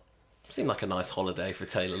 Oh. Seemed like a nice holiday for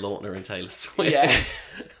Taylor Lautner and Taylor Swift. Yeah.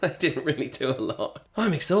 They didn't really do a lot.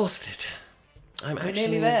 I'm exhausted. I'm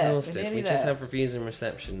actually exhausted. We just have reviews and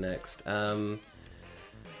reception next.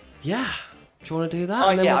 Yeah. Do you want to do that?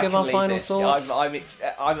 And then we'll give our final thoughts?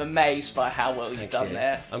 I'm amazed by how well you've done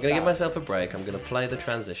there. I'm going to give myself a break. I'm going to play the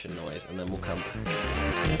transition noise and then we'll come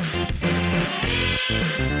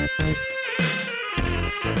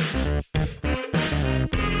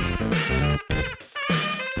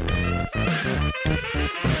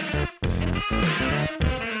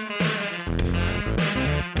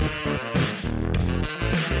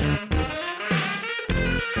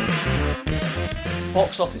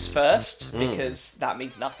Box office first, because that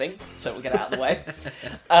means nothing, so we'll get it out of the way.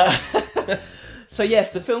 So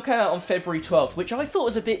yes, the film came out on February 12th, which I thought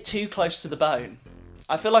was a bit too close to the bone.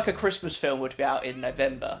 I feel like a Christmas film would be out in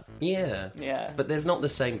November. Yeah. But there's not the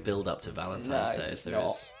same build-up to Valentine's Day as there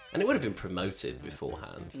is. And it would have been promoted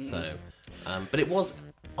beforehand, so... but it was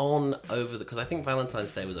on over because I think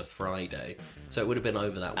Valentine's Day was a Friday, so it would have been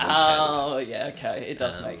over that weekend. Oh, yeah, okay. It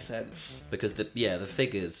does make sense. Because, the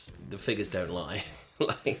figures don't lie.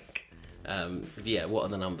 What are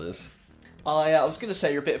the numbers? I was going to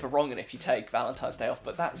say you're a bit of a wrong-un if you take Valentine's Day off,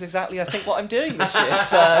 but that's exactly, I think, what I'm doing this year.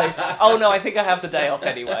 So, I think I have the day off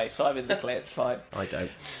anyway, so I'm in the clear. It's fine. I don't.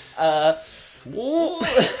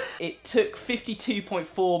 It took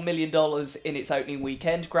 $52.4 million in its opening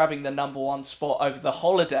weekend, grabbing the #1 spot over The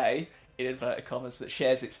Holiday, in inverted commas, that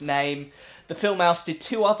shares its name. The film ousted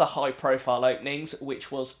 2 other high-profile openings,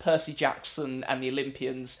 which was Percy Jackson and the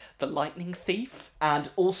Olympians' The Lightning Thief, and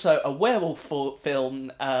also a werewolf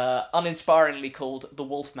film uninspiringly called The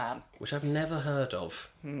Wolfman. Which I've never heard of.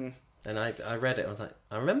 And I read it, I was like,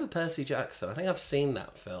 I remember Percy Jackson, I think I've seen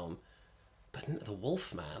that film, but The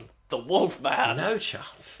Wolfman... The Wolfman. No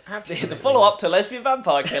chance. Absolutely. The follow-up to Lesbian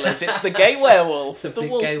Vampire Killers. It's the gay werewolf. The big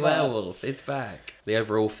gay werewolf. It's back. The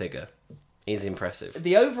overall figure is impressive.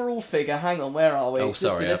 The overall figure, hang on, where are we? Oh,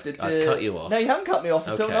 sorry, I've cut you off. No, you haven't cut me off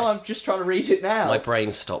until now. I'm just trying to read it now. My brain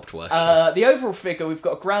stopped working. The overall figure, we've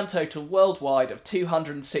got a grand total worldwide of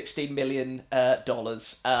 $216 million.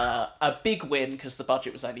 A big win, because the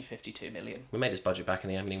budget was only $52 million. We made this budget back in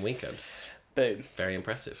the opening weekend. Boom. Very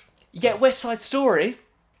impressive. You get West Side Story...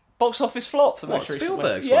 Box office flop for most recent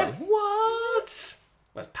Spielberg's one. What?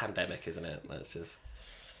 Well, it's pandemic, isn't it?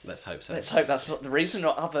 Let's hope so. Let's hope that's not the reason,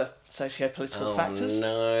 not other socio-political factors.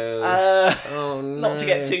 No. Oh no. Not to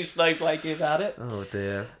get too snowflakey about it. Oh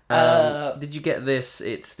dear. Did you get this?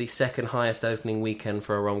 It's the second highest opening weekend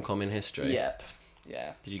for a rom-com in history. Yep.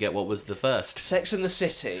 Yeah. Did you get what was the first? Sex and the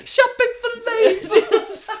City. Shopping for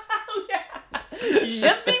labels.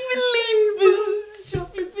 Shopping for labels.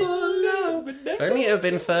 Shopping for love. If only it had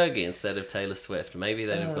been Fergie instead of Taylor Swift. Maybe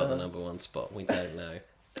they'd have got the #1 spot. We don't know.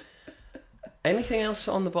 Anything else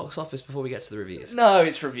on the box office before we get to the reviews? No,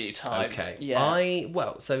 it's review time. Okay. Yeah. I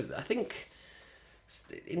think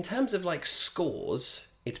in terms of scores,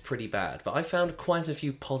 it's pretty bad. But I found quite a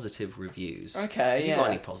few positive reviews. Okay. Have you got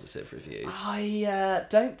any positive reviews? I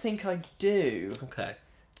don't think I do. Okay.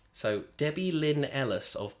 So, Debbie Lynn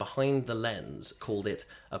Ellis of Behind the Lens called it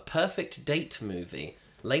a perfect date movie,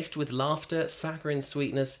 laced with laughter, saccharine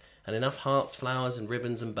sweetness, and enough hearts, flowers, and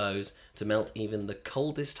ribbons and bows to melt even the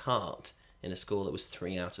coldest heart, in a score that was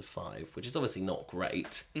 3 out of 5, which is obviously not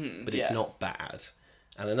great, but it's not bad.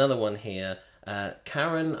 And another one here,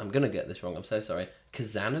 Karen, I'm going to get this wrong, I'm so sorry,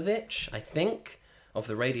 Kazanovich, I think, of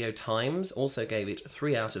the Radio Times, also gave it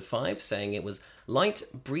 3 out of 5, saying it was light,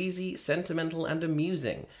 breezy, sentimental and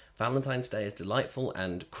amusing. Valentine's Day is delightful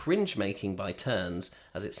and cringe-making by turns,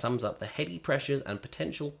 as it sums up the heady pressures and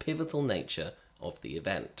potential pivotal nature of the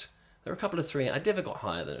event. There are a couple of 3... I never got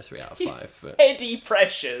higher than a 3 out of 5. But... Heady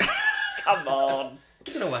pressures. Come on.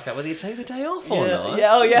 You're going to work out whether you take the day off or not.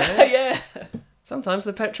 Yeah, oh yeah, yeah. Sometimes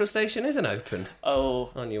the petrol station isn't open. Oh,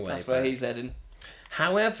 on your way that's back. where he's heading.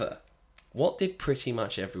 However, what did pretty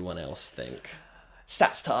much everyone else think?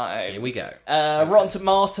 Stats time. Here we go. Rotten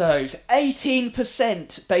Tomatoes,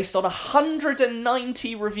 18% based on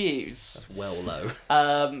 190 reviews. That's well low.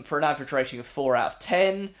 For an average rating of 4 out of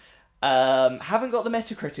 10. Haven't got the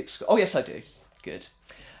Metacritic score. Oh, yes, I do. Good.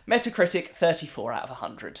 Metacritic, 34 out of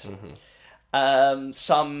 100.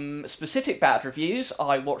 Some specific bad reviews.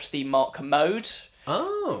 I watched the Mark Kermode.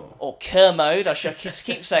 Oh. Or Kermode. I should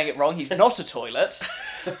keep saying it wrong. He's not a toilet.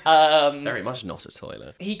 Very much not a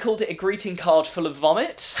toilet. He called it a greeting card full of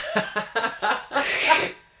vomit.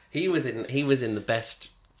 He was in the best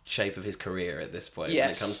shape of his career at this point when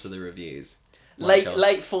it comes to the reviews. Late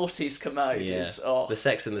 40s Kermode is... Oh. The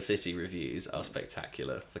Sex and the City reviews are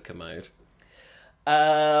spectacular for Kermode.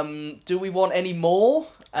 Do we want any more?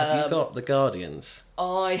 Have you got The Guardians?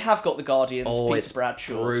 I have got The Guardians. Oh, Peter it's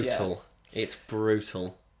Bradshaw's, brutal. Yeah. It's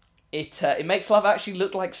brutal. It makes Love Actually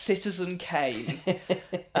look like Citizen Kane.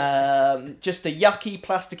 Just a yucky,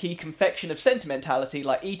 plasticky confection of sentimentality,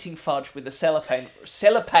 like eating fudge with a cellophane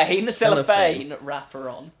wrapper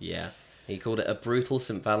on. Yeah. He called it a brutal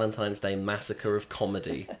St. Valentine's Day massacre of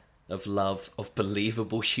comedy, of love, of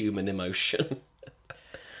believable human emotion.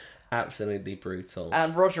 Absolutely brutal.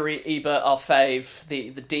 And Roger Ebert, our fave,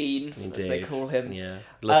 the dean, Indeed. as they call him. Yeah,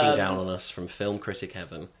 looking down on us from film critic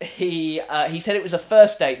heaven. He said it was a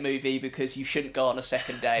first date movie because you shouldn't go on a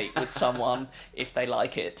second date with someone if they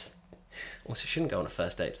like it. Also, you shouldn't go on a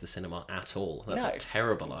first date to the cinema at all. That's No. a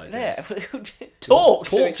terrible idea. Yeah, talk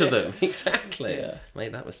to them. Exactly. Yeah.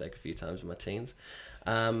 Made that mistake a few times in my teens.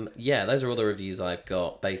 Yeah, those are all the reviews I've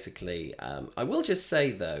got, basically. I will just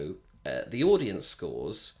say, though, the audience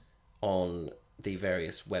scores on the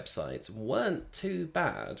various websites weren't too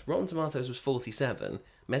bad. Rotten Tomatoes was 47,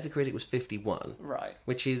 Metacritic was 51. Right.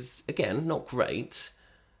 Which is, again, not great,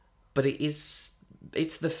 but it's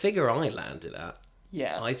the figure I landed at.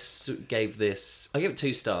 Yeah. I gave it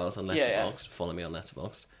 2 stars on Letterboxd. Yeah. Follow me on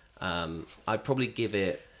Letterboxd. I'd probably give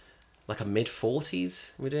it like a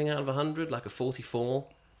mid-40s. We're doing out of 100, like a 44,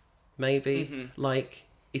 maybe. Mm-hmm. Like,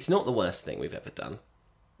 it's not the worst thing we've ever done.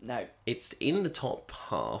 No. It's in the top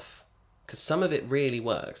half, because some of it really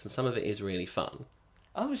works, and some of it is really fun.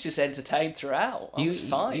 I was just entertained throughout. I was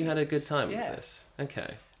fine. You had a good time with this.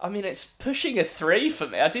 Okay. I mean, it's pushing a 3 for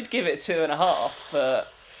me. I did give it 2.5, but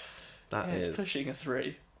it's pushing a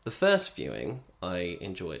 3. The first viewing, I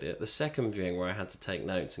enjoyed it. The second viewing, where I had to take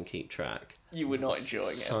notes and keep track, you were not enjoying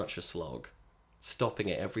it. Such a slog. Stopping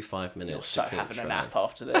it every 5 minutes. You're so having a nap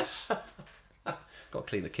after this. Got to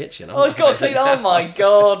clean the kitchen. It's got to clean. Oh my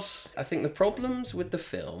god! I think the problems with the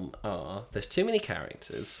film are there's too many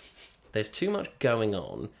characters, there's too much going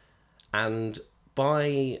on, and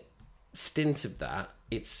by stint of that,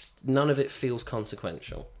 none of it feels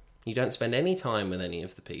consequential. You don't spend any time with any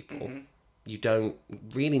of the people. Mm-hmm. You don't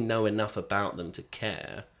really know enough about them to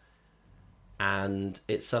care, and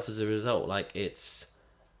it suffers as a result. Like, it's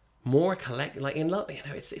more like in Love,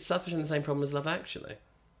 it suffers from the same problem as Love Actually.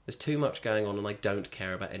 There's too much going on, and I don't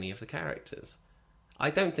care about any of the characters. I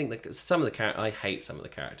don't think that I hate some of the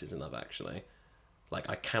characters in Love Actually. Like,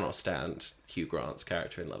 I cannot stand Hugh Grant's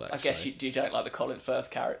character in Love Actually. I guess you don't like the Colin Firth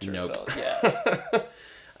character. Nope. As well. Yeah.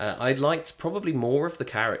 I liked probably more of the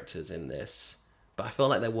characters in this, but I felt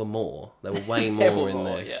like there were more. There were way more in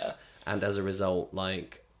this, yeah. And as a result,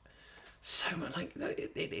 like, so much. Like,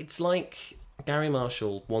 it's like Gary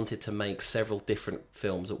Marshall wanted to make several different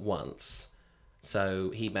films at once. So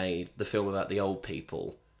he made the film about the old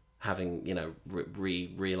people having,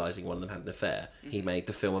 realising one of them had an affair. Mm-hmm. He made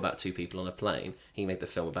the film about 2 people on a plane. He made the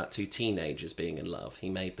film about 2 teenagers being in love. He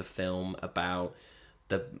made the film about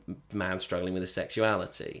the man struggling with his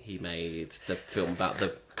sexuality. He made the film about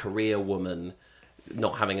the career woman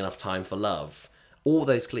not having enough time for love. All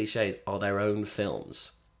those cliches are their own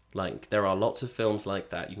films. Like, there are lots of films like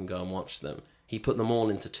that. You can go and watch them. He put them all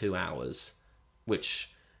into 2 hours, which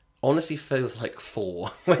honestly feels like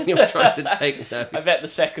 4 when you're trying to take notes. I bet the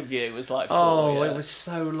second view was like 4. Oh, yeah. It was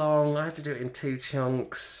so long. I had to do it in 2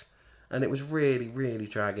 chunks, and it was really, really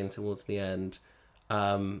dragging towards the end.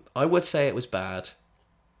 I would say it was bad.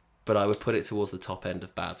 but I would put it towards the top end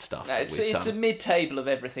of bad stuff. No, it's a mid-table of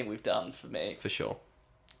everything we've done for me. For sure.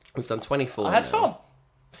 We've done 24 I had now. fun.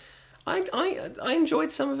 I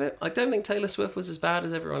enjoyed some of it. I don't think Taylor Swift was as bad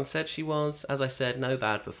as everyone said she was. As I said, no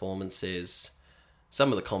bad performances.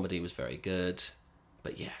 Some of the comedy was very good.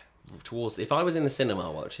 But yeah, if I was in the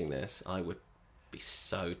cinema watching this, I would be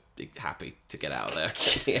so happy to get out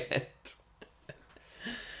of there.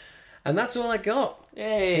 And that's all I got.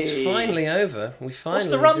 Yay. It's finally over. We finally. What's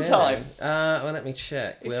the runtime? Well, let me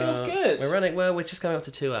check. It feels good. We're running. Well, we're just coming up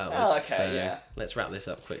to 2 hours. Oh, okay, so yeah. Let's wrap this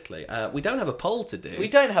up quickly. We don't have a poll to do. We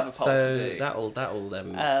don't have a poll to do.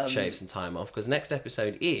 That'll shave some time off because next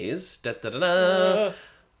episode is the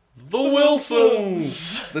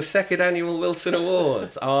Wilsons, the second annual Wilson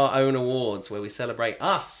Awards, our own awards where we celebrate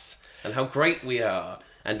us and how great we are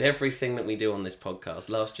and everything that we do on this podcast.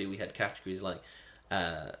 Last year we had categories like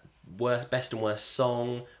best and worst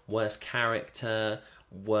song, worst character,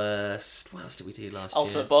 worst... What else did we do last year?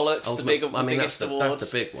 Ultimate Bollocks, the biggest award. That's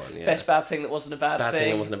the big one, yeah. Best bad thing that wasn't a bad thing. Bad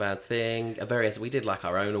thing that wasn't a bad thing. We did like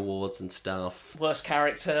our own awards and stuff. Worst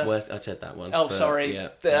character. I said that one. Oh, sorry. Yeah.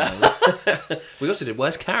 We also did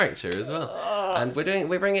worst character as well. And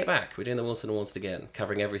we're bringing it back. We're doing the Wilson Awards again,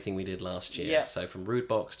 covering everything we did last year. Yeah. So from Rude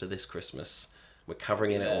Box to this Christmas, we're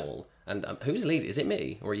covering it all. And who's lead? Is it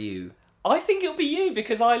me or you? I think it'll be you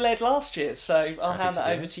because I led last year, so I'll hand that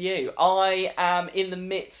over to you. I am in the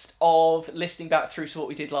midst of listening back through to what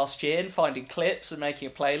we did last year and finding clips and making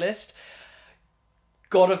a playlist.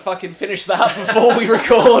 Gotta fucking finish that before we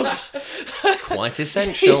record. Quite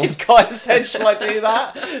essential. It's quite essential I do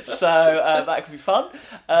that. So that could be fun.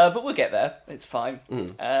 But we'll get there. It's fine.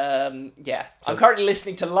 Yeah. So, I'm currently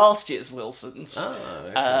listening to last year's Wilsons. Oh,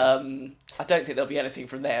 okay. I don't think there'll be anything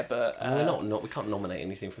from there, but... we can't nominate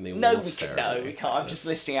anything from the awards. No, we can't. I'm just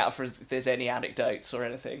listing out for if there's any anecdotes or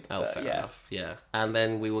anything. Oh, fair enough. Yeah. And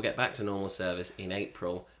then we will get back to normal service in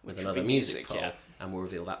April with another music poll. Yeah. And we'll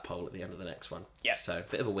reveal that poll at the end of the next one. Yeah. So, a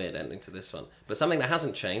bit of a weird ending to this one. But something that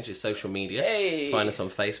hasn't changed is social media. Hey. Find us on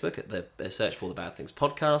Facebook at the search for The Bad Things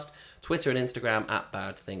Podcast, Twitter and Instagram at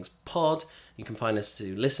Bad Things Pod. You can find us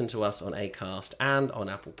to listen to us on Acast and on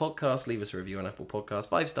Apple Podcasts. Leave us a review on Apple Podcasts.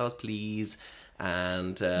 5 stars, please.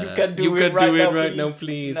 And you can do it right now,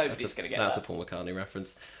 please. Nobody's going to get That's a Paul McCartney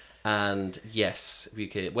reference. And yes,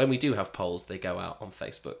 when we do have polls, they go out on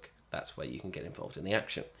Facebook. That's where you can get involved in the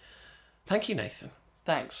action. Thank you, Nathan.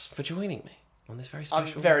 Thanks. For joining me on this very special...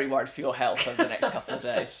 I'm very worried for your health over the next couple of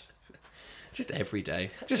days. Just every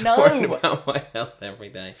day. Just worried about my health every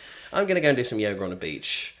day. I'm going to go and do some yoga on a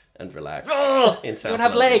beach and relax. In South You won't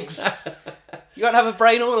have London. legs. You won't have a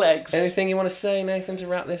brain or legs. Anything you want to say, Nathan, to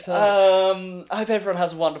wrap this up? I hope everyone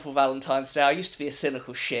has a wonderful Valentine's Day. I used to be a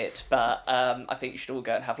cynical shit, but I think you should all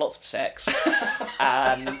go and have lots of sex.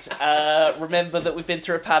 And remember that we've been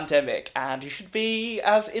through a pandemic, and you should be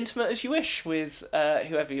as intimate as you wish with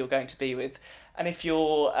whoever you're going to be with. And if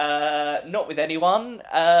you're not with anyone...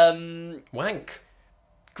 wank.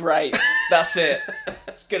 Great. That's it.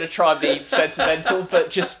 Gonna try and be sentimental, but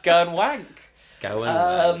just go and wank. Go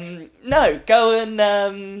and wank. No, go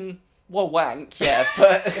and wank, yeah,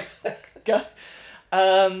 but go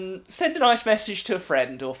send a nice message to a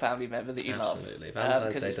friend or family member that you Absolutely. love.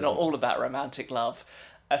 Because it's not all about romantic love,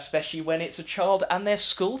 especially when it's a child and their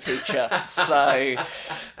school teacher. So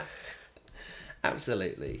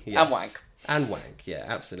absolutely. Yes. And wank. And wank, yeah,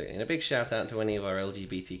 absolutely. And a big shout out to any of our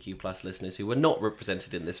LGBTQ plus listeners who were not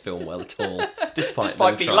represented in this film well at all,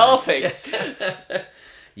 despite me trying. laughing.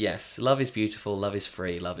 Yes, love is beautiful, love is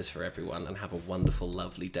free, love is for everyone, and have a wonderful,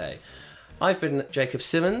 lovely day. I've been Jacob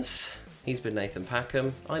Simmons. He's been Nathan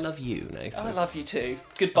Packham. I love you, Nathan. I love you too.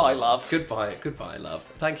 Goodbye, love. Goodbye, love.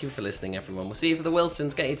 Thank you for listening, everyone. We'll see you for the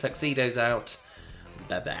Wilsons. Get your tuxedos out.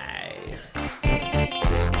 Bye-bye.